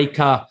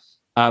backbreaker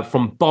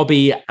from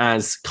Bobby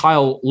as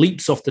Kyle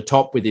leaps off the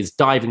top with his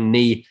diving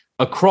knee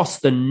across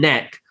the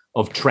neck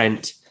of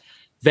Trent.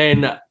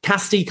 Then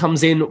Cassidy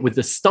comes in with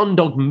the Stun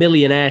Dog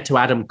Millionaire to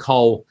Adam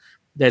Cole.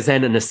 There's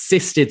then an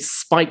assisted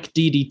spike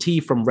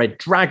DDT from Red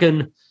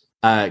Dragon.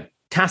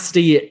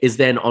 Cassidy is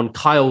then on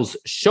Kyle's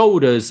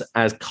shoulders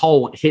as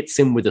Cole hits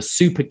him with a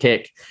super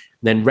kick.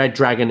 Then Red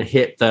Dragon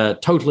hit the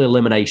total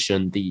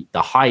elimination, the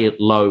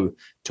high-low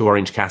to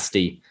Orange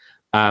Cassidy.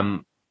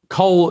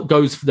 Cole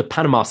goes for the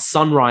Panama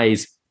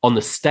Sunrise on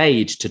the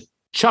stage to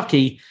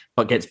Chucky,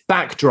 but gets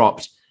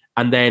backdropped.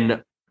 And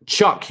then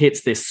Chuck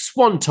hits this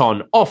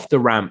swanton off the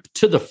ramp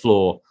to the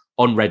floor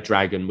on Red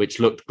Dragon, which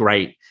looked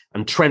great.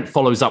 And Trent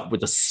follows up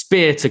with a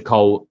spear to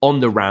Cole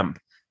on the ramp,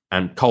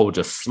 and Cole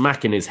just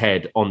smacking his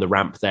head on the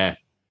ramp there.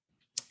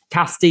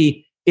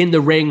 Cassidy in the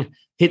ring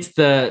hits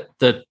the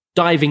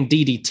diving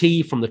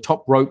DDT from the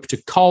top rope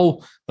to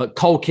Cole, but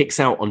Cole kicks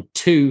out on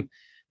 2.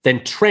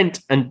 Then Trent,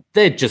 and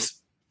they're just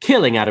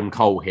killing Adam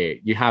Cole here.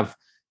 You have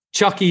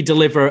Chucky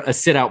deliver a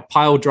sit-out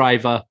pile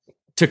driver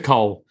to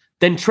Cole.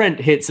 Then Trent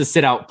hits a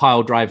sit-out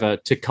pile driver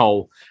to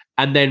Cole.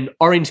 And then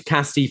Orange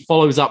Cassidy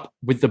follows up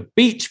with the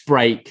beach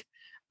break,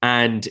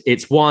 and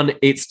it's 1,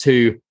 it's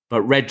 2,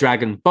 but Red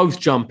Dragon both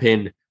jump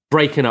in,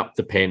 breaking up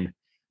the pin.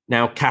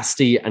 Now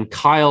Cassidy and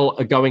Kyle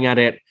are going at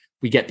it.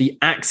 We get the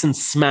axe and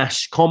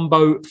smash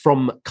combo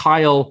from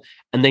Kyle,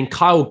 and then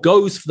Kyle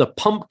goes for the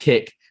pump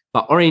kick,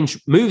 but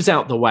Orange moves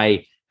out the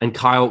way, and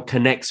Kyle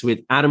connects with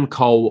Adam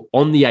Cole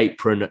on the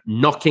apron,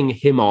 knocking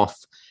him off.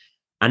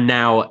 And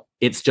now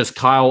it's just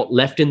Kyle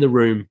left in the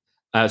room.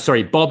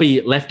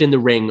 Bobby left in the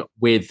ring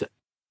with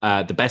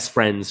the Best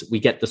Friends. We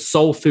get the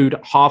soul food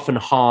half and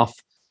half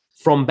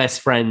from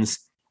Best Friends.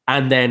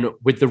 And then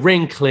with the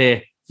ring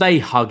clear, they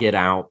hug it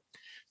out.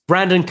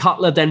 Brandon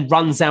Cutler then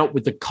runs out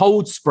with the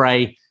cold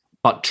spray,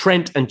 but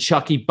Trent and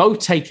Chucky both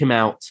take him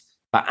out.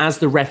 But as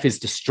the ref is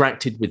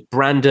distracted with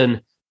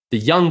Brandon, the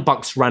Young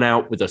Bucks run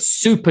out with a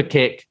super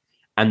kick.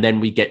 And then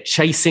we get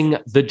Chasing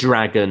the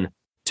Dragon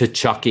to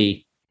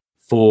Chucky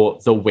for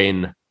the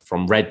win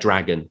from Red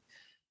Dragon.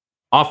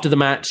 After the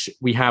match,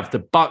 we have the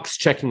Bucks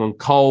checking on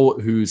Cole,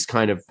 who's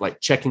kind of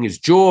like checking his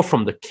jaw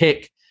from the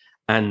kick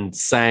and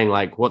saying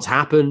like, what's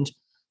happened?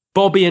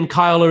 Bobby and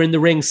Kyle are in the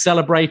ring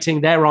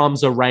celebrating. Their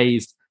arms are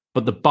raised,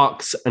 but the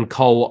Bucks and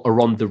Cole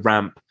are on the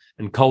ramp.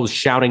 And Cole's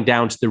shouting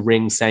down to the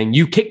ring saying,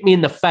 you kicked me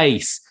in the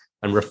face,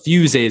 and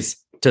refuses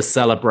to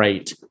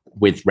celebrate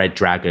with Red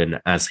Dragon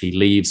as he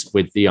leaves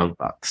with the Young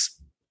Bucks.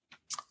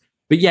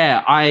 But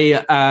yeah,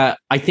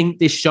 I think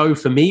this show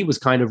for me was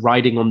kind of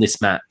riding on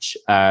this match.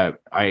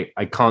 I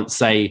can't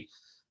say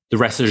the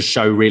rest of the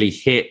show really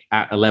hit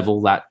at a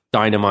level that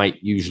Dynamite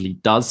usually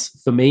does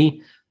for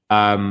me.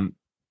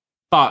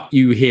 But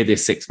you hear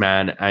this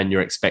 6-man and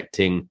you're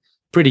expecting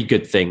pretty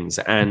good things.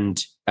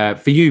 And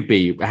for you,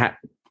 B,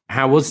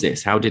 how was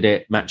this? How did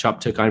it match up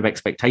to kind of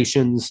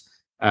expectations?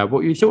 What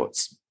were your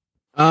thoughts?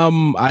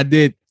 I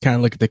did kind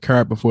of look at the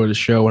card before the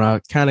show, and I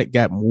kind of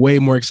got way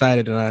more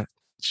excited than I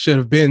should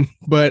have been.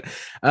 But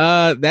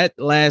that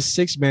last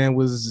 6-man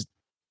was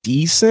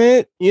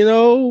decent,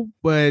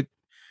 but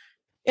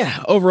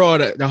yeah, overall,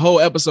 the whole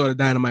episode of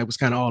Dynamite was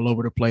kind of all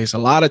over the place. A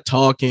lot of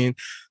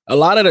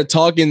the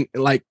talking,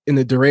 like in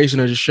the duration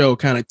of the show,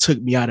 kind of took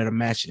me out of the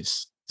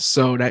matches.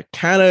 So that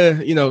kind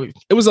of,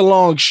 it was a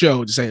long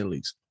show to say the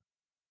least.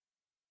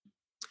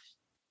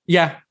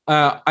 Yeah,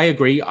 I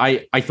agree.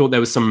 I thought there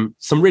was some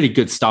really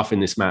good stuff in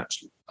this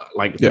match,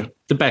 like the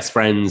Best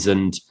Friends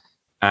and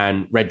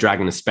Red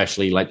Dragon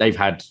especially. Like they've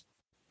had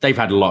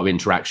a lot of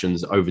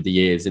interactions over the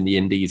years in the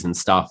indies and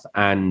stuff.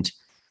 And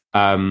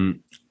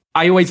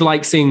I always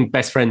like seeing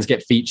Best Friends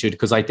get featured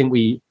because I think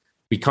we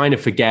kind of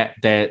forget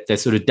they're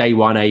sort of day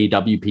one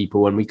AEW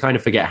people, and we kind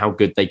of forget how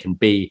good they can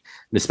be,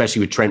 and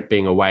especially with Trent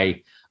being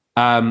away.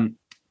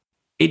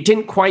 It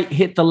didn't quite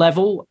hit the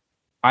level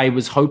I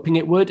was hoping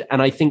it would,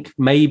 and I think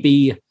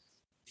maybe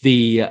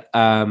maybe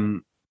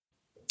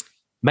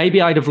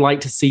I'd have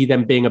liked to see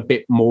them being a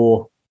bit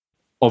more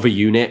of a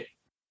unit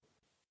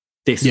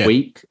this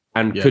week,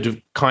 and could have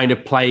kind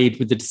of played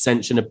with the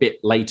dissension a bit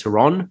later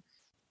on,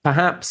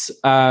 perhaps,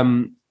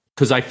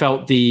 because I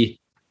felt the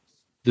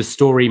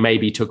story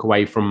maybe took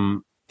away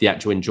from the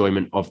actual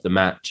enjoyment of the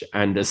match,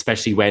 and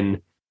especially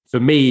when, for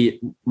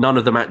me, none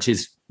of the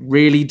matches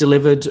really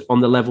delivered on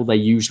the level they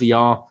usually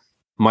are.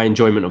 My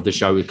enjoyment of the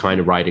show was kind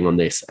of riding on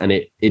this, and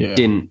it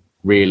didn't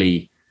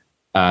really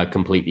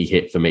completely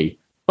hit for me,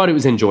 but it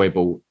was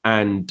enjoyable,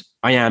 and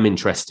I am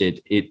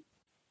interested.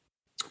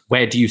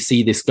 Where do you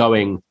see this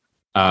going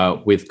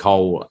with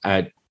Cole?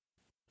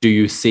 Do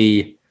you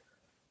see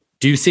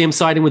him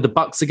siding with the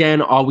Bucks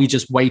again? Are we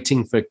just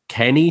waiting for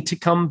Kenny to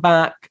come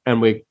back,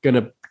 and we're going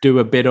to do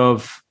a bit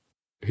of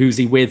who's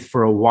he with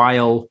for a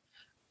while?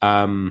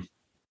 Where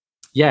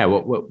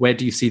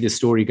do you see this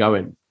story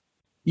going?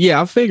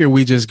 Yeah, I figure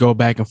we just go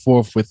back and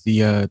forth with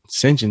the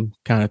ascension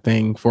kind of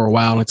thing for a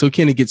while until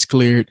Kenny gets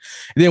cleared.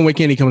 And then when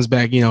Kenny comes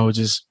back,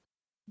 just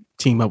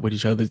team up with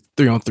each other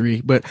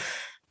 3-on-3. But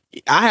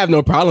I have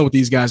no problem with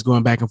these guys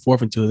going back and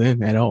forth until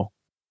then at all.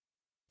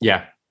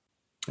 Yeah.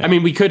 I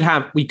mean, we could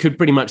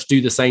pretty much do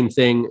the same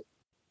thing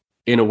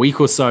in a week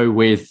or so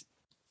with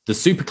the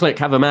Super Click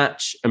have a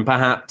match, and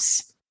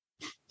perhaps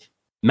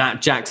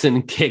Matt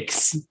Jackson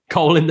kicks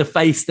Cole in the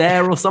face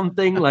there or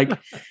something. Like,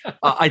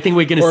 I think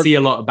we're going to see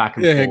a lot of back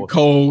and forth.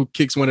 Cole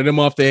kicks one of them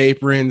off the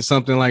apron,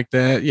 something like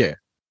that. Yeah.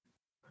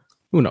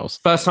 Who knows?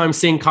 First time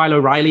seeing Kyle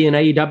O'Reilly in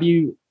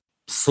AEW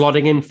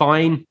slotting in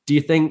fine. Do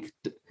you think?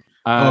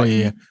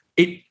 Yeah.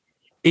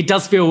 It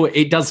does feel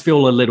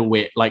a little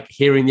weird, like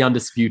hearing the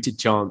Undisputed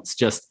chants,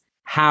 just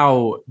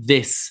how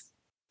this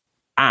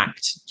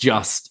act,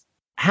 just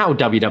how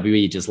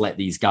WWE just let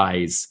these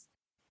guys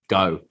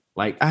go.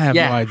 Like, I have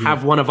no idea.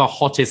 Have one of our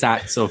hottest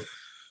acts of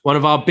one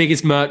of our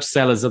biggest merch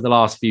sellers of the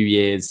last few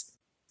years.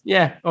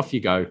 Yeah, off you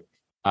go.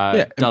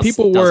 And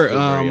people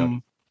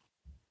were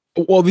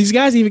well, these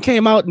guys even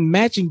came out in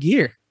matching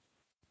gear,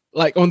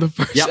 like on the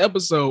first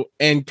episode,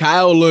 and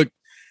Kyle looked.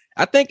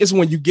 I think it's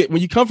when you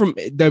come from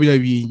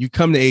WWE, you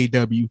come to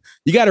AEW,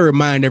 you got to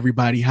remind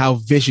everybody how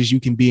vicious you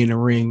can be in the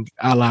ring,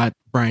 a la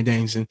Bryan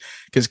Danielson.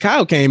 Because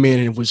Kyle came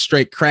in and was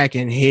straight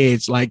cracking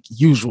heads like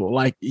usual.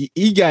 Like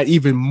he got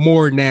even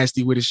more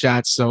nasty with his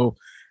shots. So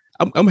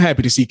I'm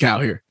happy to see Kyle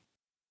here.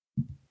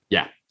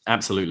 Yeah,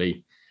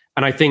 absolutely.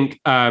 And I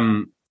think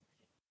down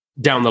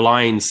the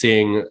line,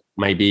 seeing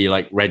maybe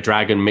like Red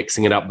Dragon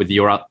mixing it up with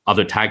your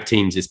other tag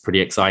teams is pretty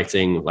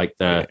exciting. Like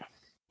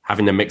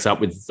having them mix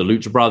up with the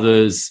Lucha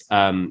Brothers.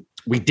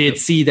 We did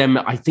see them.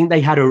 I think they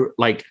had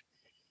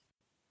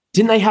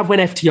didn't they have when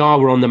FTR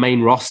were on the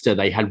main roster,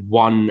 they had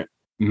one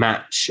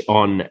match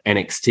on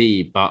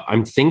NXT, but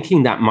I'm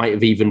thinking that might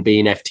have even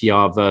been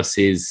FTR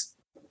versus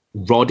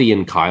Roddy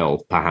and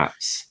Kyle,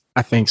 perhaps.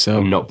 I think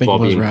so. Not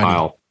Bobby and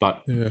Kyle,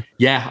 but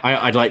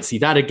I'd like to see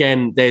that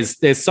again.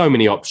 There's so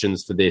many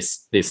options for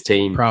this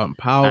team. Proud and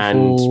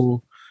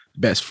Powerful,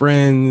 Best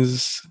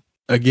Friends,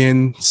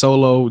 again,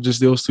 Solo, just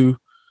those two.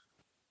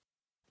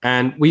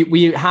 And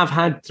we have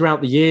had throughout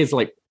the years,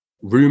 like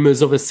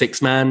rumors of a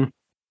six-man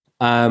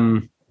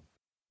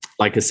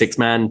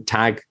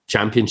tag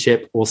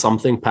championship or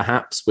something,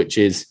 perhaps, which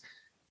is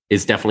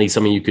definitely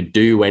something you could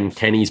do when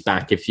Kenny's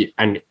back.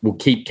 And we'll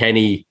keep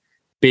Kenny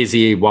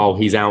busy while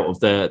he's out of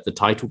the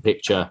title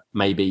picture,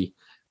 maybe.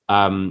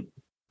 But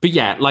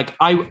yeah, like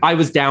I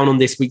was down on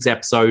this week's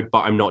episode,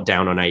 but I'm not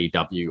down on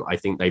AEW. I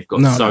think they've got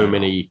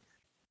many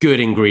good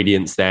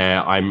ingredients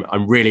there.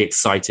 I'm really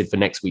excited for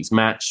next week's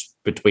match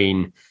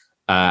between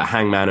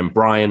Hangman and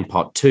Bryan,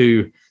 part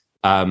 2.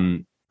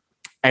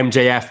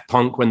 MJF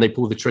Punk, when they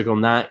pull the trigger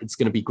on that, it's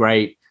going to be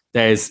great.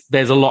 There's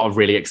a lot of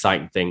really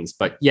exciting things.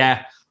 But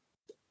yeah,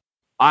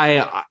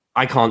 I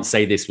can't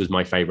say this was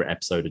my favorite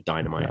episode of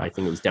Dynamite. I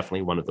think it was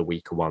definitely one of the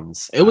weaker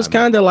ones. It was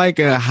kind of like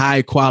a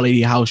high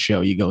quality house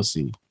show you go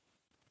see.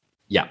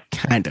 Yeah.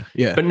 Kind of,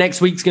 yeah. But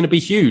next week's going to be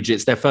huge.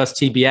 It's their first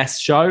TBS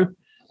show.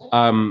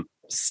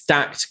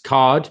 Stacked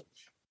card.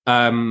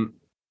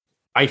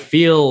 I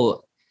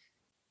feel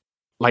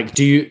like,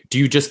 do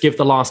you just give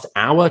the last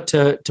hour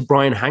to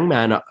Bryan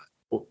Hangman?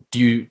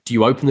 Do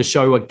you open the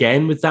show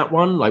again with that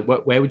one? Like,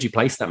 where would you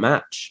place that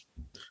match?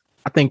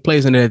 I think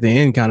placing it at the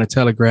end kind of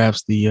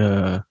telegraphs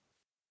the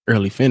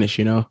early finish,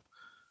 you know?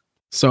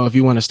 So if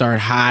you want to start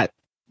hot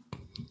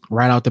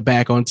right out the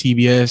back on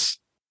TBS,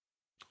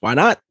 why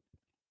not?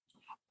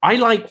 I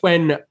like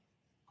when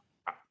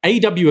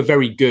AEW are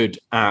very good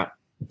at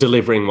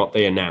delivering what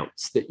they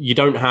announce. That you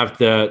don't have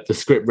the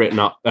script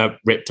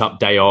ripped up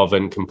day of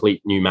and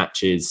complete new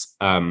matches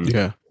in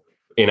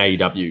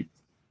AEW.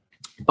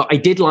 But I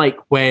did like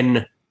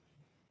when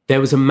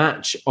there was a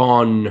match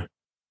on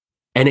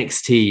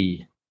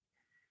NXT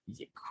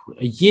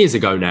years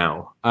ago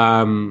now.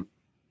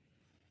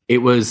 It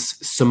was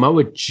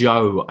Samoa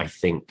Joe, I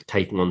think,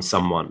 taking on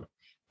someone.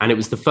 And it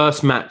was the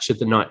first match of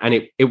the night.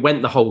 And it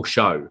went the whole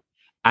show.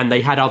 And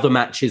they had other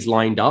matches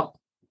lined up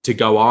to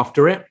go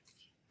after it.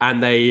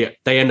 And they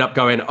end up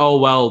going, oh,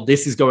 well,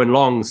 this is going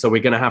long, so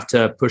we're going to have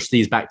to push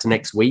these back to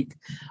next week.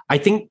 I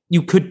think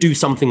you could do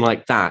something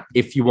like that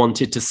if you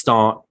wanted to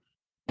start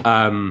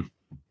the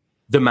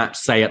match,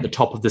 say, at the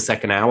top of the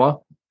second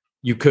hour.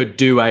 You could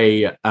do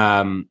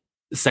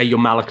say your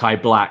Malachi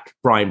Black,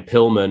 Brian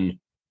Pillman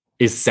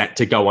is set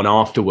to go on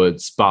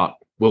afterwards, but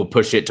we'll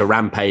push it to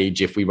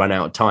Rampage if we run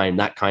out of time,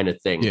 that kind of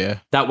thing. Yeah.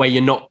 That way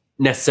you're not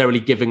necessarily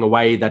giving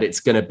away that it's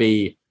going to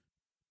be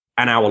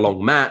an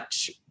hour-long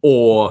match,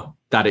 or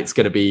that it's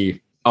going to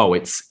be,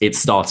 it's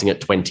starting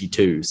at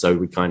 22, so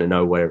we kind of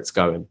know where it's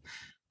going.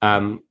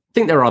 I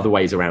think there are other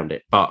ways around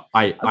it, but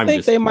I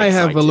think they might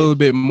have a little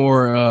bit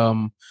more,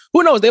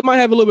 who knows, they might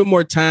have a little bit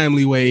more time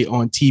leeway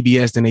on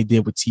TBS than they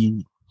did with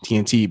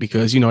TNT,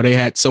 because, you know, they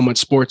had so much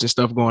sports and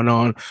stuff going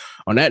on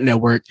that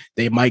network.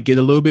 They might get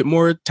a little bit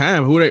more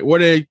time. What are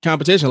their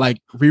competition?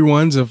 Like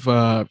reruns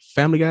of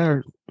Family Guy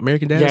or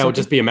American Dad? Yeah, it'll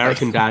just be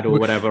American Dad or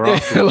whatever.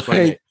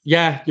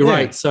 You're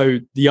right. So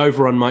the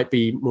overrun might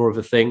be more of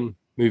a thing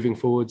moving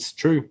forwards.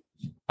 True.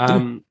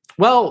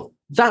 Well,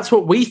 that's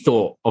what we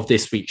thought of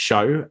this week's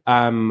show.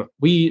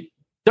 We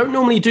don't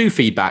normally do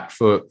feedback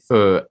for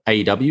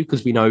AEW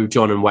because we know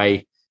John and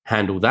Wei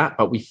handle that,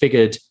 but we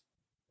figured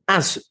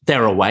as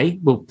they're away,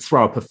 we'll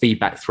throw up a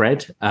feedback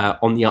thread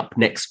on the Up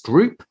Next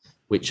group,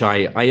 which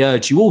I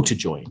urge you all to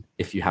join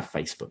if you have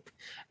Facebook.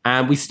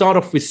 And we start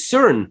off with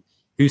Surin,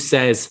 who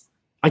says,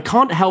 I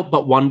can't help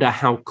but wonder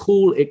how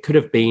cool it could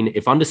have been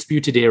if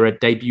Undisputed Era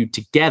debuted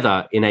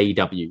together in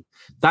AEW.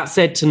 That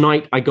said,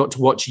 tonight I got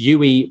to watch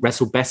UE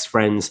wrestle Best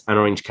Friends and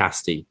Orange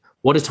Cassidy.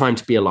 What a time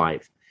to be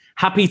alive.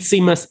 Happy to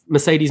see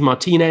Mercedes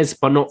Martinez,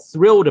 but not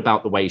thrilled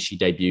about the way she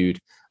debuted.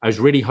 I was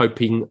really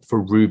hoping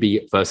for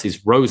Ruby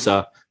versus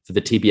Rosa for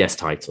the TBS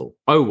title.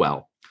 Oh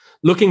well.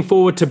 Looking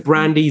forward to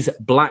Brandy's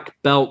Black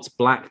Belt,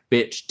 Black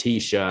Bitch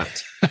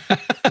t-shirt.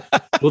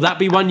 Will that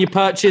be one you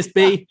purchase,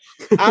 B?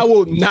 I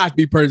will not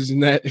be purchasing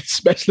that,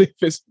 especially if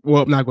it's,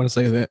 well, I'm not going to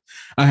say that.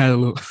 I had a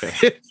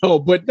little,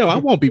 but no, I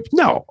won't be.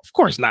 No, of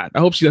course not. I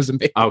hope she doesn't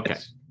make Okay.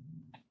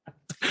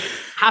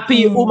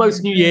 Happy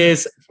almost New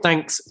Year's.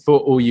 Thanks for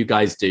all you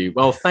guys do.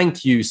 Well,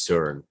 thank you,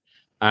 Søren.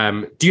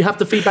 Do you have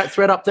the feedback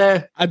thread up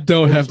there? I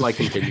don't have to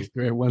continue.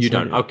 You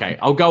don't. Okay.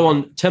 I'll go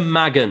on to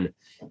Magan,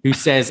 who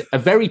says a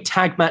very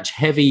tag match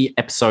heavy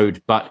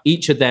episode, but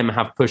each of them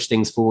have pushed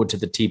things forward to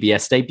the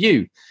TBS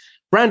debut.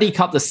 Brandy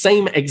cut the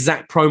same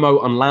exact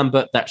promo on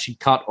Lambert that she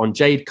cut on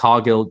Jade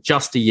Cargill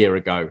just a year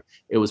ago.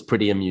 It was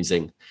pretty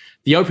amusing.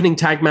 The opening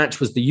tag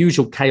match was the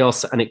usual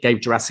chaos, and it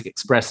gave Jurassic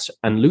Express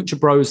and Lucha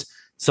Bros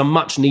some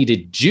much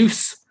needed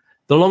juice.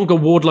 The longer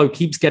Wardlow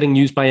keeps getting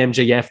used by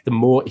MJF, the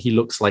more he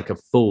looks like a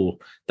fool.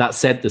 That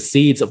said, the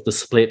seeds of the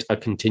split are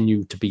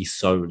continued to be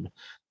sown.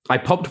 I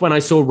popped when I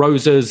saw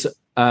Rosa's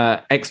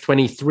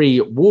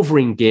X23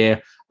 Wolverine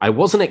gear. I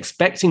wasn't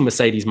expecting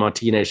Mercedes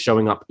Martinez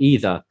showing up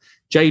either.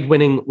 Jade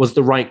winning was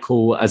the right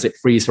call as it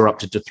frees her up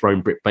to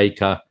dethrone Britt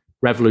Baker.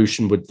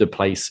 Revolution with the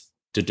place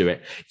to do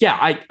it.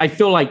 Yeah, I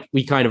feel like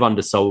we kind of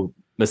undersold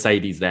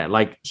Mercedes there.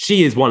 Like,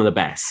 she is one of the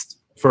best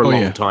for a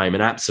long time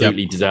and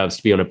absolutely deserves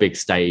to be on a big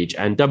stage.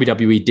 And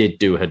WWE did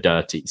do her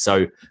dirty.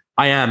 So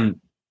I am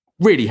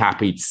really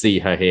happy to see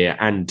her here.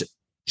 And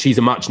she's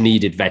a much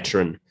needed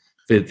veteran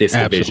for this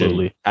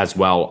division as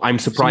well. I'm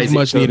surprised. She's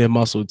much needed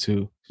muscle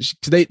too.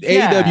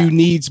 AEW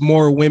needs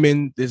more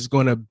women that's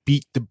going to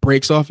beat the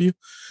brakes off you.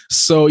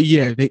 So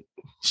yeah,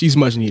 she's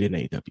much needed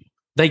in AEW.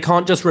 They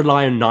can't just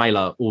rely on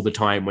Nyla all the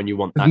time when you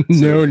want that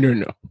no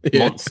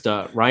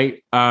monster,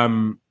 right?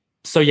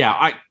 So yeah,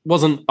 I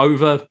wasn't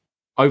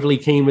overly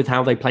keen with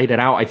how they played it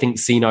out. I think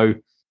Sino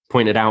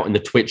pointed out in the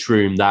Twitch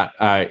room that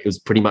it was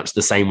pretty much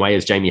the same way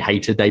as Jamie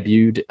Hayter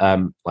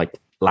debuted, like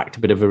lacked a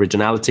bit of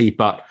originality.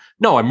 But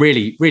no, I'm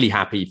really, really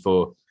happy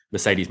for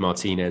Mercedes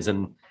Martinez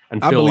and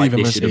feel like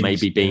this should have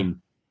maybe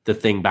been the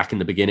thing back in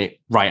the beginning,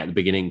 right at the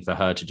beginning, for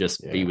her to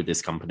just be with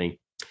this company.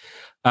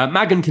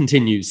 Magan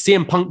continues,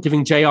 CM Punk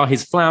giving JR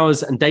his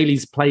flowers and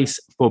Daly's place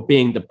for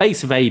being the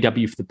base of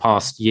AEW for the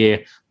past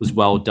year was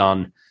well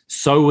done.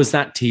 So was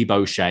that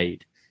Tebow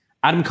shade.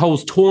 Adam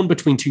Cole's torn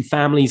between two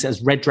families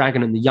as Red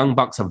Dragon and the Young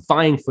Bucks are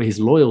vying for his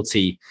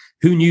loyalty.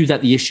 Who knew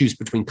that the issues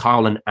between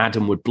Kyle and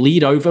Adam would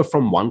bleed over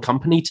from one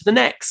company to the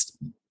next?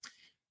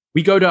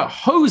 We go to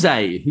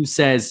Jose, who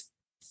says,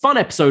 fun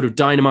episode of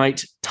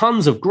Dynamite,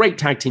 tons of great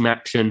tag team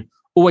action.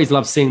 Always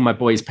love seeing my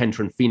boys Penta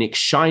and Phoenix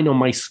shine on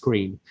my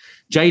screen.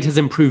 Jade has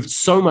improved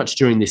so much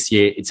during this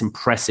year. It's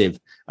impressive.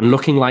 And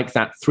looking like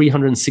that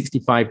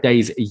 365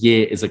 days a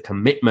year is a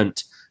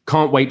commitment.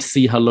 Can't wait to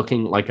see her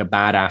looking like a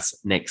badass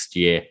next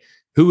year.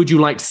 Who would you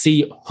like to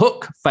see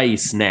Hook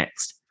face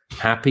next?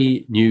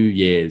 Happy New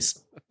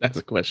Year's. That's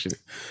a question.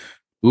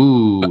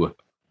 Ooh.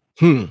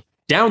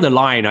 Down the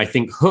line, I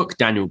think Hook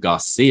Daniel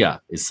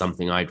Garcia is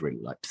something I'd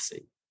really like to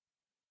see.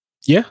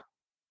 Yeah.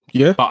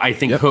 But I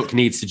think Hook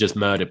needs to just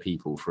murder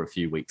people for a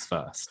few weeks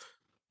first.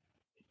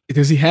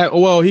 Does he have?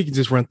 Well, he can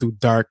just run through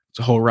Dark,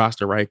 the whole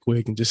roster right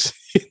quick and just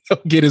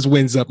get his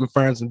wins up and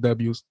find some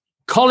W's.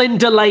 Colin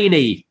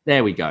Delaney.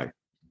 There we go.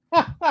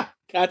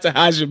 Kata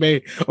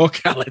Hajime or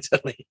Colin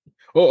Delaney.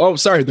 Oh,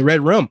 sorry. The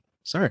Red Rum.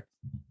 Sorry.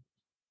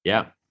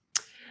 Yeah.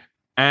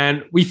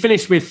 And we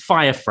finished with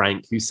Fire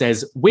Frank, who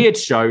says, weird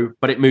show,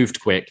 but it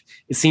moved quick.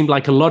 It seemed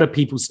like a lot of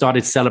people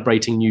started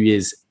celebrating New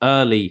Year's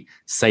early,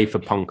 save for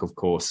Punk, of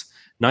course.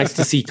 Nice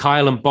to see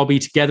Kyle and Bobby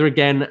together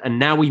again. And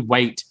now we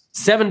wait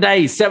 7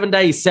 days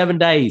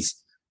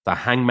for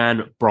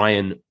Hangman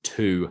Brian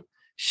 2.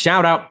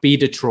 Shout out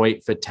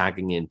BDElite for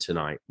tagging in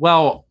tonight.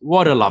 Well,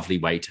 what a lovely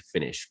way to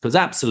finish. Because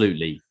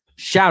absolutely,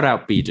 shout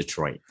out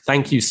BDElite.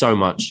 Thank you so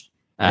much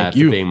for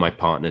being my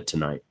partner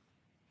tonight.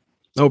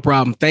 No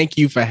problem. Thank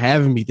you for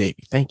having me,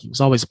 Davey. Thank you. It's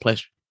always a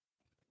pleasure.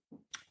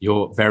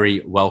 You're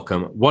very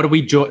welcome. What are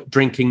we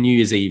drinking New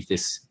Year's Eve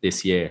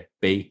this year,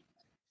 B?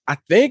 I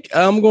think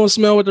I'm going to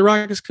smell what The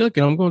Rock is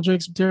cooking. I'm going to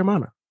drink some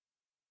Terramana.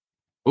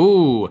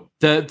 Ooh,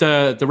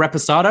 the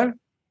Reposado?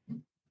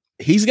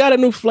 He's got a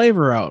new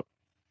flavor out.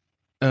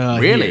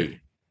 Really?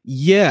 Here.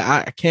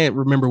 Yeah, I can't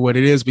remember what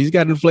it is, but he's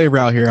got a new flavor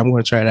out here. I'm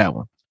going to try that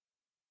one.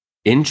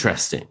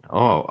 Interesting.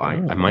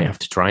 I might have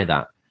to try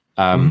that.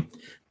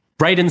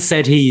 Braden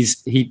said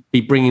he'd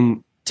be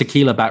bringing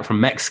tequila back from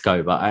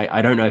Mexico, but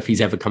I don't know if he's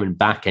ever coming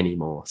back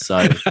anymore.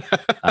 So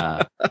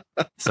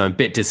so I'm a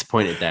bit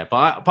disappointed there.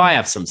 But I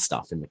have some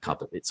stuff in the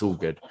cupboard. It's all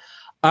good.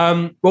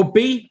 Well,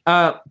 B,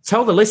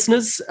 tell the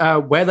listeners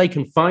where they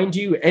can find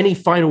you. Any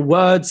final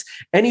words,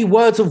 any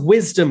words of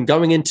wisdom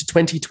going into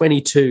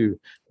 2022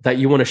 that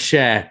you want to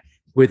share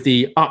with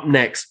the Up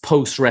Next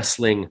Post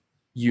Wrestling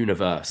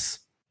universe?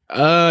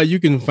 You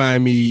can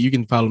find me. You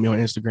can follow me on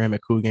Instagram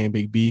at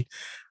CoolGameBigB.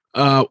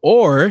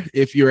 Or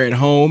if you're at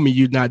home and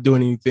you're not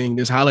doing anything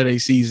this holiday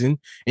season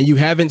and you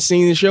haven't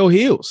seen the show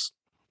Heels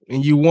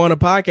and you want a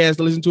podcast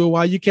to listen to it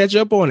while you catch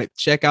up on it,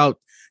 check out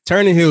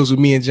Turning Heels with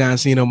me and John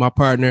Cena, my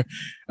partner,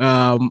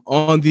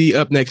 on the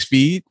Up Next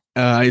feed.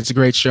 It's a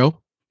great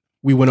show.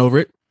 We went over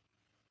it.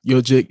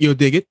 You'll dig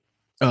it.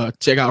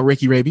 Check out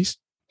Ricky Rabies.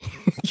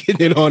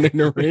 Getting it on in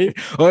the ring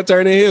on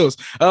Turning Heels.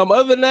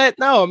 Other than that,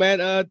 no,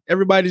 man.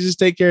 Everybody just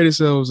take care of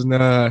themselves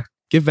and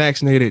get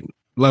vaccinated.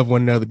 Love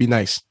one another. Be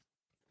nice.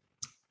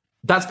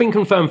 That's been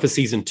confirmed for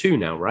season 2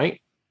 now,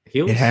 right?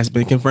 Heels? It has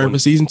been confirmed for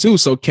season 2,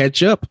 so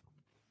catch up.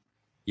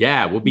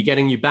 Yeah, we'll be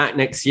getting you back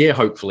next year,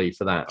 hopefully,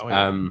 for that. Oh,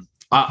 yeah.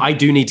 I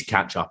do need to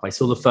catch up. I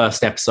saw the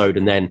first episode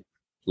and then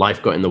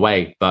life got in the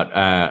way,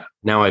 but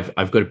now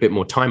I've got a bit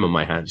more time on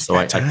my hands. So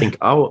I think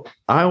I'll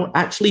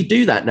actually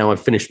do that now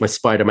I've finished my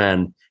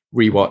Spider-Man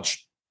rewatch.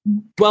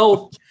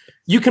 Well,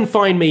 you can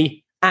find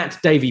me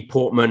at Davey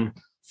Portman.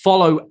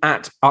 Follow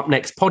at Up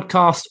Next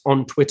Podcast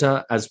on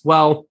Twitter as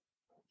well.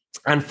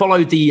 And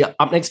follow the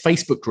Up Next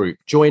Facebook group.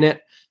 Join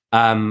it.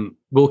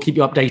 We'll keep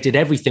you updated,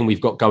 everything we've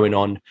got going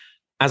on.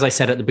 As I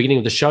said at the beginning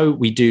of the show,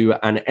 we do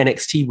an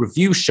NXT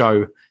review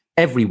show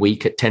every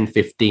week at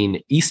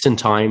 10:15 Eastern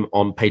time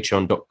on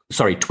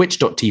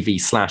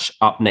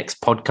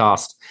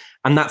twitch.tv/upnextpodcast.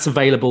 And that's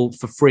available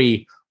for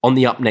free on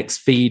the Up Next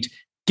feed.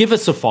 Give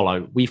us a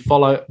follow. We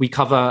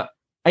cover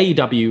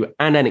AEW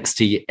and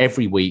NXT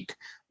every week.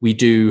 We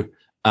do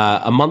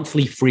a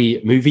monthly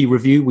free movie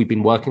review. We've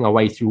been working our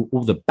way through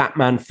all the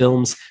Batman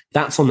films.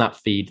 That's on that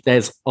feed.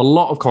 There's a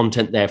lot of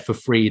content there for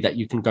free that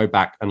you can go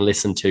back and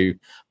listen to.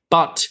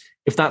 But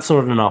if that's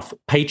not enough,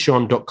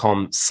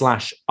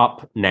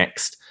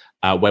 patreon.com/upnext,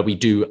 where we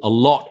do a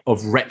lot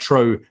of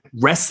retro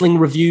wrestling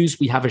reviews.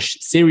 We have a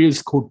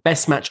series called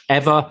Best Match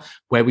Ever,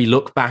 where we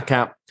look back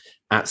at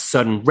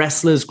certain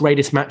wrestlers'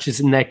 greatest matches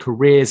in their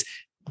careers,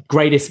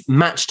 greatest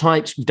match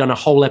types. We've done a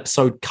whole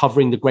episode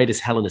covering the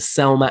greatest Hell in a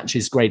Cell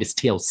matches, greatest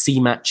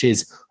TLC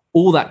matches,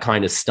 all that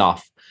kind of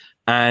stuff.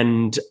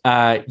 And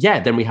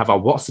then we have our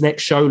What's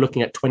Next show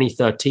looking at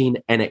 2013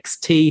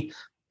 NXT,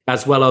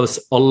 as well as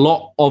a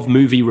lot of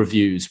movie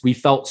reviews. We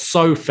felt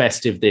so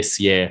festive this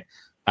year.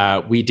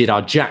 We did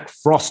our Jack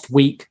Frost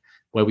week,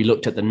 where we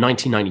looked at the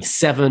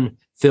 1997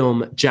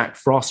 film Jack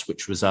Frost,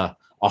 which was a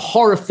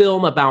horror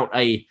film about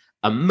a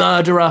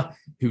murderer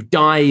who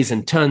dies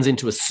and turns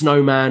into a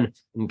snowman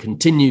and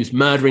continues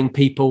murdering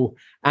people.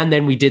 And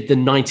then we did the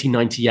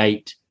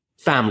 1998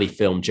 family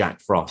film Jack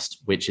Frost,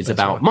 which is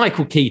about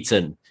Michael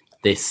Keaton,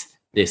 this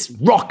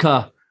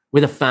rocker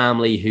with a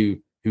family who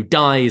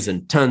dies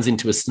and turns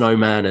into a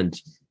snowman and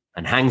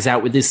hangs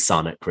out with his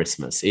son at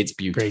Christmas. It's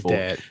beautiful.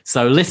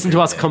 So listen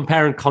to us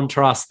compare and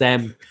contrast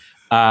them.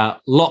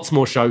 Lots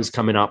more shows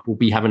coming up. We'll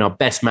be having our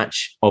best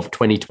match of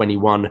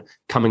 2021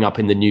 coming up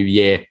in the new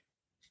year.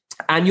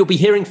 And you'll be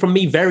hearing from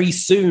me very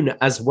soon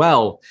as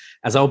well,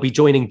 as I'll be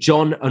joining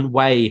John and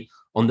Wei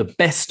on the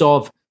best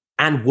of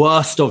and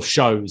worst of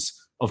shows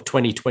of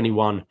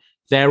 2021.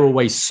 They're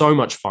always so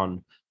much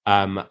fun,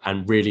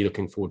 and really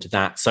looking forward to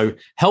that. So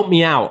help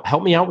me out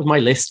with my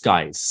list,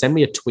 guys. Send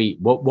me a tweet.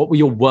 What were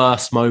your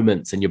worst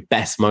moments and your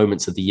best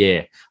moments of the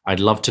year? I'd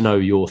love to know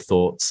your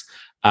thoughts.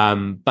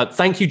 But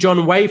thank you, John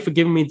and Wei, for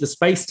giving me the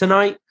space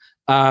tonight.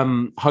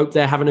 Hope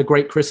they're having a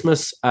great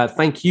Christmas.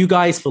 Thank you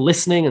guys for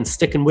listening and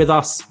sticking with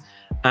us.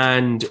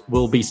 And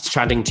we'll be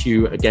chatting to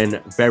you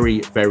again very,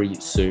 very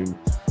soon.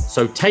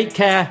 So take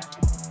care.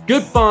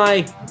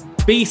 Goodbye.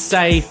 Be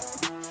safe.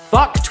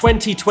 Fuck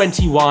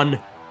 2021.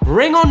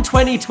 Bring on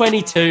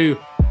 2022.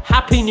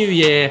 Happy New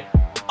Year.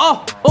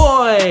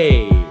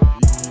 Ahoy!